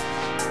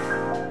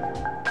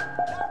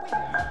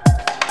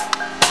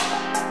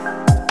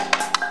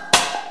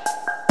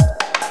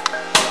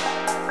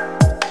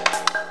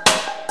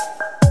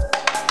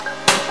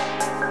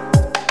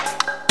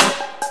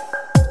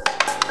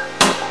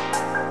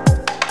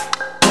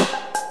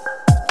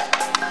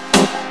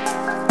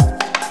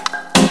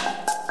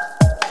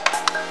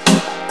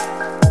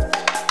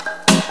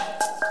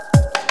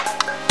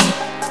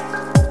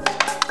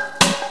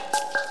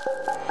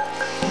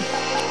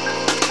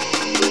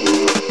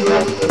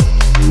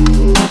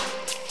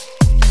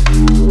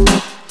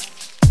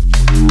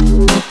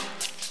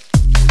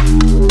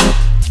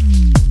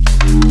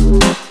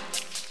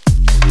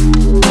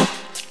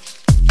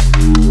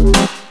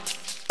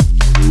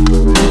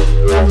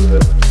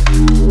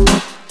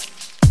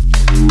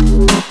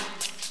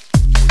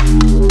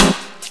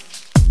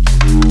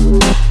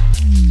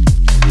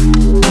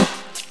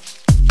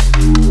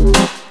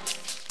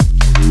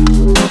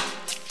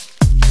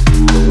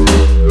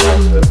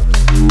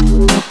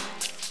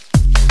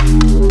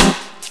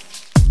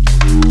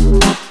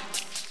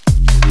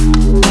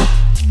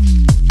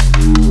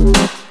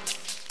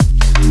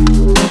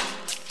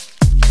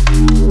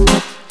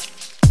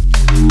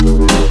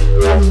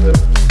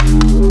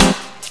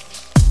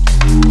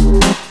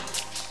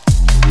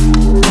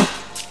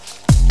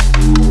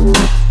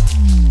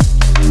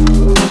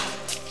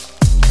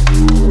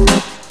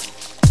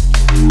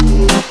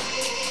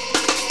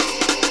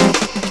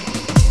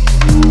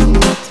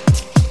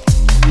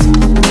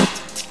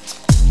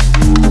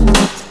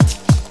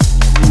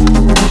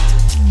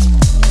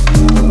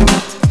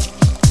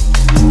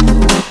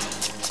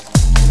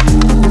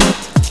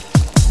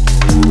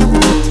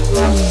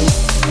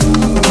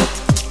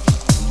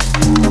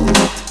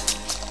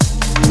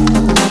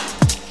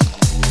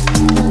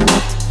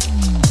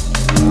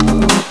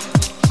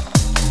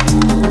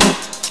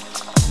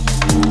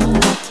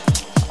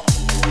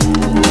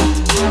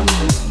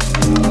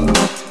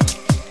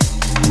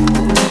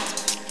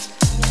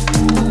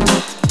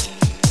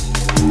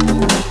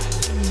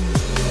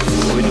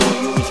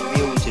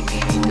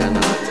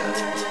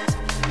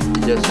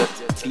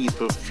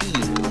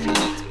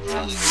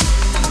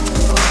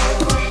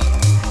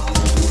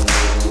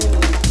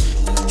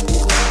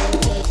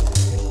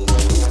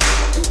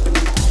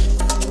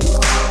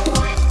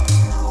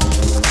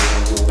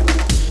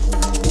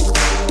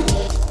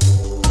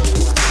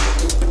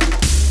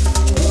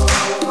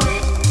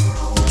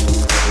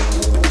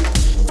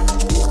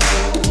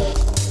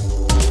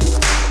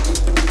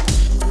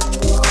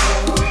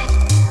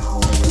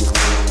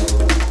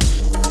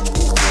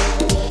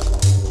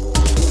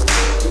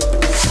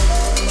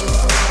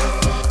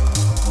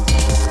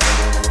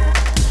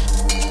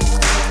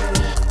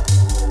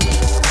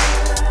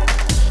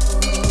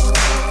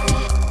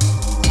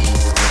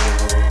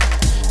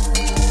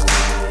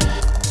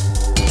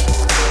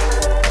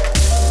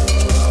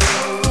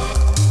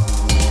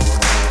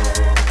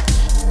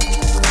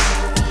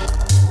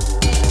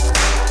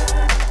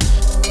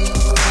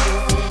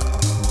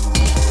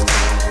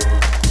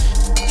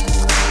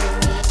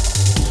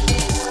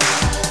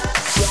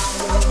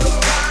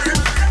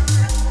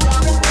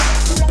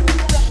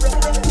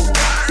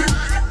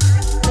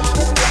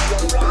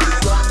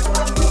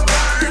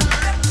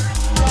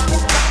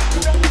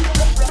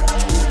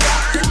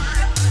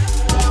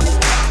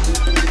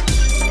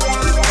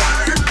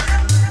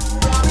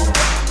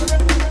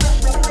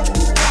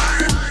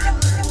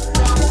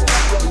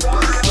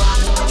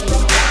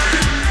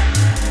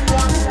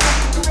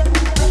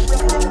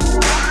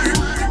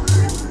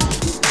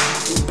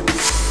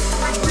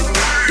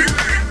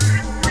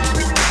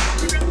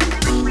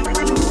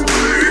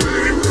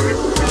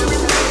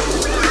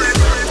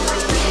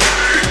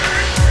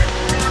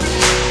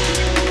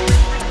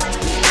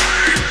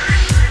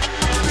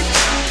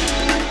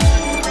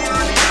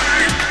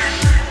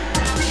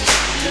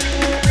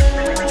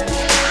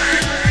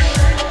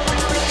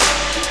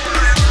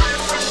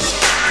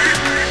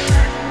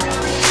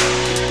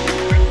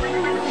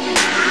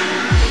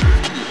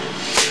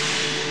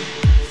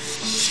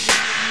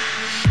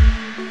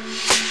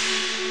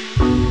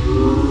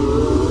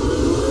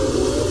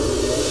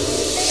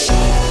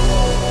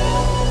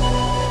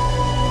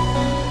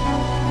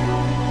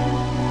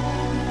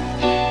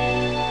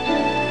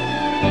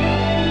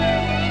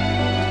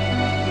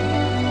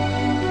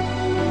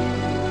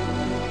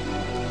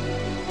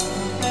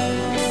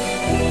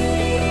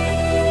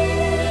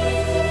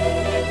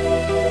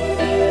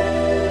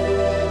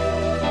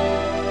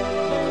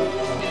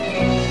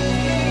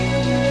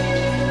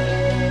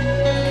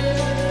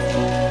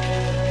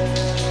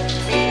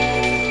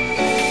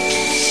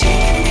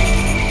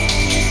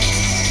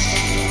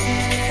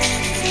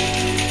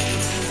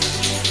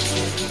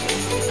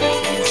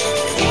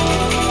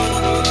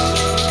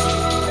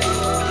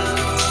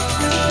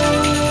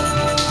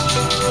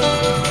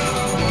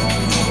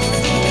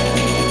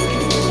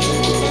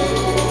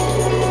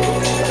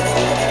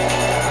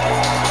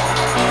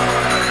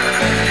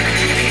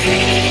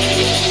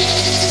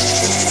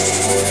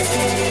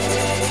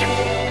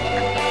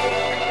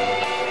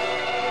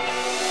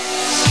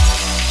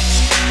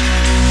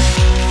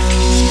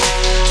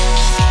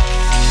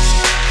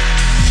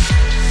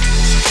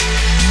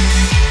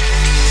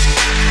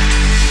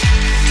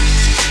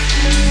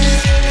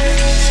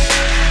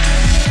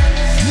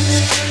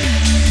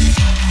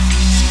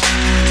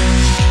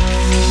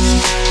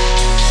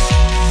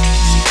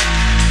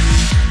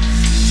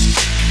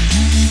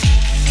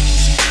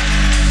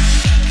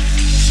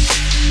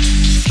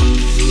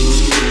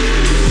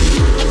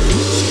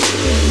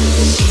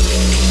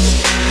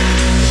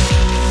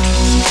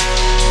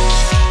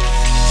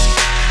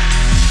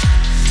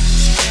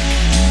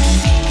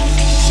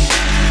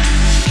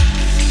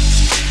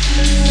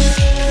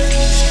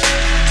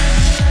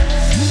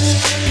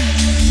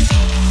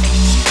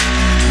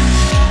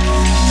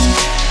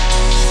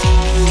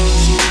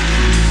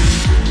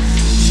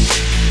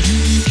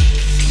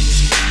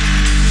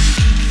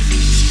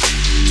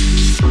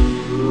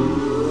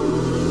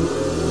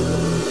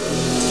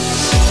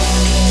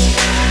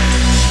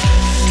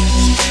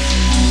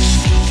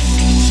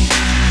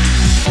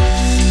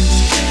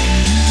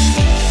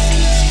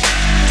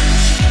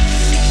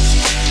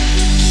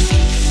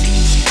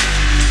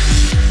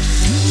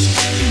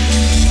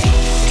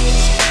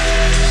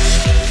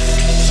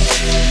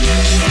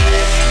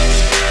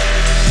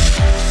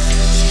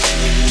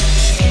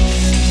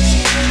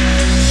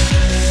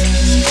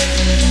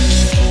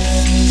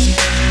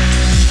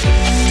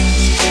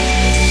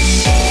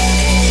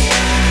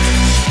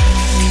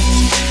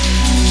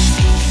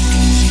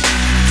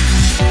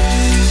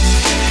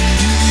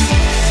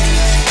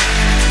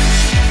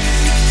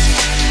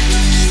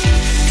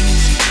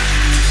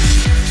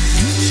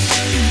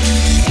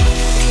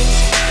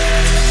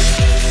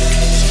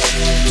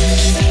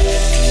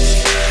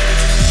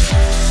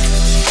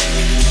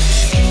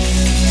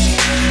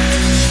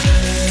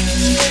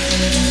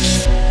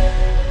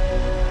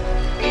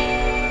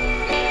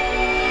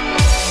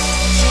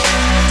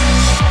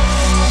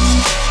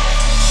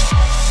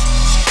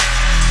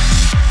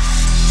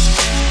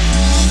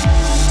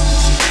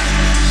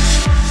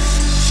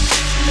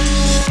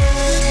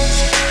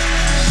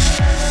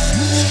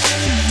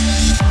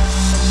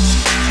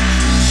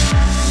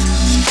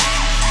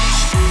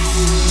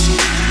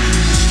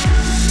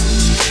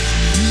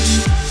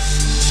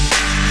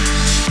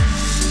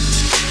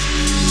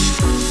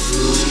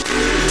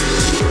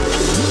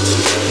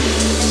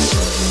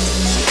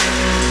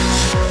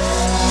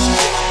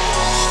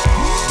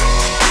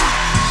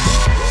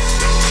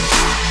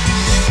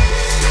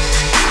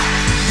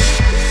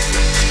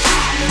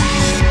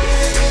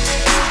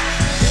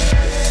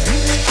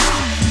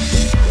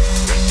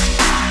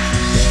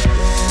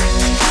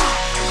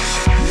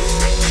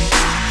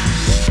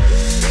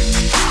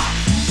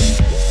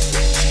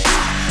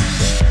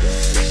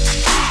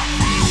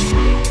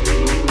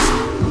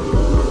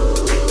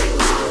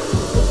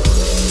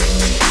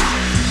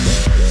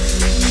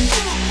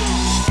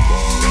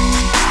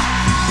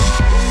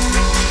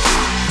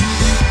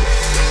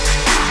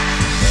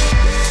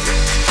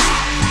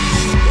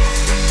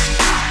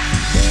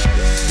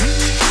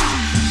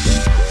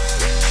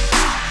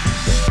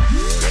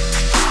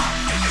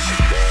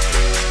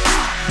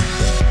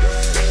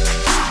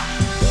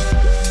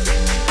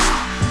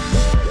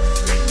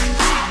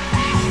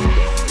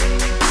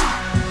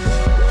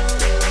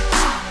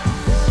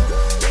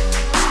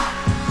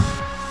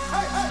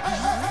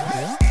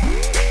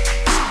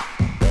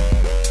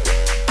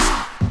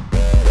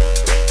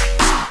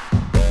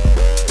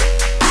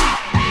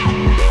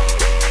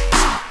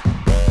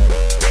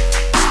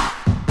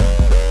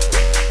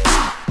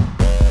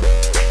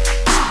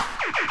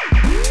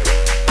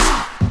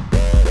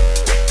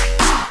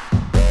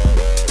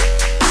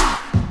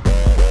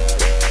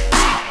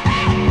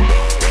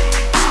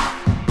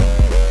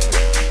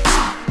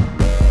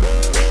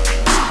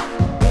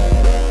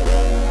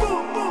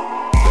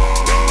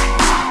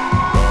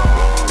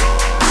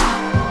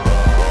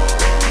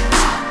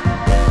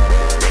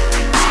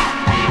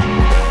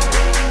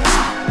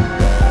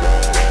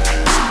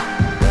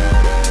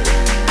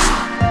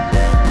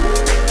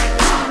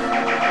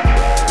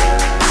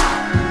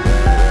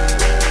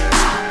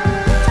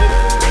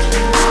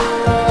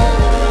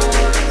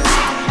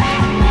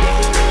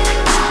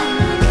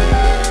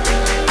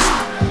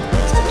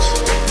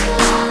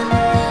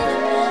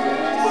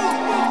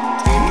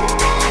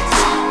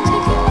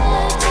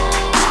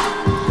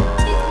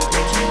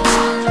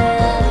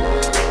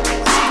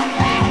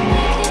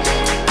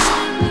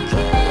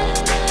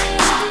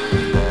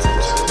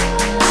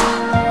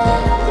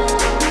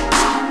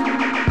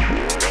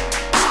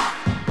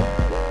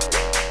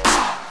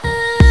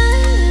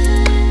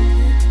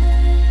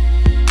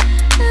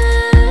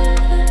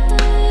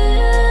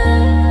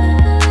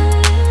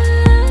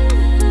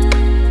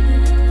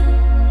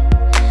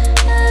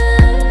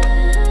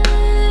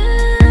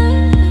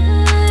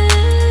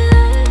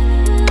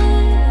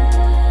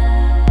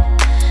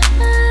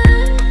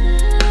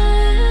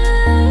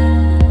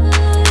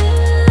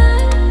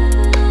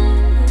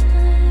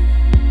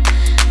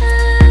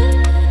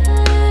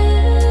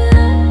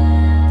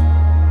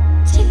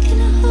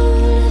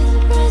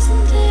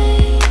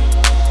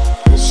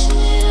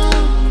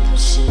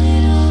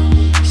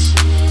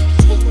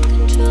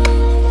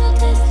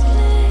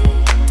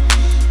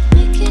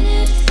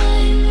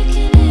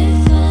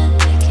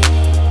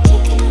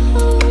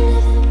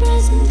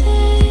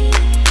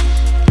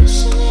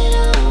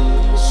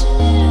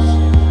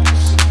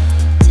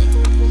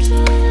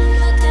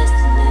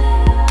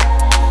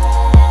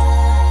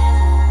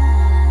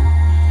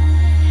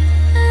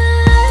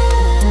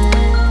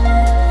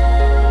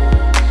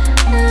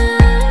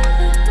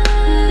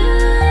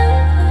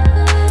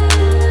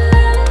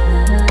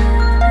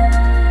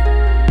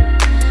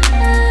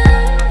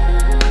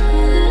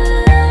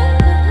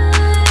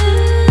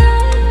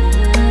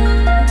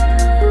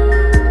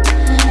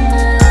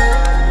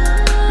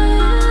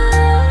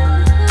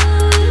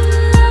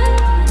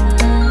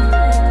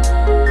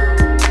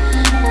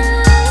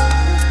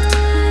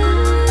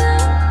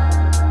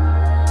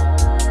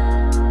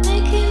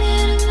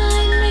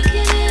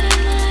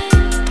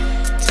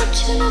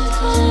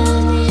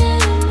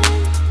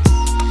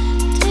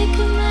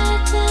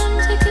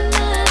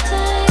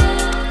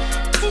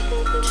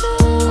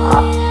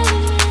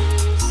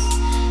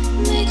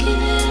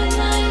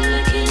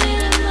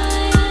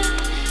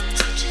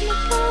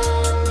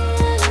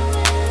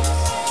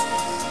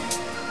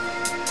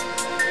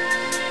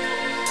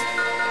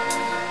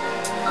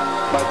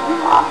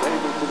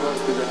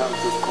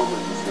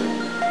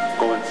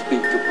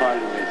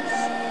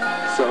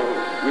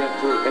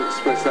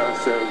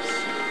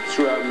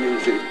 Trap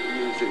music.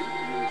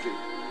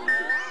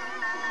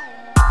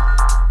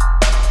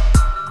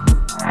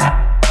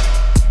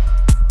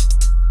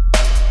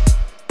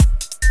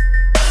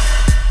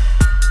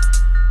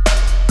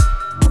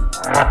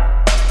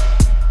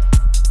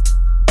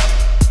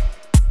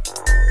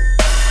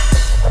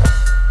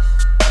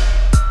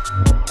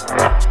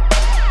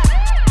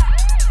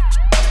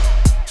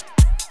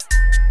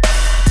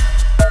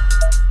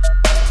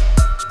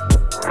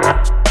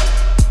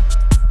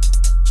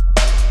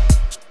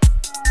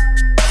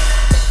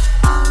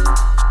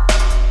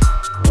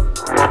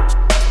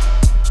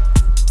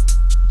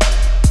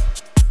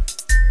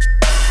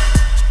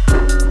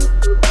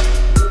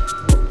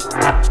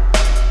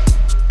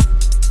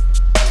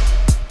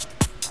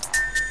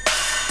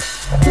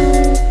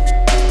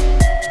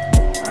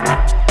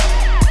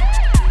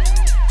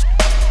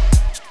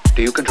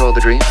 Do you control the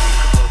dream?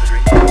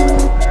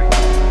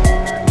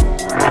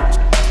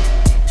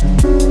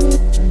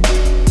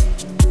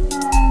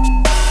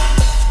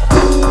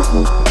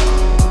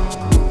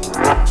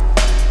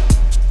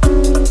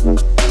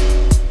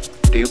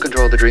 Do you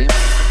control the dream?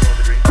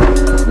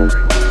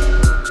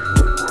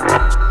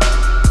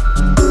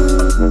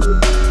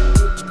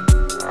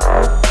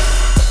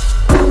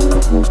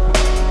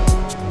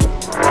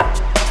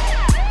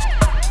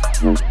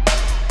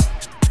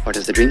 Or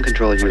does the dream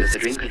control you? Does the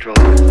dream control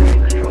you?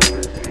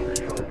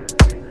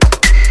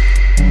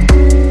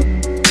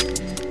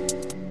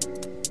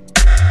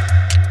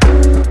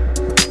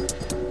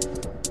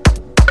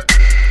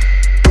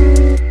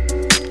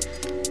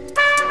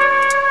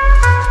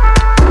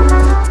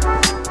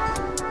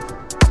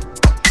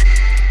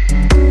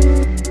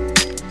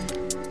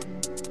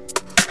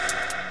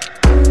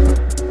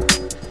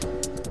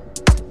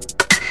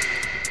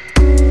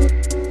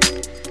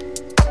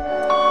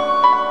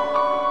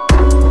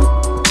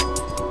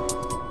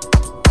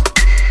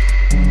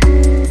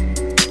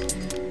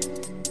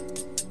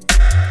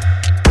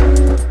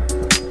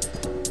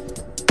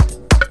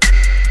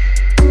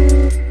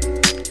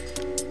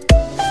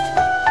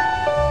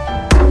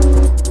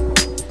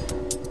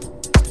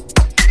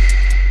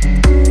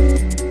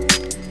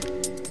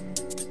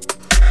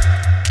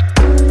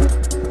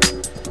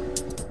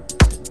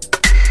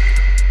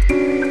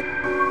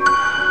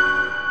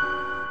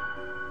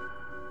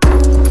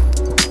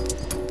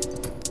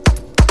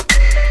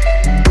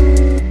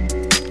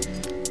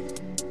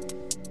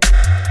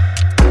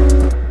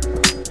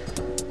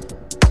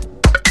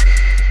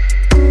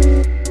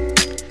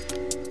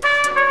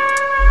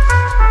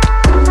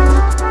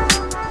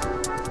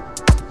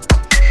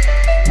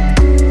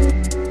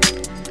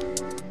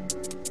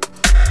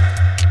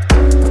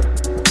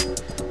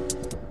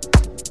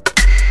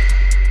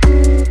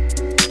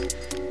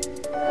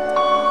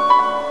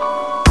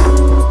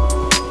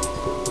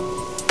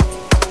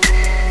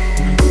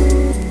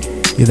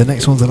 Yeah, the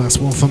next one's the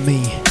last one from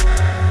me.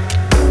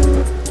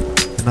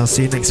 And I'll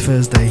see you next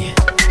Thursday.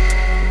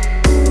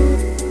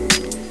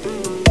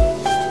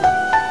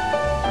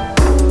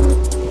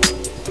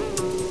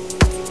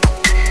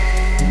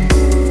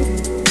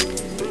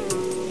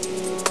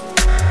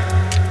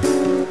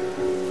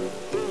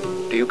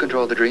 Do you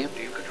control the dream?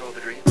 Do you control the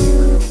dream?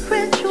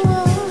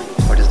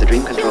 Or does the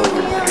dream control you?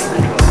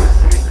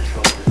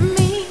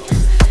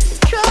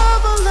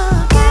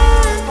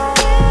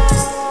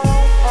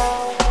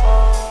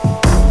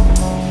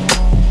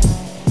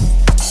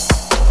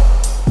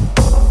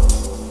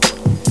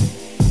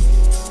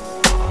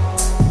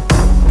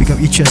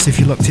 Your chest if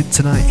you're locked in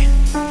tonight.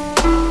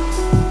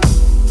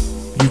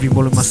 You've been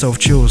rolling myself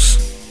chills.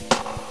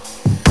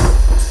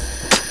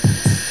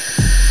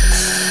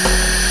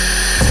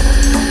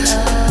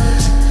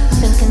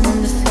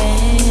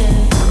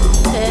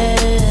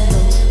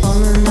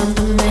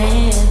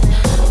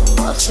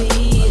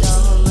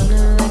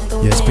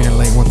 Yeah, it's been a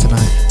late one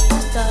tonight.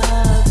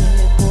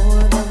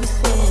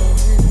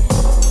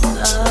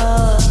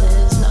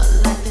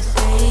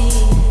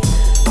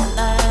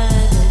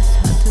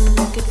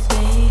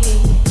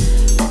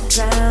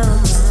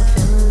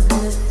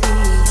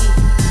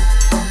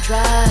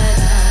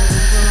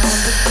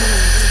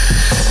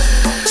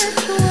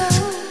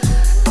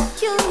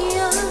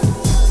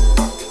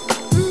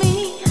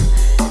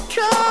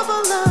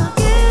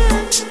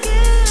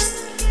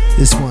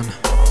 This one,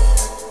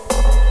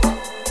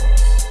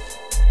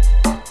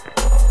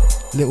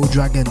 Little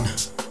Dragon,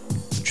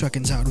 track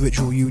entitled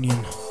Ritual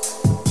Union,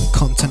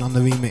 content on the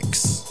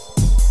remix.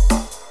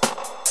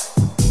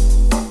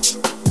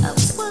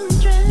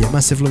 Yeah,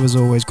 massive love as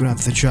always, going out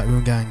to the chat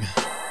room gang.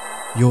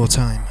 Your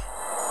time.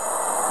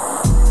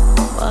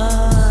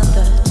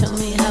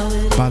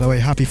 By the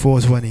way, happy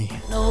 420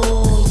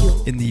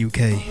 in the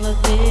UK.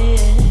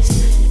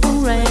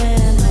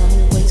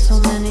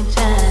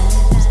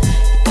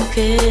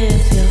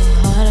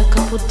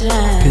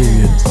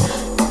 Period.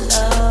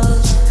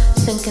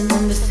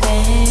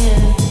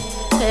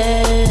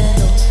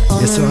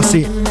 Yes, so I'll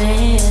see.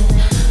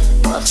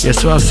 Yes,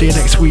 so I'll see you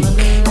next week,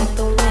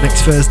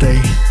 next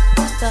Thursday,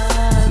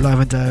 live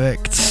and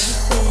direct,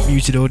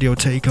 muted audio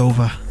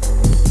takeover.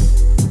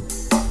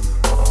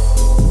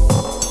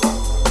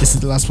 This this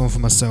is the last one for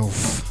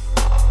myself.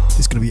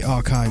 It's going to be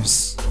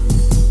Archives.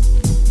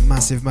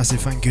 Massive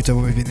thank you to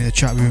everyone in the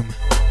chat room.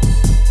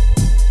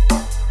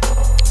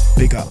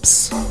 Big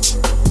ups.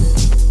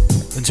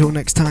 Until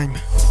next time,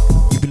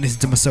 you've been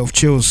listening to myself,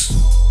 Chills.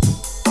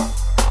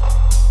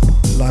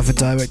 Live and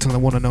direct on the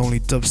one and only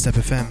Dubstep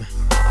FM.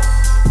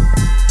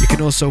 You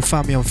can also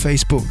find me on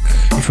Facebook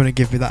if you want to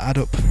give me that add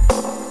up.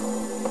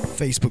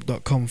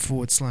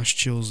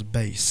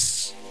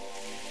 Facebook.com/chillsbass.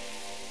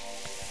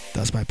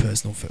 That's my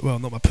personal, well,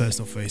 not my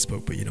personal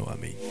Facebook, but you know what I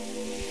mean.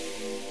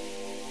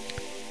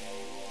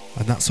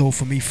 And that's all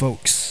for me,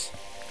 folks.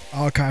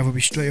 Archive will be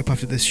straight up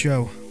after this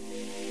show.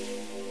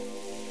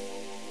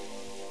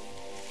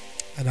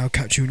 And I'll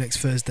catch you next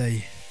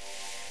Thursday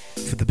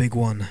for the big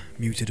one,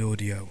 Muted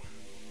Audio.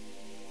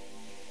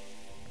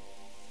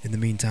 In the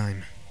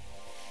meantime,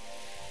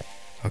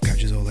 I'll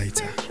catch you all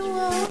later.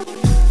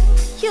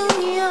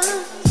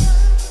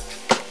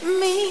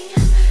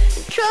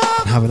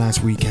 And have a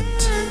nice weekend.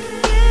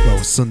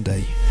 Well,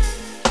 Sunday.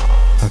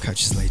 I'll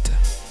catch you later.